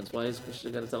arguments. Why is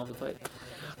Krishna going to tell him to fight?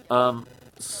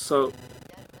 So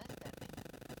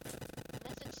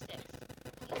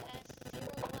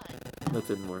that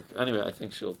didn't work. Anyway, I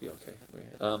think she'll be okay.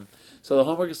 So the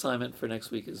homework assignment for next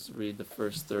week is read the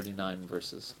first 39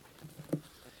 verses,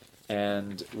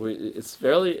 and it's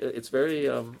very.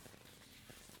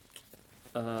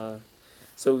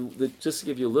 So just to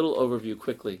give you a little overview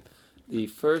quickly, the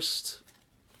first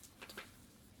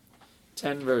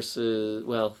 10 verses,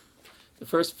 the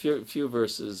first few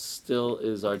verses still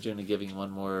is Arjuna giving one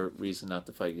more reason not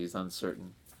to fight. He's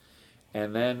uncertain.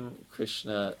 And then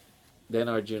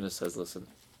Arjuna says, listen,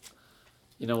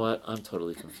 you know what? I'm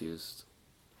totally confused.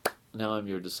 Now I'm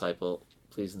your disciple.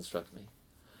 Please instruct me.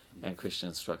 And Krishna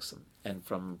instructs him. And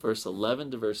from verse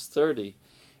 11 to verse 30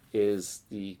 is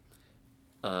the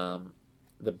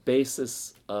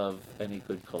basis of any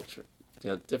good culture.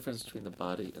 The difference between the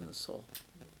body and the soul.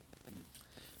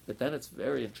 But then it's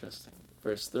very interesting.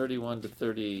 Verse 31 to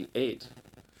 38.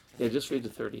 Yeah, just read to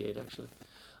 38 actually.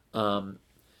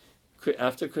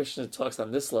 After Krishna talks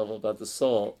on this level about the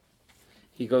soul,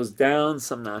 he goes down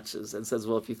some notches and says,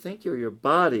 well, if you think you're your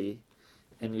body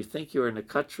and you think you're in a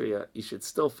Kshatriya, you should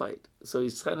still fight. So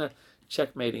he's kind of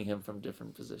checkmating him from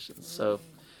different positions. So,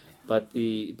 but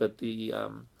the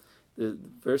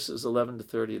verses 11 to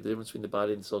 30, the difference between the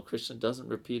body and the soul, Krishna doesn't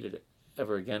repeat it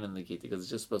ever again in the Gita because it's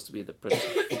just supposed to be the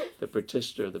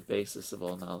pratishtha, the basis of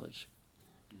all knowledge.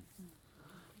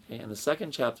 Okay, and the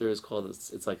second chapter is called,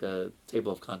 it's like a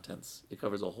table of contents. It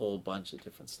covers a whole bunch of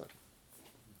different stuff.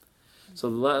 So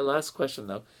the last question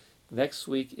though, next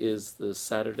week is the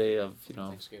Saturday of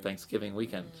Thanksgiving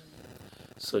weekend.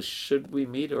 So should we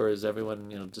meet, or is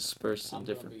everyone dispersed in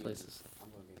different places? I'm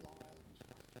going to be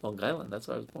Long Island, that's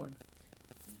where I was born.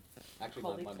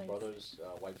 Actually, my brother's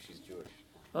wife, she's Jewish.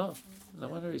 Oh, no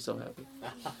wonder he's so happy.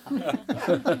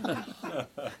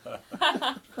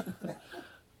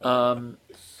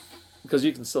 Because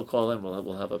you can still call in,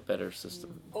 we'll have a better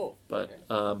system. Oh, but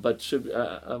okay. But should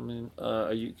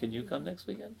can you come next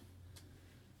weekend?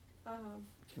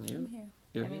 Can you? I'm here.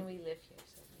 You're I mean, here? we live here,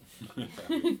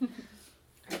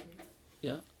 so.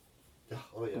 Yeah. Yeah.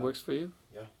 Oh yeah. It works for you?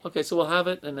 Yeah. Okay, so we'll have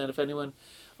it, and then if anyone,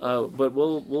 but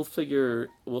we'll figure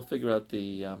out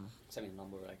the. Send me a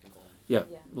number I can call in. Yeah,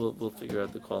 we'll figure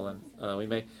out the call in. We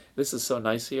may. This is so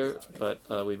nice here, but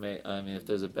we may. I mean, if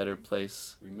there's a better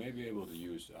place, We may be able to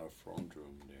use our front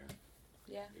room there.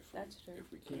 Yeah, that's true. If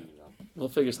we clean it up. we'll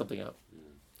figure something out.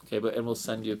 Okay, and we'll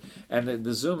send you. And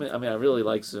the Zoom. I mean, I really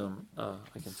like Zoom. I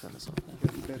can turn this on.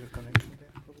 Better connection.